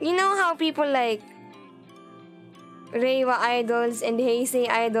 you know how people like Reiwa idols and Heisei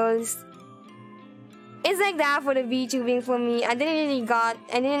idols? It's like that for the VTubing for me. I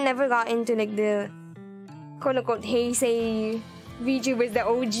never got into like the quote-unquote Heisei VTubers, the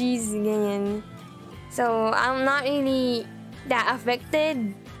OGs, ganyan. So I'm not really that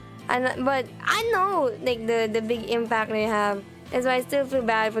affected. But I know like the big impact they have. That's why I still feel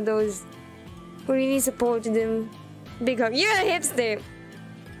bad for those who really supported them. Big hug. You're a hipster.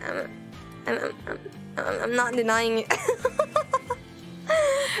 I'm not denying it.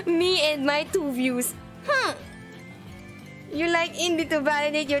 Me and my 2 views. You like indie to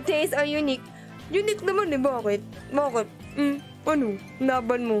validate your taste or unique? Unique naman eh, bakit? Bakit? Ano?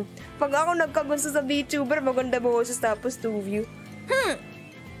 Laban mo. Pag ako nagkagusto sa VTuber, maganda boses tapos 2 view.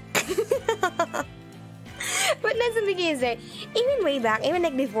 But that's the thing is that even way back, even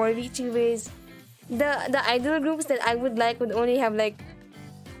like before VTubers, the idol groups that I would like would only have like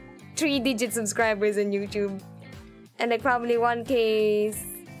 3-digit subscribers on YouTube and like probably 1K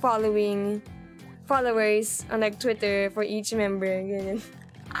followers on like Twitter for each member.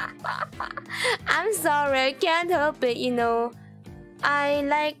 I'm sorry, I can't help it, you know. I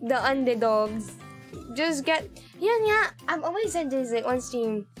like the underdogs. Just get, yun nga, I've always said this like on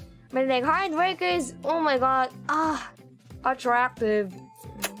stream. But like hard workers, oh my god, attractive.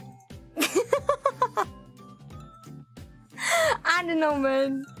 I don't know,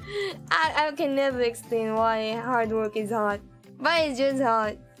 man. I can never explain why hard work is hot. But it's just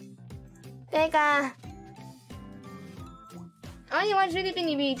hot. Teka. You watch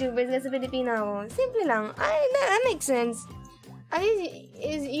Filipino VTubers kasi Filipino ako. Simple lang. That makes sense. At least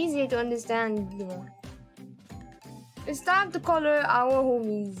it's easier to understand, diba? It's time to color our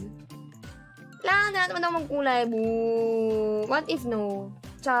homies. Kailangan natin naman magkulay, boo. What if no?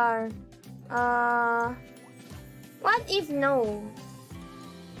 Char. What if no?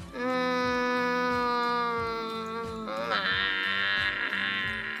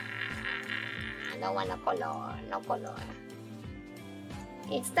 Don't wanna color. No color.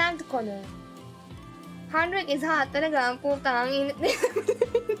 It's time to color. Hard work is hot. Talaga, ang putang init na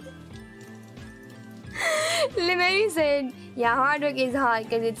Limeri said, yeah, hard work is hot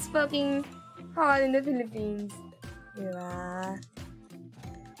because it's fucking hot in the Philippines. Diba?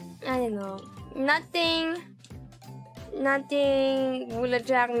 I don't know. Nothing will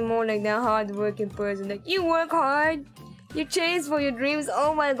attract me more like that hard-working person. Like, you work hard, you chase for your dreams.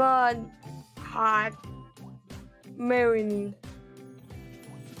 Oh my god, hot. Marry me.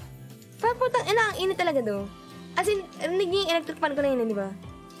 Parang putang ina, ang init talaga do. As in, rinig niyo yung electric fan ko na yun, di ba?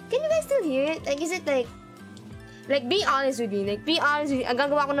 Can you guys still hear it? Like, is it like, be honest with me. Like, be honest with me. Ang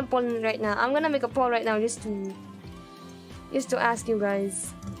gagawa ko ng poll right now. I'm gonna make a poll right now just to ask you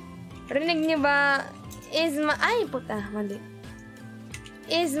guys. Rinig niyo ba, is my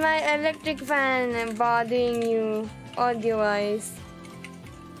electric fan bothering you audio-wise?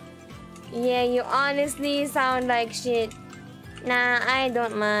 Yeah, you honestly sound like shit. Nah, I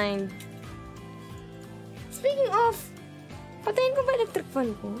don't mind. Speaking of, patayin ko ba electric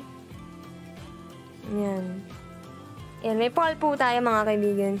fan ko? Yan. Yan, may poll po tayo mga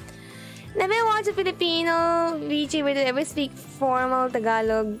kaibigan. Never watch a Filipino VTuber that ever speak formal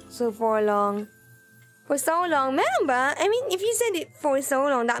Tagalog for long. For so long? Meron ba? I mean, if you said it for so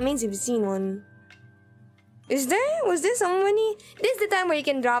long, that means you've seen one. Is there? Was there somebody? This is the time where you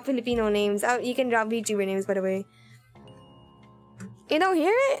can drop Filipino names. You can drop VTuber names, by the way. You don't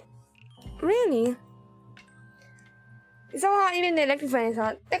hear it? Really? So hot, even the electric fan is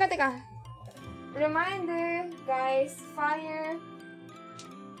hot. Teka. Reminder, guys, fire.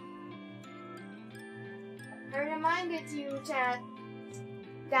 A reminder to you, chat,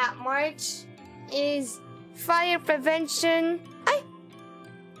 that March is fire prevention. Ay!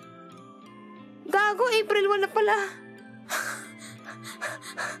 Gago, April 1 na pala.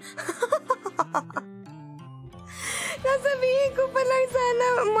 Nasabihin ko pa lang sana,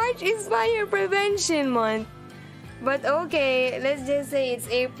 March is fire prevention month. But okay, let's just say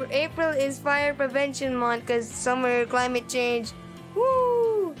it's April. April is fire prevention month because summer climate change.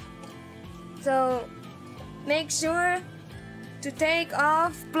 Woo! So, make sure to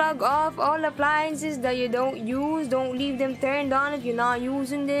plug off all appliances that you don't use. Don't leave them turned on if you're not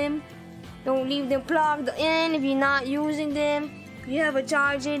using them. Don't leave them plugged in if you're not using them. If you have a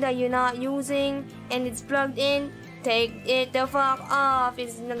charger that you're not using and it's plugged in, take it the fuck off.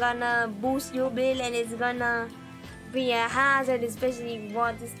 It's gonna boost your bill and it's gonna be a hazard, especially if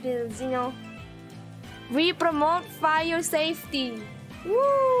water spills, you know. We promote fire safety.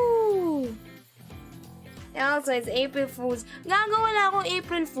 Woo! And also, it's April Fools. Gagawa na akong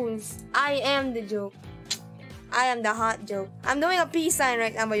April Fools. I am the joke. I am the hot joke. I'm doing a peace sign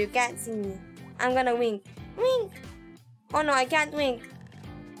right now, but you can't see me. I'm gonna wink. Wink! Oh no, I can't wink.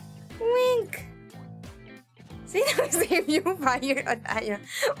 Wink! Sino save you fire o tayo?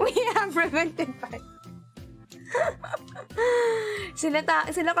 We have prevented fire. Sila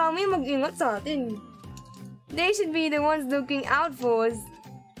kami mag-ingat sa atin. They should be the ones looking out for us,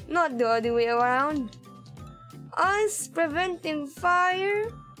 not the other way around. Us preventing fire?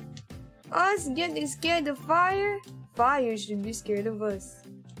 Us getting scared of fire? Fire should be scared of us.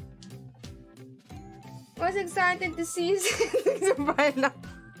 Was excited to see sa bala.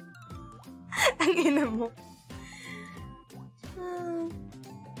 Ang ina mo.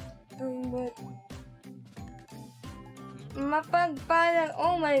 But mapagpalang,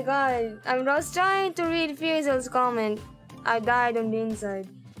 oh my god. I was trying to read Fiesel's comment. I died on the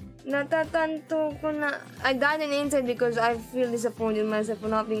inside. Natatanto ko na I died on the inside because I feel disappointed in myself for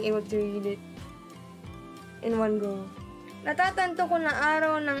not being able to read it in one go. Natatanto ko na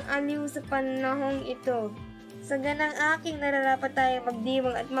araw ng aliw sa panahong ito. Sa ganang aking nararapat tayo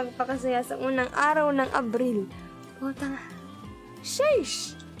magdiwang at magpakasaya sa unang araw ng Abril. Puta nga.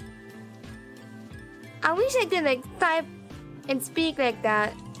 Sheesh! I wish I could like type and speak like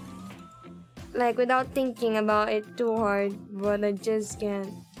that. Like without thinking about it too hard. But I just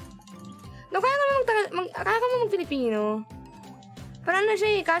can't. No, kaya ka mag-Filipino. Parang na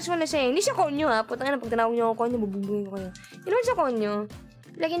siya eh, casual na siya eh. Hindi siya konyo ha. Putang ina, pag tinawag niyo ako konyo, bububungin ko kayo. Hindi naman siya konyo.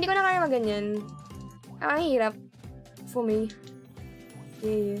 Like, hindi ko na kaya maganyan. Ang hirap. For me.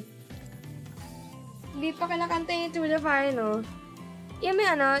 Yeah. Hindi pa kinakanta yung To the Fire, no? Yung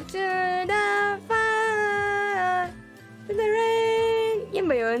may ano, To the fire, to the rain. Yan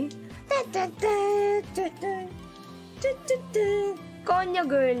ba yun? Konyo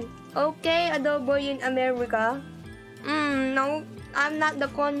girl. Okay, adobo in America. No, I'm not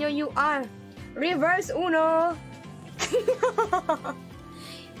the konyo you are. Reverse uno.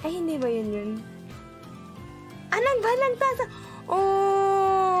 Ay, hindi ba yun? Anong balangtasan?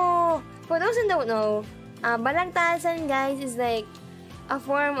 Oh! For those who don't know, balangtasan, guys, is like a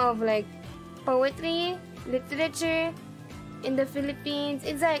form of like poetry, literature in the Philippines.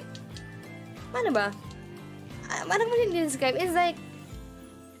 It's like, ano ba? Paano mo describe? It's like,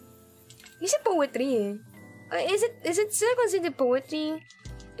 is it poetry eh? Is it still considered poetry?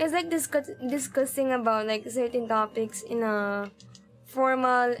 It's like discussing about like certain topics in a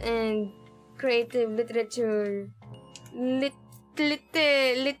formal and creative literature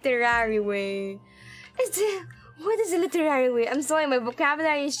literary way. What is a literary way? I'm sorry, my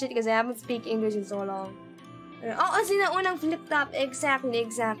vocabulary is shit because I haven't speak English in so long. Oh, unang flip top. Exactly.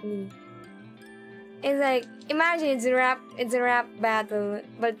 It's like, imagine it's a rap battle,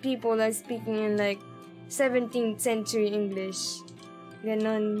 but people are speaking in like 17th century English.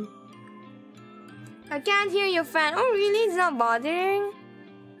 Ganon. I can't hear your fan. Oh, really? It's not bothering?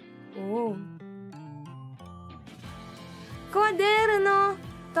 Oh. Kwaderno.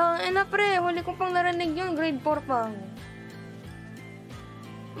 Tangina pre, huli ko pang narinig yun. Grade 4 pa.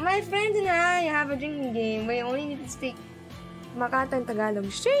 My friends and I have a drinking game where you only need to speak Makatang Tagalog.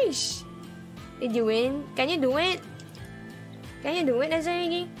 Sheesh! Did you win? Can you do it? Can you do it,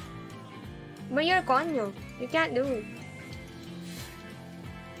 Azarigi? But you're konyo. You can't do it.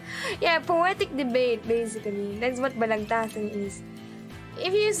 Yeah, poetic debate, basically. That's what balagtasan is.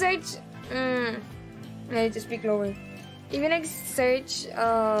 If you search... I need to speak lower. If you like search,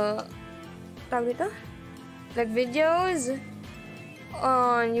 tawag dito? Like videos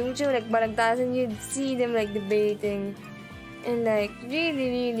on YouTube, like balagtasan, you'd see them like debating in like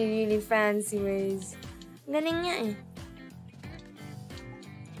really fancy ways. Galing nga eh.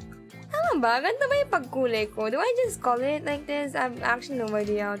 Tama ba? Ganda ba yung pagkulay ko? Do I just color it like this? I have actually no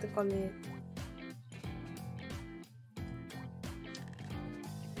idea how to color it.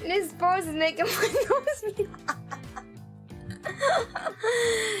 This pose is making my nose bleed.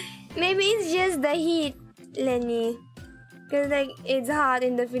 Maybe it's just the heat, Lenny. Cause like, it's hot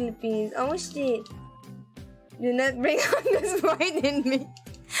in the Philippines. Oh shit. Do not bring out the spite in me.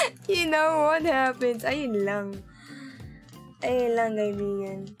 You know what happens. Ayun lang. Ayun lang,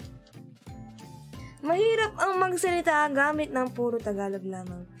 kaibigan. Mahirap ang magsalita gamit ng puro Tagalog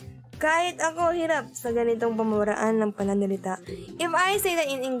lamang. Kahit ako hirap sa ganitong pamamaraan ng pananalita. If I say that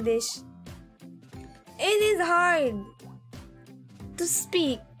in English, it is hard to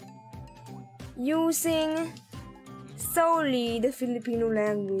speak using solely the Filipino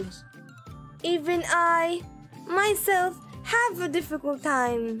language. Even I, myself, have a difficult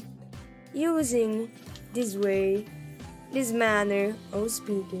time using this way, this manner of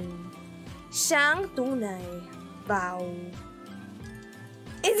speaking. Siyang tunay. Bow.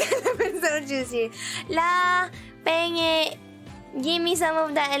 It's 11 Celsius here. La, penge, give me some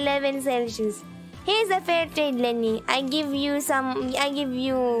of that 11 Celsius. Here's a fair trade, Lenny. I give you 6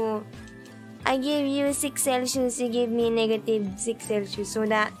 Celsius, you give me negative 6 Celsius, so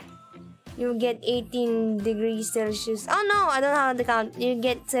that you get 18 degrees Celsius. Oh no, I don't know how to count. You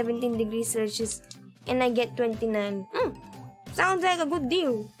get 17 degrees Celsius, and I get 29. Sounds like a good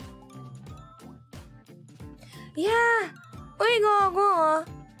deal. Yeah. Uy, gago ah.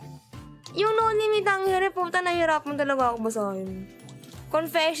 Yung no limit ang hirap, puta nahirapan talaga ako basahin.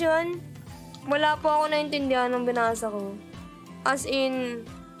 Confession, wala po ako naintindihan ng binasa ko. As in,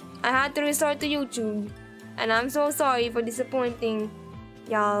 I had to resort to YouTube. And I'm so sorry for disappointing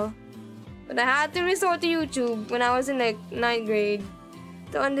y'all. But I had to resort to YouTube when I was in like 9th grade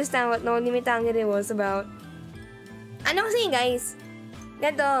to understand what no limit ang hirap was about. Ano kasi guys?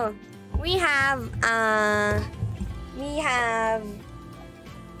 Ganito, we have a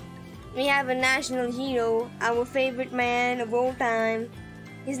national hero, our favorite man of all time.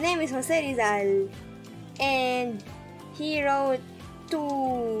 His name is Jose Rizal, and he wrote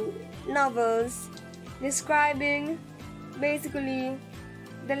 2 novels describing basically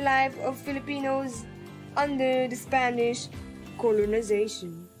the life of Filipinos under the Spanish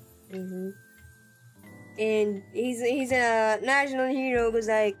colonization. And he's a national hero because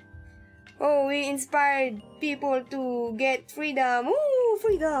like, oh, we inspired people to get freedom. Ooh,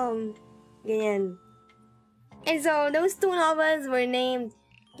 freedom! Ganyan. And so, those 2 novels were named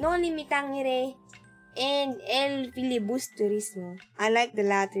No Limitangere and El Filibusterismo. I like the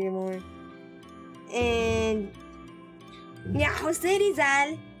latter more. And yeah, Jose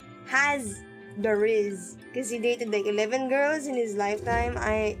Rizal has the Riz. Because he dated like 11 girls in his lifetime.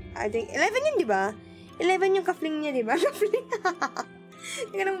 I think, 11 yun, di ba? 11 yung kafling niya, di ba? Kafling.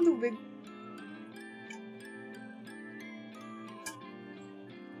 Teka naman tubig.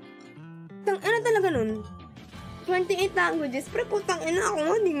 Tang-ina talaga nun. 28 languages. Pero putang ina ako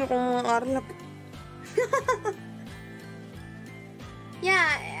nga. Hindi mo kong mga arlap.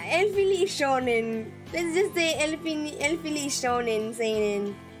 Yeah, Elfili is shonen. Let's just say Elfili is shonen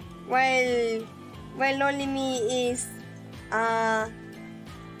seinen. While Nolimi is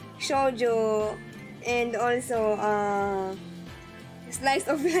shoujo and also slice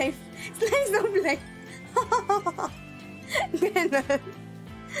of life. Slice of life. Ganon.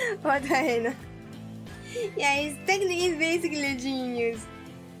 What the hell? Yeah, he's basically a genius.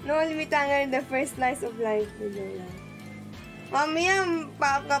 No limitang the first slice of life. Mamaya,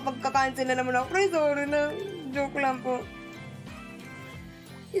 pagka-cancel na naman ako. Sorry na. Joke lang po.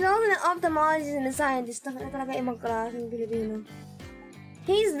 He's also an ophthalmologist and a scientist. Talaga ibang klaseng Pilipino.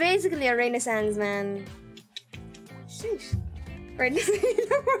 He's basically a Renaissance man. Sheesh. And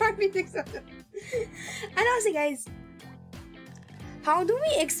also, guys, how do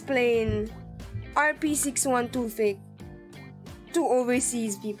we explain RP612 fake to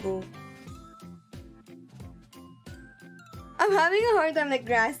overseas people? I'm having a hard time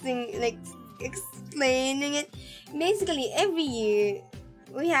grasping, explaining it. Basically, every year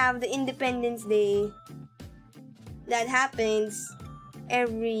we have the Independence Day that happens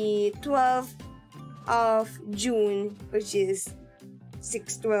every 12th of June, which is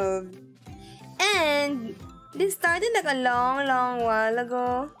 6/12. And this started a long while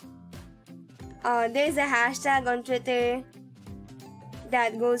ago. There's a hashtag on Twitter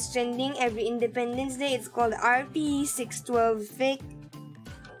that goes trending every Independence Day. It's called RP612fic,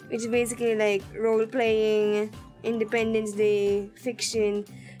 which is basically role-playing Independence Day fiction.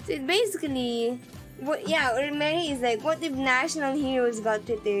 So it's basically, what is what if national heroes got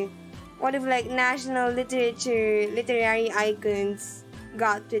Twitter? What if national literary icons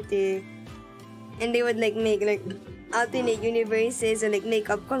got Twitter? And they would make alternate universes or make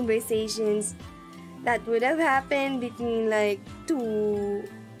up conversations that would have happened between two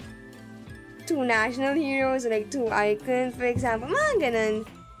national heroes or two icons, for example. Mga ganun.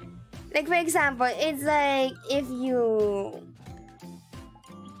 For example, it's if you,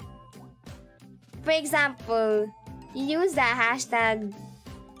 for example, you use that hashtag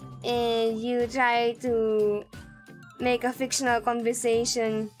and you try to make a fictional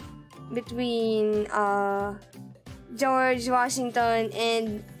conversation between George Washington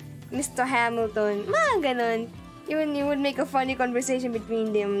and Mr. Hamilton. Mga ganon. You would make a funny conversation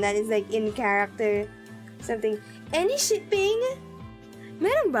between them that is in character. Something. Any shipping?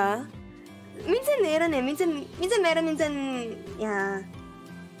 Meron ba? Minsan meron eh. Minsan meron, minsan, yeah.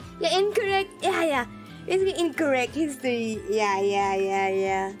 Yeah, incorrect. Yeah. Basically, incorrect history. Yeah.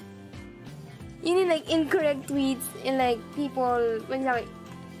 You need incorrect tweets and people, when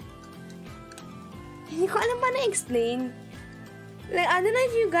hindi ko alam pa na-explain. I don't know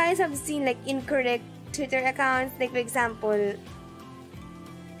if you guys have seen incorrect Twitter accounts. For example,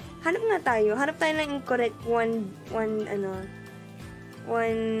 hanap tayo ng incorrect one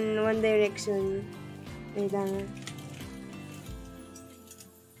direction. Wait lang.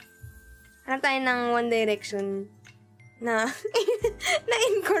 Hanap tayo ng One Direction na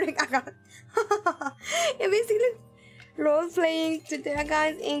incorrect account. Yeah, basically, role-playing Twitter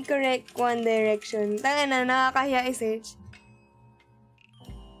account, incorrect One Direction. Tanga na, nakakahiya i-search.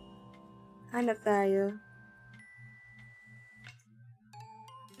 Hanap tayo.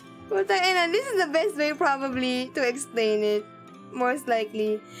 Puta ina, this is the best way probably to explain it. Most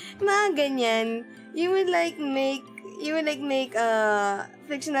likely. Mga ganyan. You would make a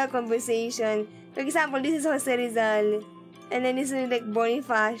fictional conversation. For example, this is Jose Rizal. And then this is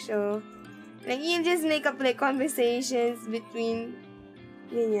Bonifacio. You just make up conversations between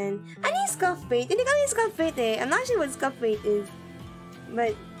ganyan. Ano yung scuff bait? Hindi kami yung scuff bait eh. I'm not sure what scuff bait is.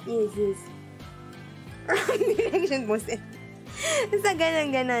 But, yes. Wrong direction po siya. Basta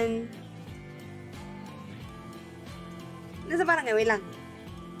ganan. Basta parang, wait lang.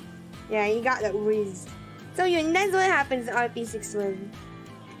 Yeah, you got that whiz. So yun, that's what happens in RP612.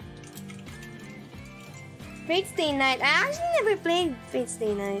 Fate Stay Night. I actually never played Fate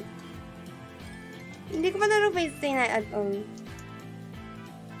Stay Night. Hindi ko pa naro Fate Stay Night at all.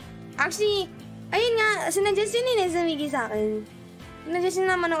 Actually, ayun nga, sinadjust yun ni Nezamigi sa akin. Sinadjust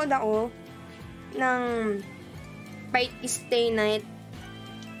yun na manood ako ng Fate Stay Night.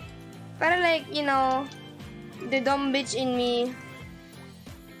 Para the dumb bitch in me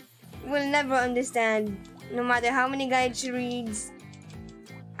will never understand. No matter how many guides she reads,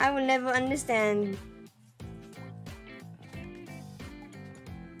 I will never understand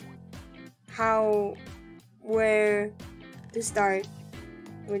where to start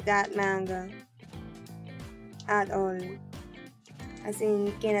with that manga at all. As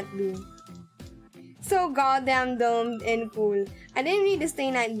in, cannot be. So goddamn dumb and cool. I didn't read the Stay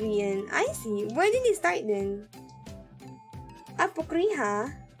Night VN. I see. Where did he start then?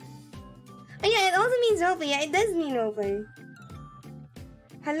 Apokriha? Oh yeah, it also means roleplay. Yeah, it does mean roleplay.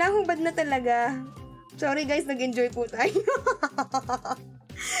 Hala, hubad na talaga. Sorry guys, nag-enjoy po tayo.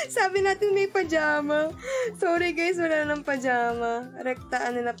 Sabi natin may pajama. Sorry guys, wala nang pajama.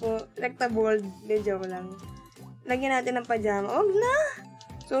 Rekta bold. De, joke lang. Lagyan natin ng pajama. Huwag na!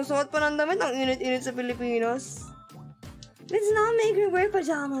 So, suot pa ng damit, ang init-init sa Pilipinas. Let's not make her wear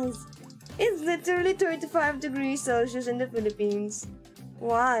pajamas. It's literally 35 degrees Celsius in the Philippines.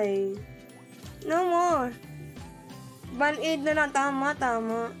 Why? No more. Band-aid na lang. Tama.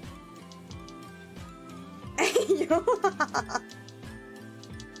 Ayun.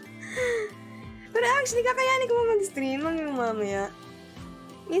 Pero actually, kakayanin ko ba mag-stream mamaya?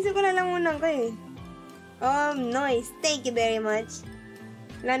 Minsan ko na lang muna ko eh. Oh, nice. Thank you very much.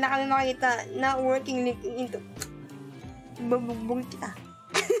 Wala na kami makikita. Not working link into... Bugbog kita.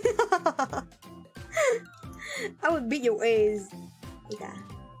 I would beat your ass. Kita.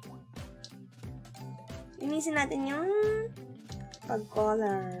 Linisin natin yung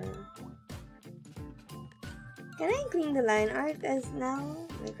pag-color. Can I clean the line art as now?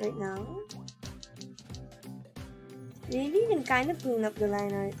 Like right now? Really? You can kind of clean up the line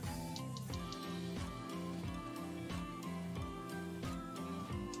art.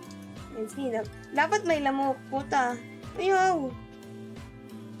 Let's clean up. Dapat may lamok. Puta. Ayaw!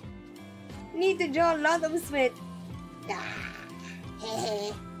 Need to draw a lot of sweat.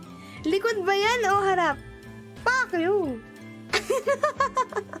 Likod ba yan o harap? Fuck you!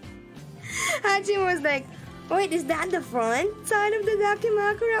 Hachi was like, wait, is that the front side of the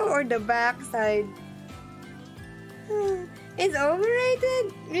dakimakura or the back side? It's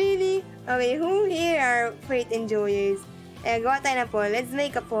overrated? Really? Okay, who here are Fate enjoyers? Gawa tayo na poll. Let's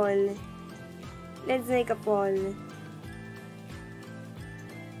make a poll.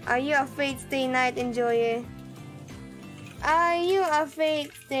 Are you a Fate Stay Night enjoyer? Are you a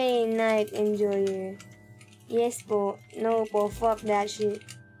Fate Stay Night enjoyer? Yes po. No po. Fuck that shit.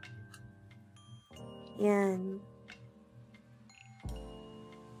 Yan.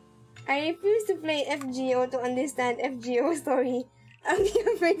 I refuse to play FGO to understand FGO story. I'll be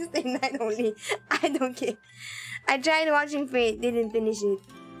a Fate Stay Night only. I don't care. I tried watching Fate. Didn't finish it.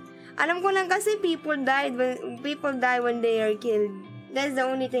 Alam ko lang kasi people die when they are killed. That's the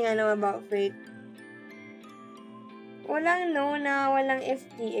only thing I know about Fate. Walang Nona, walang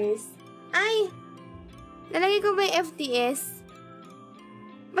FTS. Ay! Nalagay ko ba yung FTS?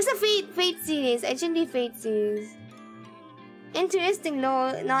 Basta Fate series. Actually, Fate series. Interesting,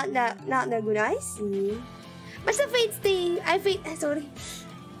 no? Not that good. I see. Basta sorry.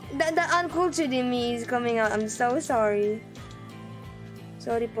 The uncultured in me is coming out. I'm so sorry.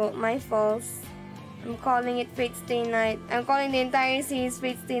 Sorry po. My fault. I'm calling it Fate Stay Night. I'm calling the entire series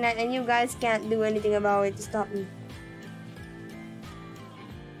Fate Stay Night and you guys can't do anything about it to stop me.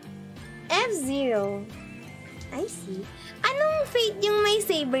 F-Zero. I see. Anong Fate yung may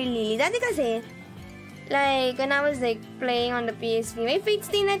Saber Lily? Dati kasi, like, when I was like playing on the PSP, may Fate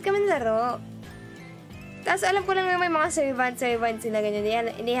Stay Night kami laro. Tapos alam ko lang may mga servants sila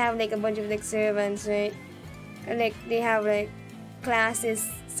ganyan. They have like a bunch of like servants, right? Like, they have like classes,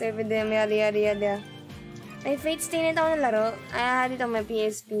 serve them, yada. May Fate Stay Night ako na laro. I had it on my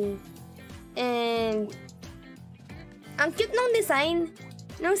PSP. And ang cute nung design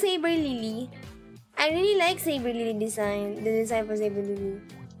ng Saber Lily. I really like Saber Lily design. The design for Saber Lily.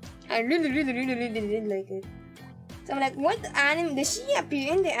 I really like it. So I'm like, what anime? Does she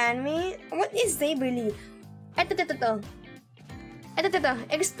appear in the anime? What is Saber Lily? Ito.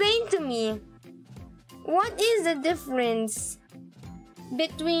 Explain to me. What is the difference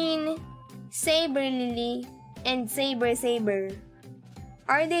between Saber Lily and Saber?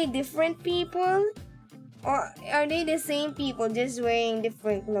 Are they different people? Or are they the same people just wearing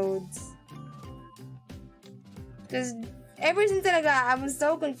different clothes? Because ever since I was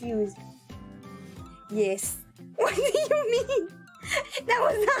so confused. Yes. What do you mean? That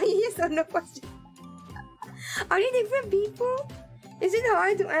was not a yes or no question. Are they different people? Is it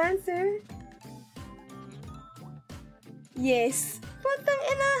hard to answer? Yes. Putang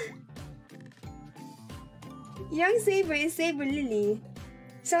ina. Young Saber is Saber Lily.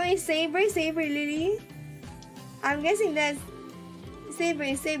 So is Saber Lily? I'm guessing that Saber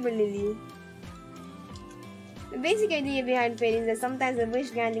is Saber Lily. The basic idea behind Fate is that sometimes a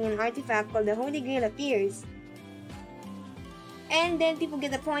wish granting an artifact called the Holy Grail appears. And then people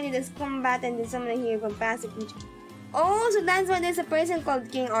get appointed as combatant and summon a hero from passive creature. Oh, so that's why there's a person called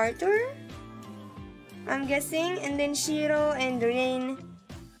King Arthur? I'm guessing. And then Shiro and Rain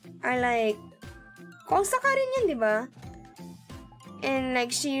are like... Kosa ka rin yun, diba? And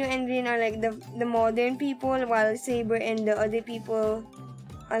like Shiro and Rain are like the modern people, while Saber and the other people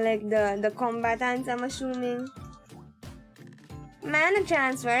are like the combatants, I'm assuming. Mana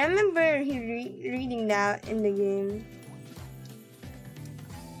transfer. I remember reading that in the game.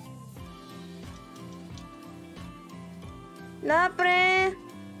 Lapre!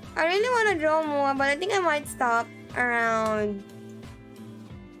 I really want to draw more, but I think I might stop around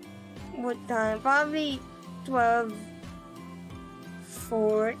what time? Probably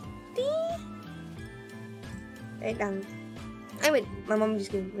 12:40? Wait lang. Ay, wait. My mom just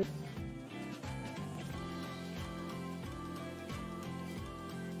came. Wait.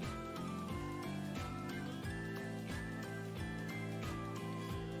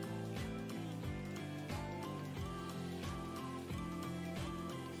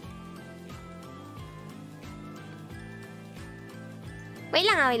 Wait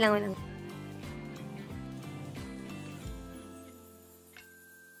lang.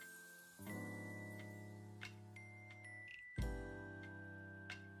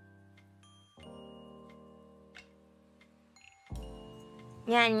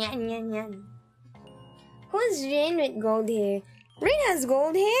 Yan. Who's Rain with gold hair? Rain has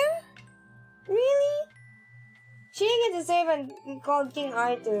gold hair? Really? She gets a servant called King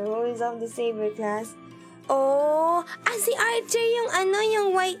Arthur, who is of the saber class. Oh, si Archer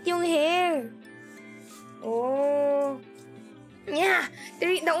yung white yung hair. Oh. Yeah,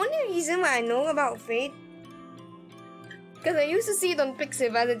 the only reason why I know about Fate, because I used to see it on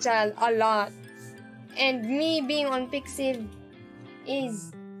Pixiv as a child a lot. And me being on Pixiv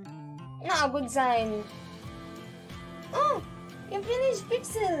is not a good sign. Oh, you finished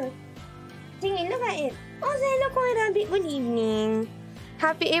Pixel. Tingin, look at it. Oh, say, look, Rabbit, good evening.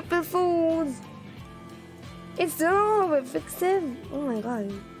 Happy April Fools. It's so with Pixiv. Oh my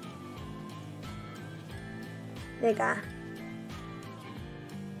god. Teka.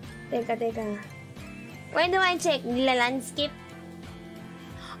 Where do I check? Lila landscape?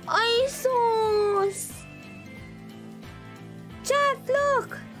 Ay, sus! Chat,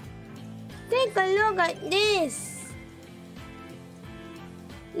 look! Take a look at this!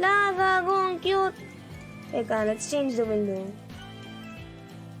 Laga, gong cute! Teka, let's change the window.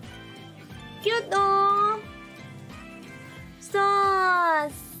 Cute, oh!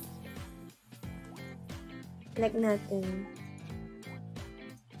 Sauce! Like nothing.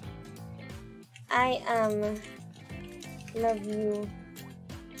 I love you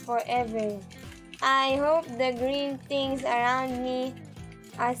forever. I hope the green things around me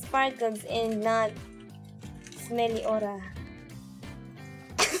are sparkles and not smelly aura.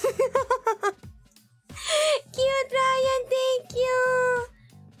 Cute, Ryan! Thank you!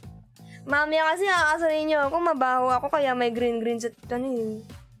 Mami, kasi aasarin niyo ako, mabaho ako, kaya may green sa tanong.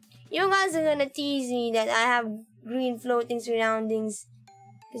 You guys are gonna tease me that I have green floating surroundings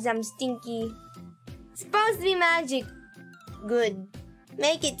because I'm stinky. It's supposed to be magic. Good.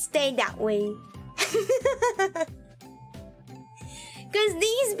 Make it stay that way. Because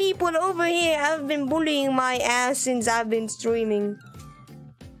these people over here have been bullying my ass since I've been streaming.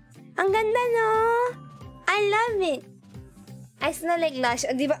 Ang ganda, no? I love it. I smell like Lush.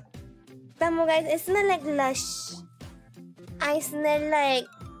 Di ba? Tamo, guys. I smell like Lush. I smell like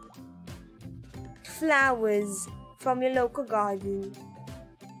flowers from your local garden.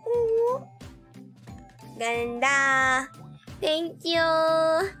 Ooh. Ganda. Thank you.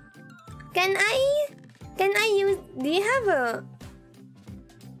 Can I use, do you have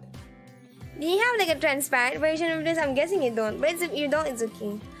like a transparent version of this? I'm guessing you don't, but if you don't, it's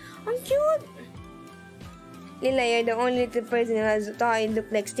okay. I'm cute. Lila, you're the only little person who has thought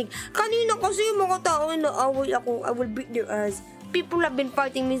look like stick. Kanina kasi yung mga tao na away ako, I will beat their ass. People have been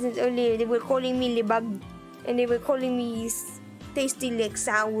fighting me since earlier. They were calling me libag, and they were calling me tasty like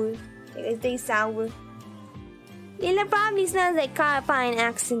sour. Like it tastes sour. Lila probably smells like carpine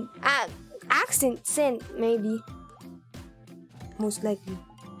accent scent, maybe. Most likely.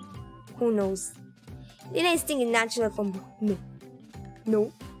 Who knows? Lila is thinking natural from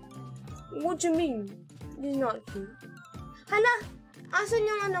No. What you mean? This is not true. Hala! Asan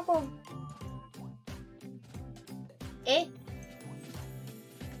yung ano ko?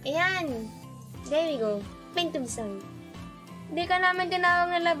 Ayan. There we go. Paint to sign. Di ka namin tinawag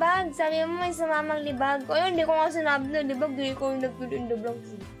na labag. Sabi mo may sumamang libag. O yun, di ko nga sinabi na libag. Di ko yung nag-fill in the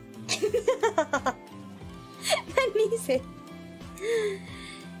blanks. Nanisip.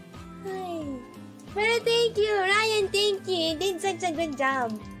 Ay. Pero thank you, Ryan, thank you. You did such a good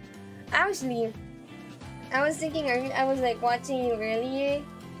job. Actually, I was thinking, I was like watching you earlier.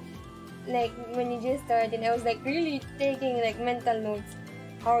 Like when you just started, I was like really taking like mental notes.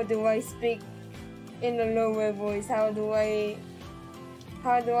 How do I speak in a lower voice? How do I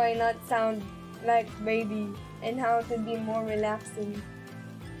not sound like baby? And how to be more relaxing.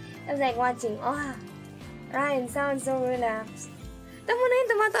 I was like watching, Ryan sounds so relaxed. Tama na yun,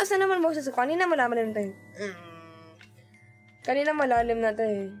 tumataas na naman boses ko. Kanina malalim tayo. Kanina malalim na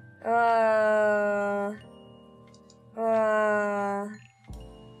tayo.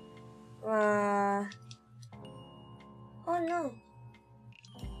 Oh no.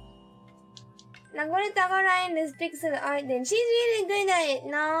 Nagulat ako, Ryan, this pixel art then. She's really good at it,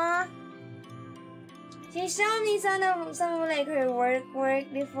 no? She showed me some like her work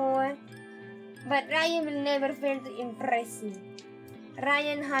before. But Ryan will never fail to impress me.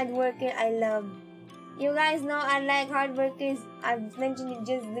 Ryan, hard worker, I love. You guys know I like hard workers. I've mentioned it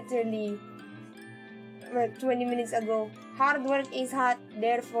just literally like 20 minutes ago. Hard work is hot,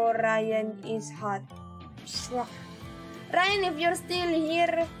 therefore Ryan is hot. Ryan, if you're still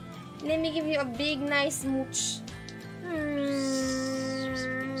here, let me give you a big, nice smooch.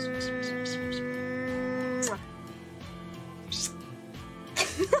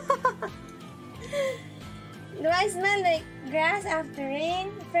 Do I smell like grass after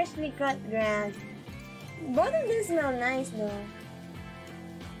rain? Freshly cut grass. Both of them smell nice though.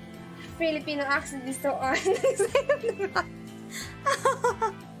 Filipino accent is so on.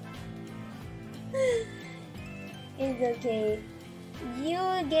 It's okay.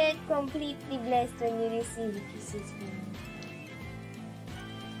 You get completely blessed when you receive kisses from me.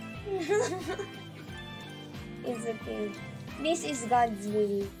 It's okay. This is God's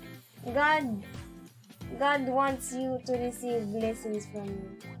will. God wants you to receive blessings from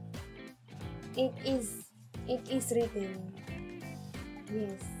you. It is written.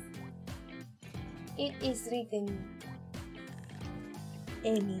 Yes. It is written.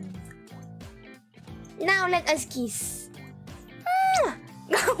 Amen. Now let us kiss.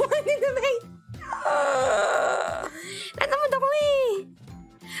 Gawa ni Dabay. Natamad ako eh.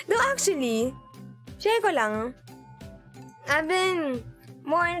 No, actually, share ko lang. I've been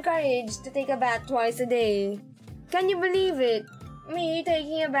more encouraged to take a bath twice a day. Can you believe it? Me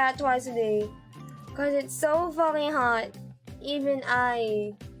taking a bath twice a day. Cause it's so fucking hot. Even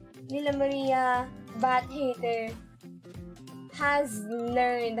I, Lila Maria, bath hater, has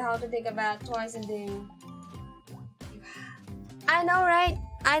learned how to take a bath twice a day. I know, right?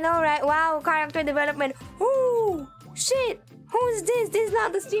 Wow, character development. Ooh, shit. Who's this? This is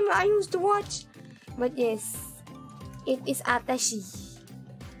not the streamer I used to watch. But yes, it is Atashi.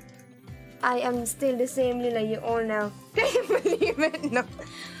 I am still the same Lila you all now. Can you believe it? No.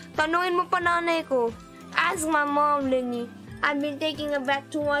 Tanungin mo pa nanay ko. Ask my mom, Lenny. I've been taking a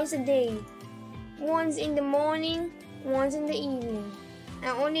bath twice a day. Once in the morning, once in the evening.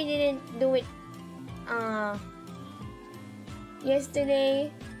 I only didn't do it yesterday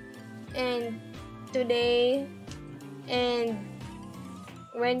and today and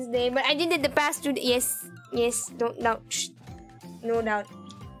Wednesday, but I did it the past 2 days. Yes, don't doubt. Shh. No doubt.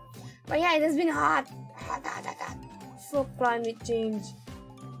 But yeah, it has been hot. Fuck climate change.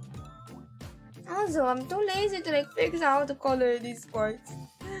 Also, I'm too lazy to like fix out how to color these parts.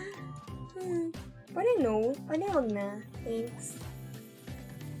 But I know. Wag na. Thanks.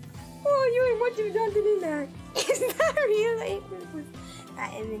 Oh, yun, what you've done to Lila? Is that real? April Fool's.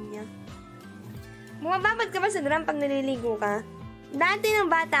 Kainin niya. Bumababad ka ba sa drum pag naliligo ka? Dati ng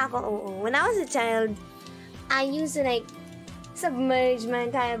bata ako, oo. When I was a child, I used to like submerge my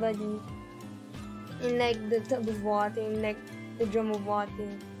entire body in like the tub of water, in like the drum of water.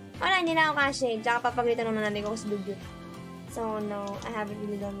 Wala, hindi na ako kasi. Tsaka papagalitan naman natin ako sa dugyot. So no, I haven't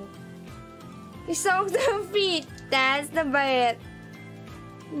really done it. You soak the feet. That's the bite.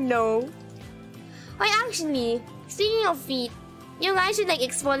 No. Wait, actually, speaking of feet, you guys should like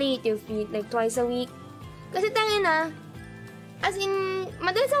exfoliate your feet like twice a week. Kasi tangin na, as in,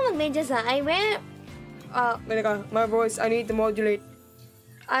 madalas ako mag-medyas ha. I wear, my voice, I need to modulate.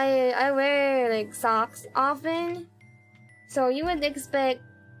 I wear like socks often. So you would expect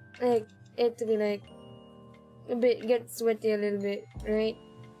like it to be like a bit, get sweaty a little bit, right?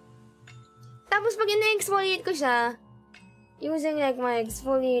 Tapos pag ina-exfoliate ko siya, using like my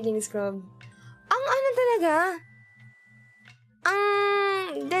exfoliating scrub, ang ano talaga,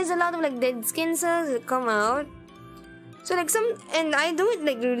 there's a lot of like dead skin cells that come out. So like and I do it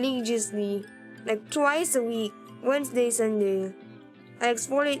like religiously, like twice a week, Wednesday, Sunday. I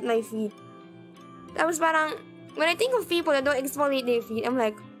exfoliate my feet. Tapos parang, when I think of people that don't exfoliate their feet, I'm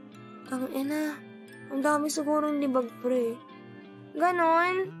like, ang dami sigurong libag pre.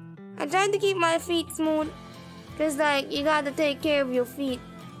 Ganon. I try to keep my feet smooth. Cause like, you gotta take care of your feet.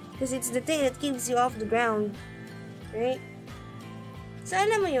 Cause it's the thing that keeps you off the ground. Right? So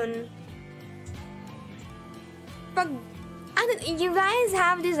alam mo yun. You guys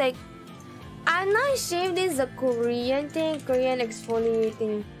have this like, I'm not sure if this is a Korean thing, Korean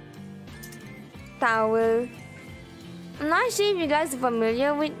exfoliating towel. I'm not sure if you guys are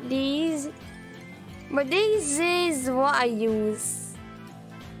familiar with these, but this is what I use.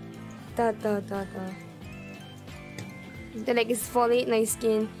 To like exfoliate my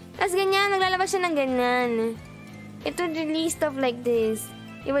skin. Tapos ganyan, naglalabas siya ng ganyan. It would release stuff like this.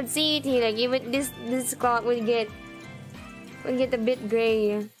 you would see it here, like this cloth would get a bit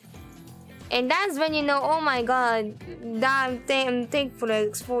gray. And that's when you know, oh my god, I'm thankful I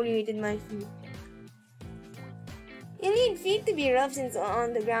exfoliated my feet. You need feet to be rough since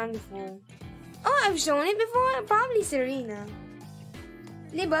on the ground before. Oh, I've shown it before? Probably Serena.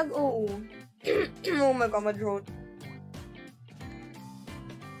 Libag, oo. Oh my god, my throat.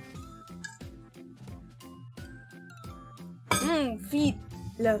 Feet.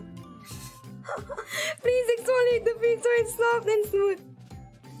 Love. Please exfoliate the feet so it's soft and smooth.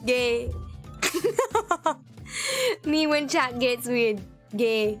 Gay. Me when chat gets weird.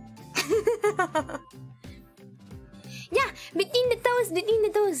 Gay. Yeah, between the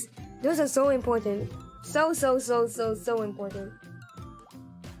toes. Those are so important. So important.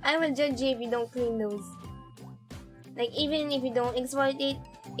 I will judge you if you don't clean those. Like, even if you don't exfoliate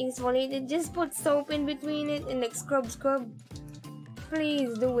it, just put soap in between it and like scrub.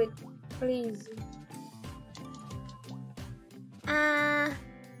 Please do it. Please. I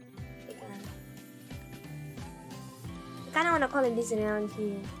kinda wanna color this around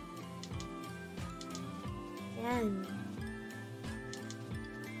here. Yan.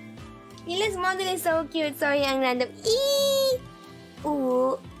 Lila's model is so cute. Sorry, ang random. Eee!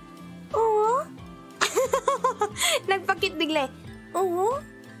 Oo. Nagpakit bigla. Oo.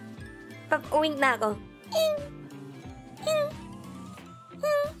 Pag-uwink na ako.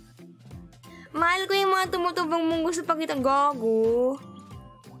 Mahal ko yung mga tumutubang munggo sa pakitang gago.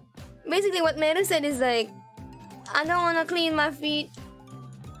 Basically, what Meddle said is like, I don't wanna clean my feet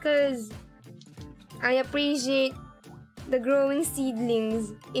because I appreciate the growing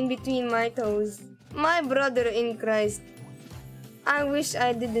seedlings in between my toes. My brother in Christ. I wish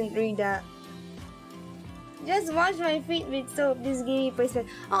I didn't read that. Just wash my feet with soap. This gay person.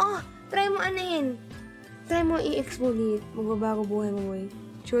 Oh, try mo anahin. Try mo i-exfoliate. Magbabago buhay mo, boy.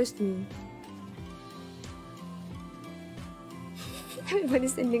 Trust me.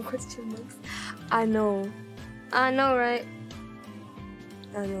 Everybody's sending question marks. I know, right?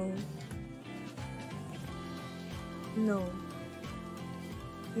 I know. No.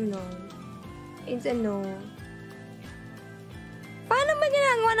 It's a no. Paano ba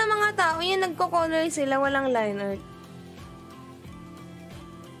ginagawa ng mga tao? Yung nagko-color sila, walang line art.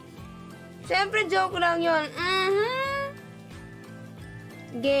 Siyempre, joke lang yun.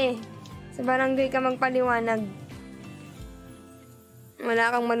 Ge, sa barangay ka magpaliwanag.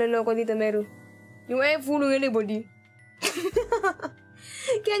 Wala kang maloloko dito, Meru. You ain't fooling anybody.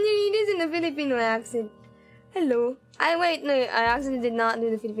 Can you read this in the Filipino accent? Hello? Wait, no, I actually did not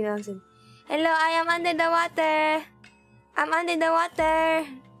do the Filipino accent. Hello, I am under the water. I'm under the water.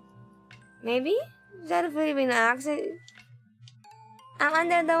 Maybe? Is that a Filipino accent? I'm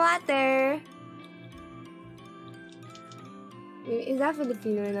under the water. Is that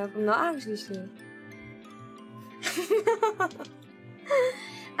Filipino enough? I'm not actually sure.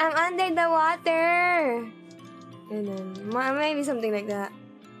 I'm under the water. Maybe something like that.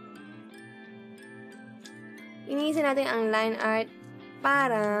 Inisin natin ang line art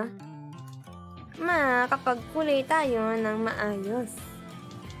para makapagkulay tayo ng maayos.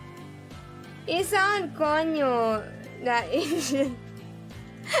 Isang konyo na Asian.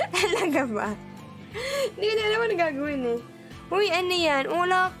 Talaga ba? Hindi ko na alam ano gagawin eh. Uy, ano yan?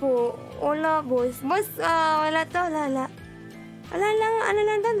 Wala po. Boss. Boss, wala to, lala. Wala lang, ano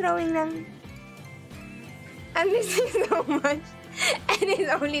lang to, drawing lang. I miss you so much. And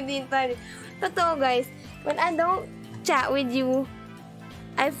it's only the entire... Totoo, guys. When I don't chat with you,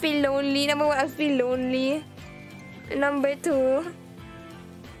 I feel lonely. Number one, I feel lonely. Number two,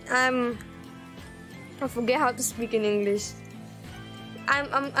 I forget how to speak in English. I'm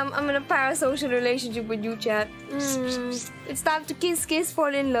in a parasocial relationship with you, chat. It's time to kiss,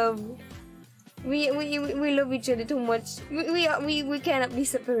 fall in love. We love each other too much. We cannot be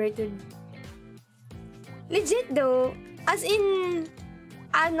separated. Legit though, as in,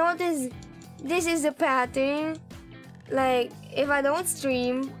 I noticed this is a pattern. Like, if I don't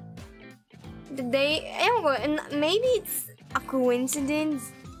stream, the day, maybe it's a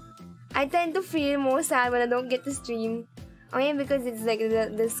coincidence. I tend to feel more sad when I don't get to stream. Oh yeah, because it's like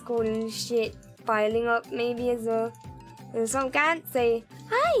the school and shit piling up maybe as well. So I can't say,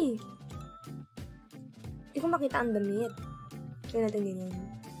 hi! Hindi ko makita ang damit. Kaya natin ganyan.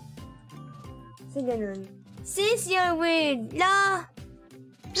 So ganun. Sis, you're weird. La!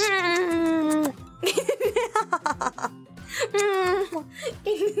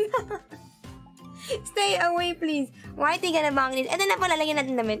 Stay away, please. Why are you gonna bang this? Ito na po, lalagyan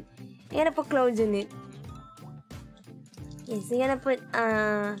natin damit. You're gonna put clothes in it. Yes, you're gonna put,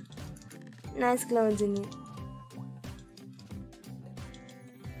 nice clothes in it.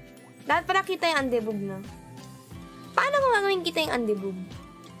 Dapat pala kita yung undebug na. Paano ko gagawin kita yung undebug?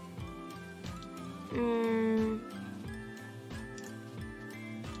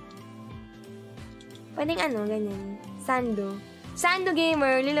 Pwedeng ano, ganyan. Sando. Sando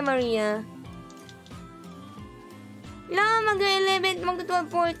Gamer, Lila Maria. No, mag-11,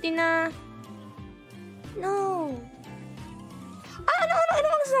 mag-12:40 na. No. Ano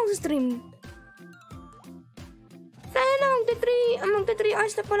mag-stream? Sana na magta-3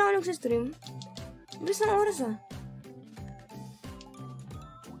 hours na pala ako nag-stream. Bilis ng oras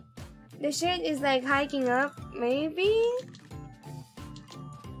The shit is like hiking up, maybe?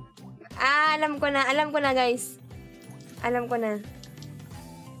 Alam ko na guys. Alam ko na.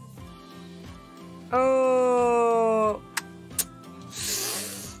 Oh.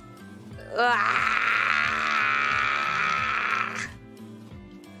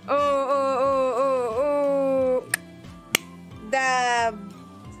 Dab.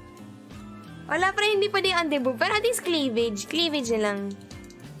 Wala pa rin, hindi pa din undebug. Pero at least cleavage. Cleavage na lang.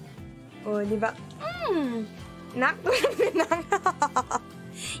 Oh, di ba?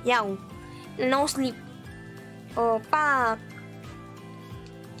 Yaw. No sleep. Oh, pak.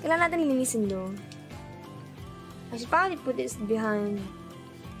 Kailangan natin linisin do. I should probably put this behind.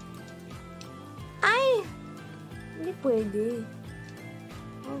 Ay! Hindi pwede.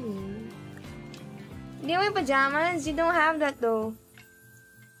 Hindi mo yung pajamas. You don't have that though.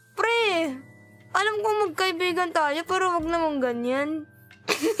 Pre! Alam ko magkaibigan tayo, pero wag namang ganyan.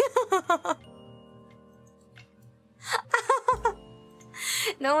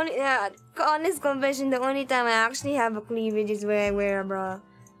 The only, honest confession, the only time I actually have a cleavage is when I wear a bra.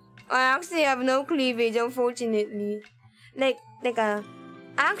 I actually have no cleavage, unfortunately. Like a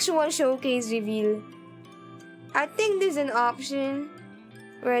actual showcase reveal. I think there's an option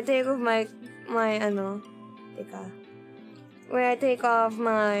where I take off my where I take off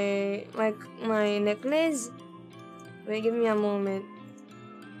my necklace. Wait, give me a moment.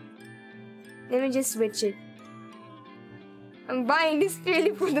 Let me just switch it. I'm buying this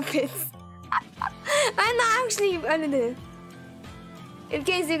purely for the pits. I'm not actually, in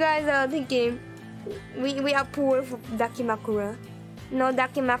case you guys are thinking, we are poor for dakimakura. No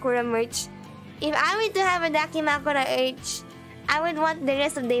dakimakura merch. If I were to have a dakimakura merch, I would want the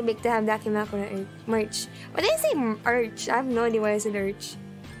rest of DAYBREAK to have dakimakura merch. But I say merch. I have no idea why I said merch.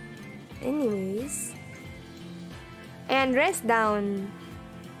 Anyways. And rest down.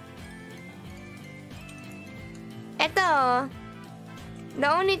 Ito, the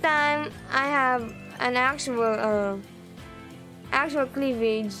only time I have an actual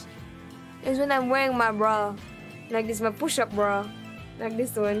cleavage is when I'm wearing my bra. Like this, my push-up bra. Like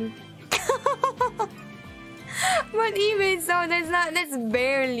this one. But even so, that's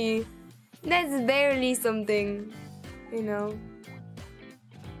barely something, you know.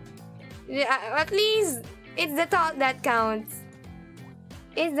 Yeah, at least it's the thought that counts.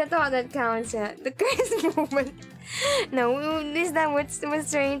 It's the thought that counts, yeah. The crazy moment. No, this time we're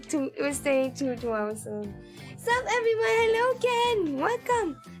staying true to ourselves. Sup everyone, hello Ken!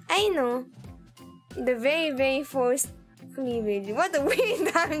 Welcome! I know. The very, very forced cleavage. What a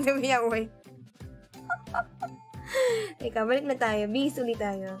weird time to be awake. Teka, balik na tayo. Bis ulit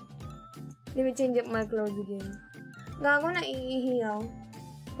tayo. Let me change up my clothes again. Gago na iihiyaw.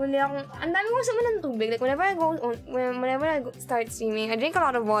 Huli akong, ang dami kong sama ng tubig. Like, whenever I start streaming, I drink a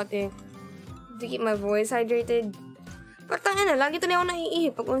lot of water to keep my voice hydrated. Pero tangin na, lagi tuloy ako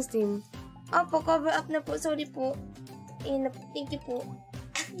naiihi pag on stream. Opo, cover up na po. Sorry po. Thank you po.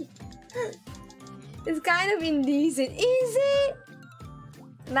 It's kind of indecent. Is it?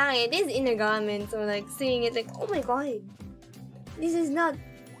 Bakit? It is inner garment. So, like, seeing it, like, oh my god. This is not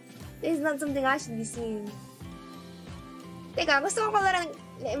something I should be seeing. Teka, gusto ko lang,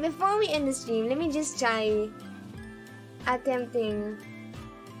 before we end the stream, let me just try attempting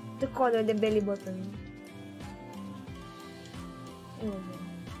to color the belly button.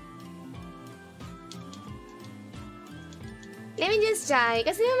 Let me just try.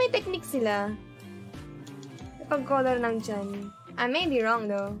 Kasi may technique sila. Pag-color ng tiyan. I may be wrong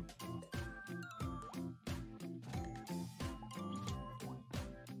though.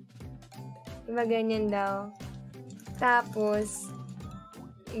 Diba ganyan daw? Tapos,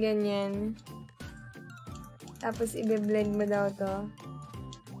 ganyan. Tapos, i-blend mo daw to.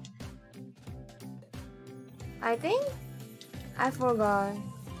 I think? I forgot.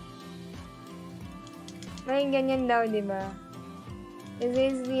 May ganyan daw, diba? It's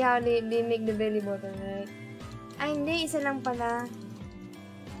basically how they make the belly button, right? Ay, hindi. Isa lang pala.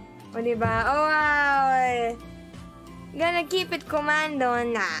 O, diba? Oh, wow! Gonna keep it commando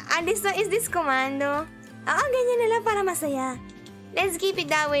na. Ah, is this commando? Oo, ganyan na lang para masaya. Let's keep it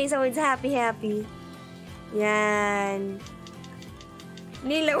that way so it's happy. Yan.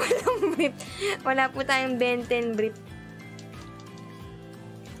 Lila, walang brief. Wala po tayong Benten brief.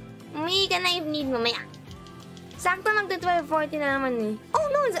 Umihi ka na if need mamaya. Sakto magta-12:40 na naman eh. Oh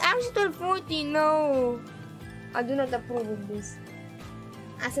no, it's actually 12:40. No. I do not approve of this.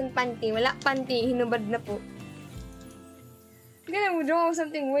 Asan panty? Wala panty. Hinubad na po. I'm gonna draw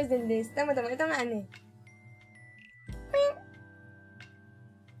something worse than this. Tama. Ito nga ano eh.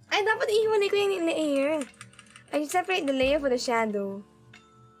 Ay, dapat ihiwalay ko yung layer. I should separate the layer for the shadow.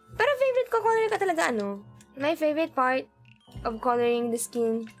 Pero favorite ko color ka talaga ano. My favorite part of coloring the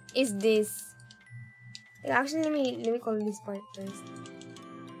skin is this. Actually, let me color this part first.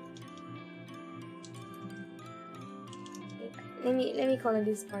 Let me color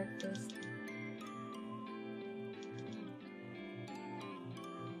this part first.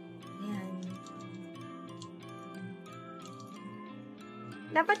 Ayan.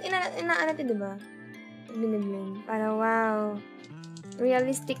 Dapat inaano ito, diba? Biniblend. Para wow.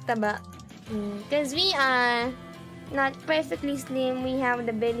 Realistic taba. Because we are not perfectly slim. We have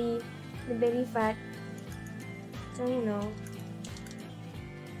the belly fat. So, you know.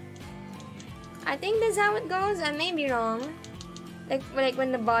 I think that's how it goes. I may be wrong. Like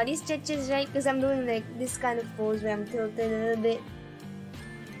when the body stretches, right? Because I'm doing like this kind of pose where I'm tilted a little bit.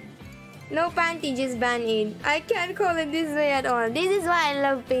 No panty, just band-aid. I can't call it this way at all. This is why I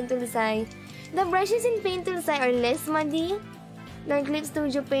love Paint Tool Sai. The brushes in Paint Tool Sai are less muddy than Clip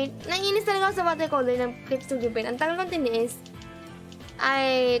Studio Paint. Naiinis talaga ako sa watercolor ng Clip Studio Paint. Ang tagal kong tiniis.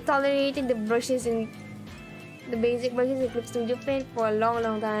 I tolerated the brushes in the basic brushes in Clip Studio Paint for a long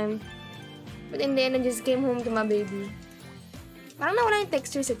time. But in the end, I just came home to my baby. Parang nawala yung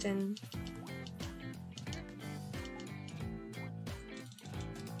texture sa tiyan.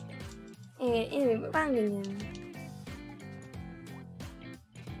 Anyway, parang ganyan.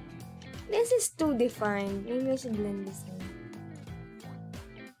 This is too defined. Maybe I should blend this in.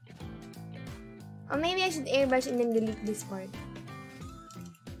 Or maybe I should airbrush and then delete this part.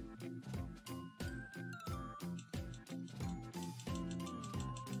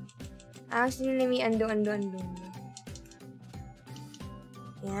 Actually, let me undo.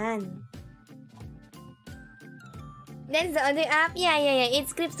 Yan. That's the other app? Yeah. It's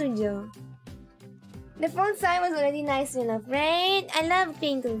Script Studio. The font size was already nice enough, right? I love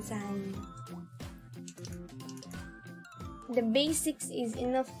Paint Tool Sai. The basics is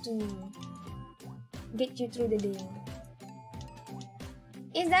enough to get you through the day.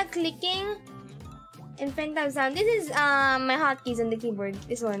 Is that clicking? And Pentab sound. This is my hotkeys on the keyboard.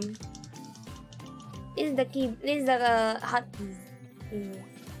 This one. This is the hotkeys. Yeah.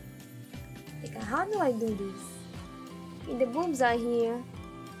 Teka, how do I do this? The boobs are here.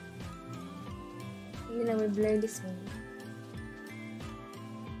 And then I will blur this one.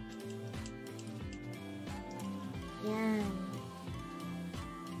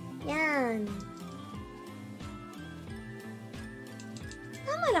 Yan.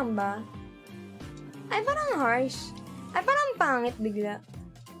 Tama lang ba? Ay, parang harsh. Ay, parang pangit bigla.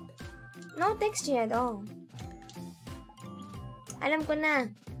 No texture at all. Alam ko na.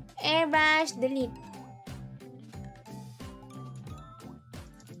 Airbrush, delete.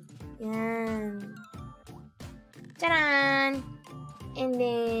 Yan. Charan! And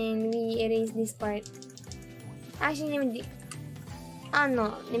then, we erase this part. Actually,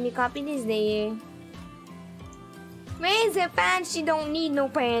 let me copy this layer. Where's the pants? She don't need no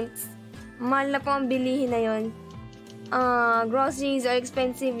pants. Mahal na po ang bilihin na yun. Groceries are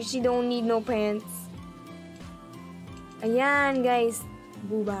expensive. She don't need no pants. Ayan, guys.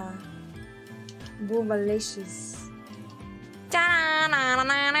 Booba. Boobalicious.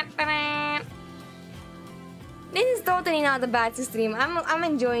 This is totally not a bad stream. I'm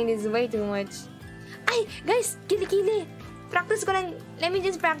enjoying this way too much. Ay, guys, kili-kili. Practice ko lang. Let me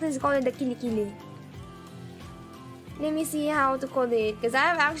just practice calling the kili-kili. Let me see how to call it. Because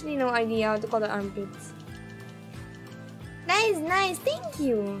I have actually no idea how to call the armpits. Nice. Thank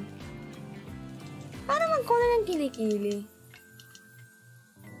you. Paano mag-call ng kili-kili?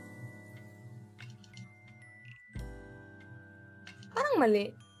 Parang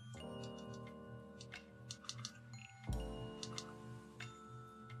mali.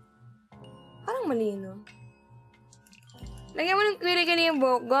 Parang mali, no? Lagyan mo ng kili-kili yung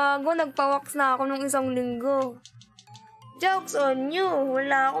buhok. Gago, nagpa-wax na ako nung isang linggo. Jokes on you.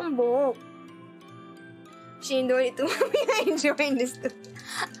 Wala akong buhok. She enjoyed it too. I enjoyed this too.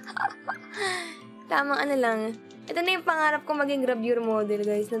 Tamang ano lang. Ito na yung pangarap ko maging gravure model,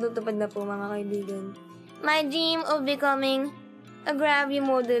 guys. Natutupad na po, mga kaibigan. My dream of becoming a gravure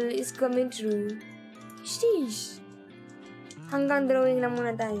model is coming true. Sheesh. Hanggang drawing lang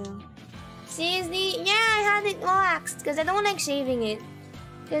muna tayo. Seriously? Yeah, I had it waxed because I don't like shaving it.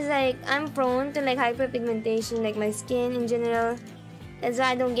 Because like, I'm prone to like hyperpigmentation, like my skin in general. That's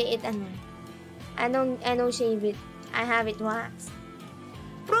why I don't get it, I don't shave it. I have it waxed.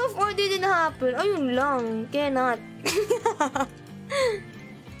 Proof or didn't happen? Ayun lang. Cannot.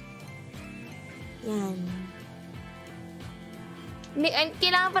 Yan.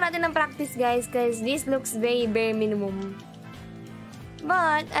 Kailangan pa natin ng practice, guys, because this looks very bare minimum.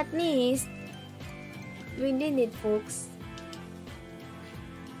 But, at least, we did it, folks.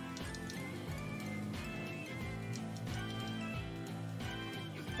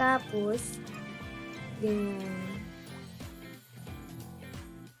 Tapos, ganyan.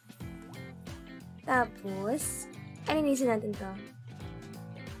 Tapos, alinisin natin to.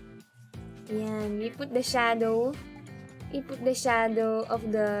 Ayan, we put the shadow. We put the shadow of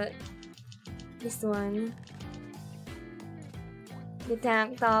this one. The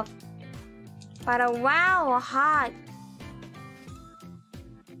tank top. Para wow, hot.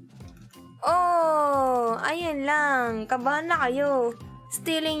 Oh, ayan lang. Kabahan na kayo.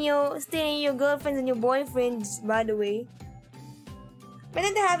 Stealing your girlfriends and your boyfriends, by the way.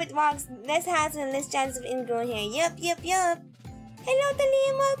 Better to have it waxed. Less hassle and less chance of ingrown hair. Yup. Hello,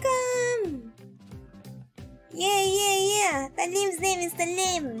 Talim. Welcome. Yeah. Talim's name is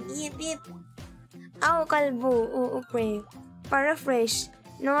Talim. Yep. Ako, kalbo. Oo, pre. Para fresh.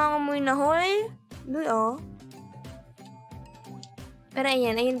 Nangangamoy na hole. Doon, oh. Pero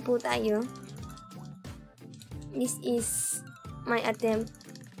ayan po tayo. This is my attempt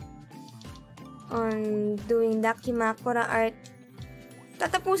on doing dakimakura art.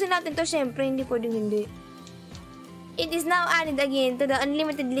 Tatapusin natin to, syempre, hindi pwedeng hindi. It is now added again to the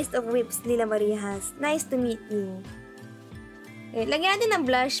unlimited list of whips Lila Maria has. Nice to meet you. Okay, lagyan natin ng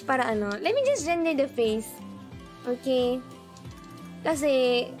blush para let me just render the face. Okay?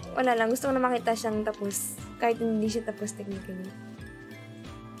 Kasi, wala lang. Gusto ko na makita siyang tapos. Kahit hindi siya tapos technically.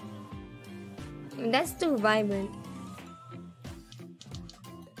 That's too vibrant.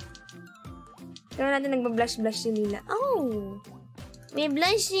 Kaya natin nagbablush-blush si Lila. Oh! May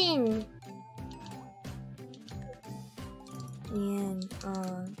blushing! Yan.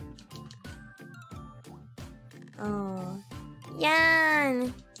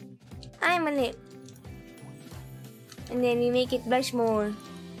 Yan! Ay, mali. And then, we make it blush more.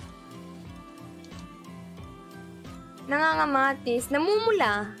 Nangangamatis.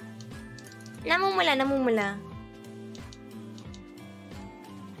 Namumula.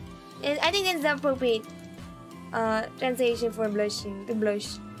 I think that's the appropriate translation for blushing. To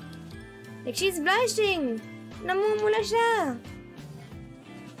blush. Like, she's blushing! Namumula siya!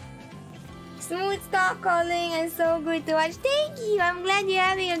 Smooth stock calling and so good to watch. Thank you! I'm glad you're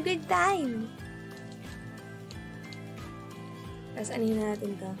having a good time. Tapos anihin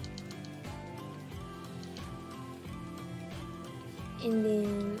natin to. And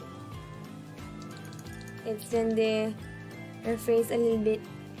then, extend her face a little bit.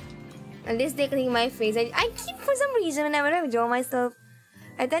 At least technically my face. I keep, for some reason, whenever I draw myself,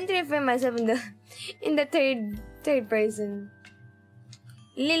 I tend to refer myself in the third person.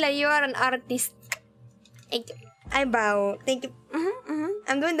 Lila, you are an artist. I bow. Thank you.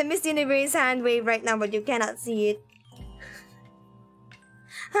 I'm doing the Miss Universe hand wave right now, but you cannot see it.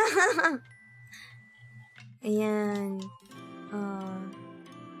 Ayan.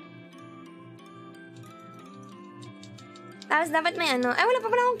 Tapos dapat may ay wala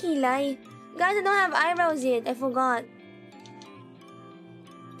pa pala akong kilay. Guys, I don't have eyebrows yet. I forgot.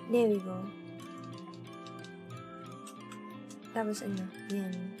 There we go. Tapos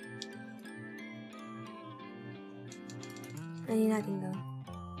yan. Ano natin to?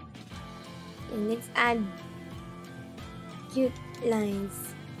 And let's add cute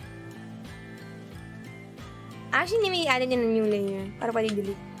lines. Actually, may added yun ng new layer. Para pwede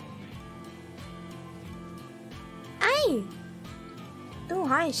delete. Ay! Too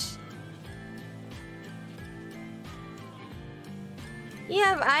harsh. You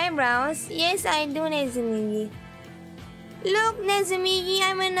have eyebrows? Yes, I do, Nezumigi. Look, Nezumigi,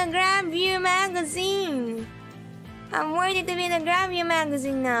 I'm in a Grab You magazine. I'm worthy to be in a Grab You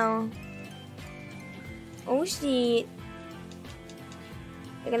magazine now. Oh, shit.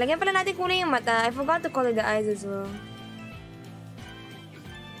 Teka, lagyan pala natin kulay yung mata. I forgot to color the eyes as well.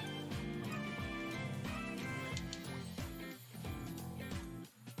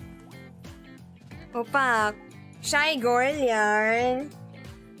 Opak. Shy girl yarn.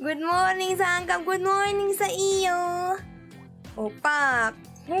 Good morning sa angkap. Good morning sa iyo. Opak.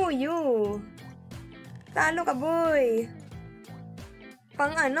 Who you? Talo ka, boy.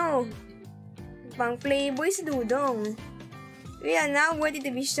 Pang Pang playboy si Dudong. We are now worthy to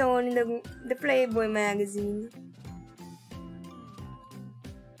be shown in the Playboy magazine.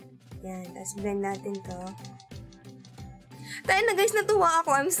 Yan, tapos blend natin to. Tayo na guys, natuwa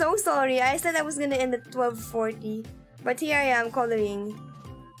ako. I'm so sorry. I said I was gonna end at 12:40. But here I am coloring.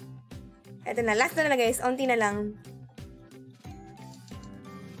 Eto na, last na guys. Unti na lang.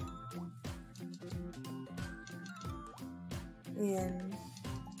 Ayan.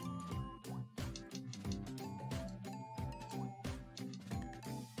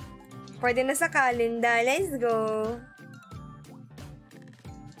 Pwede na sa calendar. Let's go.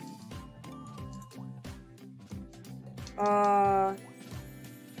 Oh.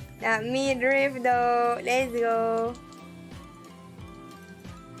 That midriff though. Let's go.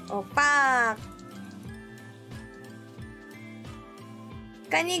 Oh, pak.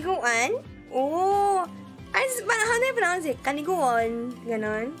 Kaniguan? Oh. How do I pronounce it? Kaniguan.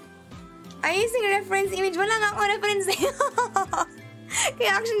 Ganon. Are you using a reference image? Wala nga ako reference.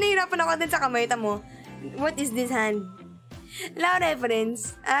 Kaya actually nahirapan ako din sa kamay. Tamo. What is this hand? Wala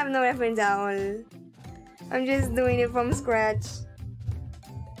reference. I have no reference at all. I'm just doing it from scratch.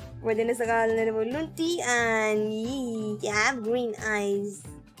 Pwede na sa kalendar mo. Luntian. Yee. You have green eyes.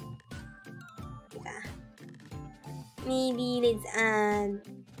 Yeah. Maybe let's add.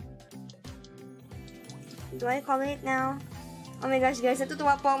 Do I color it now? Oh my gosh, guys.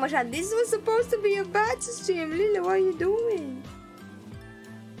 Natutuwa po ako masyado. This was supposed to be a batch stream. Lila, what are you doing?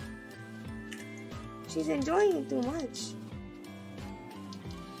 She's enjoying it too much.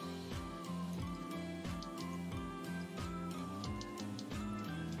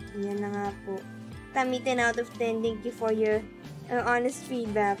 Yan na nga po. Tami 10 out of 10. Thank you for your honest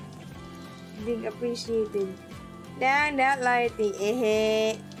feedback. Big appreciated. Dang, that lighting.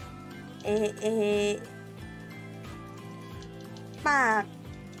 Ehe. Ehe, ehe. Pak.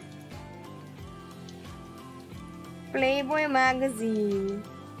 Playboy magazine.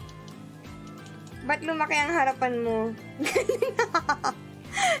 Ba't lumaki ang harapan mo?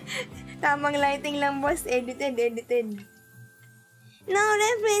 Tamang lighting lang, boss. Edited. No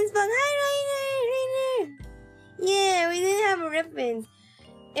reference pag. Hi, Rainer! Yeah, we didn't have a reference.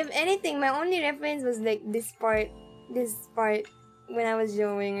 If anything, my only reference was like this part when I was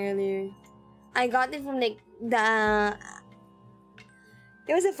showing earlier. I got it from like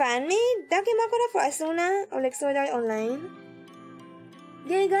it was a fan-made dakimakura for Asuna or like Sword Art Online.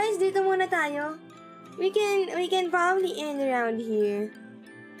 Okay guys, dito muna tayo. We can probably end around here.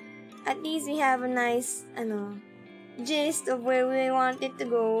 At least we have a nice gist of where we want it to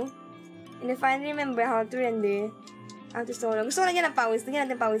go. And if I remember how to render, how to store. Gusto ko lagyan ng pawis. Lagyan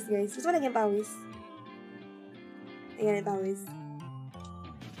natin pawis, guys. Gusto ko lagyan pawis. Lagyan natin pawis.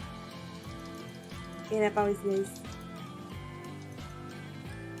 Lagyan natin pawis, guys.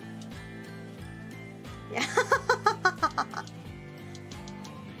 Yeah.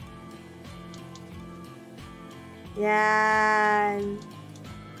 Yan.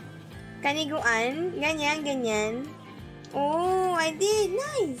 Kaniguan. Ganyan. Oh, I did.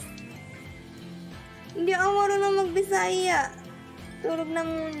 Nice. Hindi ako marunong magbisaya. Tulog na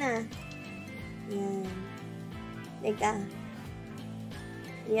muna. Yan. Teka.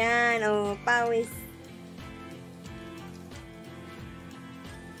 Yan. Oh, pawis.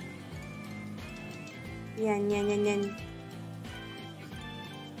 Yan.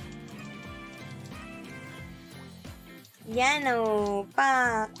 Yan, oh.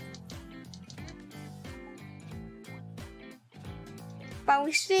 Pak.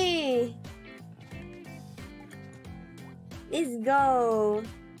 Pawis eh. Let's go.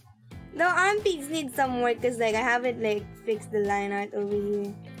 The armpits need some work because like I haven't like fixed the line art over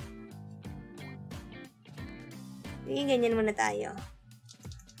here. Sige, ganyan muna tayo.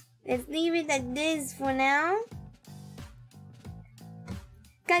 Let's leave it at this for now.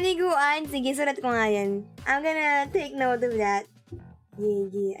 Kaniguan. Sige, sulat ko nga yan. I'm gonna take note of that.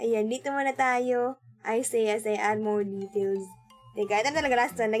 Yeah. Ayan, dito muna tayo. I say as I add more details. Teka, ito talaga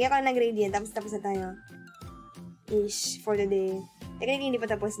last one. Lagyan ko ng gradient. Tapos na tayo. Ish, for today. Technically, hindi pa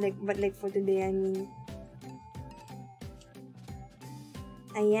tapos. But like for today, I mean.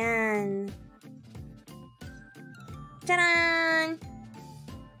 Ayan. Charan!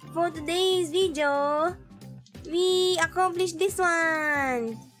 For today's video, we accomplished this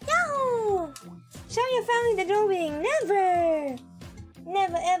one! Yahoo! Show your family the drawing! Never!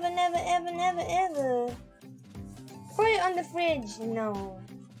 Never, ever. Put it on the fridge! No.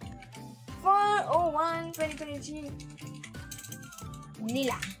 4/01/2023.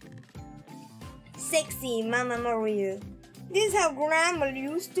 Lila. Sexy Mama Maria. This is how grandma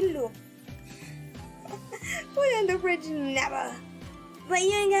used to look. Put it on the fridge, never. But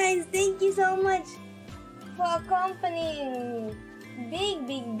yeah guys, thank you so much for accompanying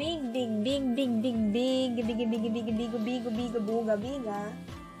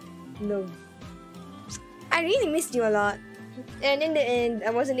love. I really missed you a lot. And in the end,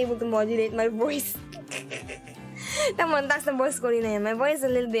 I wasn't able to modulate my voice. Taas na voice ko rin na yan. My voice is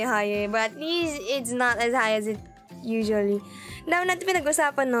a little bit higher, but at least it's not as high as it usually. Now natin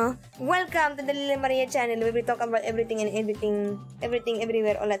pinag-usapan, no? Welcome to the Lila Maria channel where we talk about everything and everything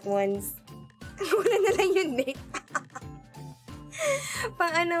everywhere all at once. Wala na lang yun, date.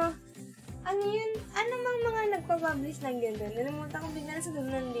 Pang ano yun? Ano mga nagpa-publish ng gano'n? Nalimutan ko bigla na sa dulo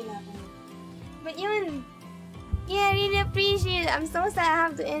ng dila ko. But yun, yeah, I really appreciate it. I'm so sad I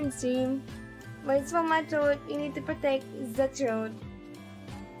have to end stream. But it's for my throat. You need to protect the throat.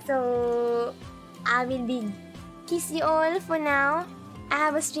 So, I will be kiss you all for now. I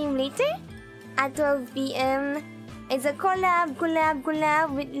have a stream later at 12 p.m. It's a collab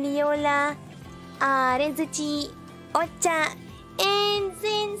with Lila, Renzuchi, Ocha, and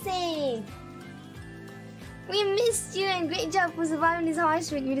Sensei. We missed you and great job for surviving this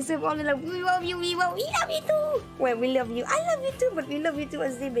harsh week. We deserve all the love. We love you. We love you too. Well, we love you. I love you too, but we love you too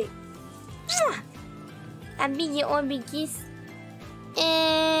as Zibik. A big all big kiss.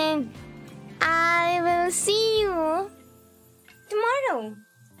 And I will see you tomorrow.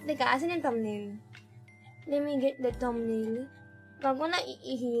 Teka, asan yung thumbnail? Let me get the thumbnail. Bago na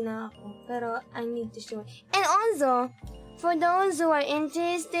iihi na ako. Pero I need to show it. And also, for those who are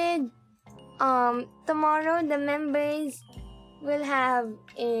interested, tomorrow the members will have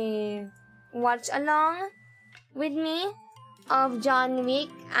a watch along with me of John Wick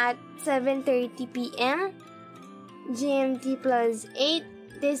at 7:30 p.m. GMT plus 8.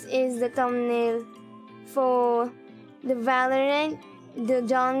 This is the thumbnail for the Valorant. The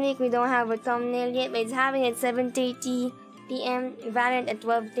John Wick, we don't have a thumbnail yet, but it's having at 7:30 p.m. Valorant at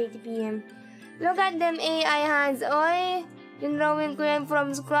 12:30 p.m. Look at them AI hands. Oy! Yung drawing ko yan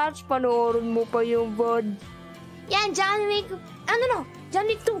from scratch. Panoorin mo pa yung bud. Yan, John Wick. No. John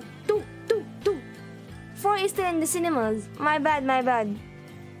Wick 2. 4 is still in the cinemas. My bad.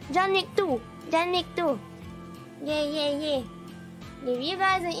 John Wick 2. Yeah. If you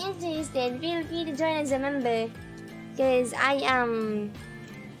guys are interested, feel free to join as a member. Because I am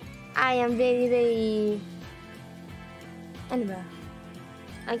very... Ano ba?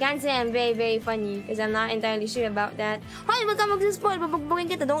 I can't say I'm very funny because I'm not entirely sure about that. Hoy, wag ka mag-spoil. Babagbugin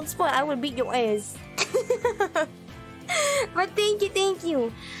kita. Don't spoil. I will beat your ass. But thank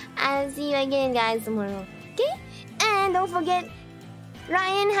you. I'll see you again, guys, tomorrow. Okay? And don't forget,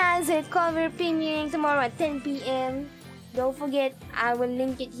 Ryan has her cover premiering tomorrow at 10 p.m. Don't forget, I will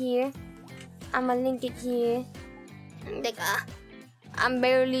link it here. I'ma link it here. Teka, I'm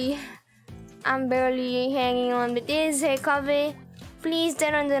barely hanging on. But this is her cover. Please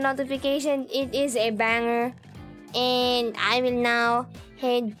turn on the notification. It is a banger. And I will now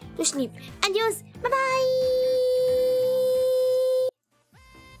head to sleep. Adios. Bye-bye.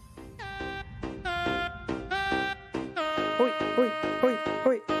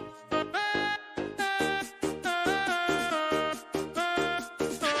 Hoi.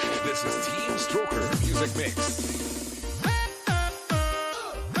 This is Team Stroker Music Mix.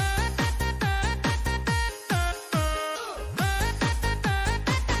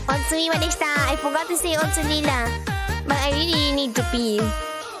 I forgot to say also Lila, but I really need to pee.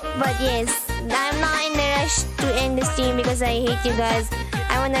 But yes, I'm not in a rush to end the stream because I hate you guys.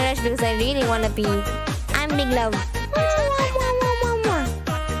 I wanna rush because I really wanna pee. I'm Big Love.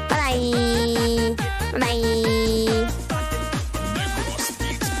 Bye.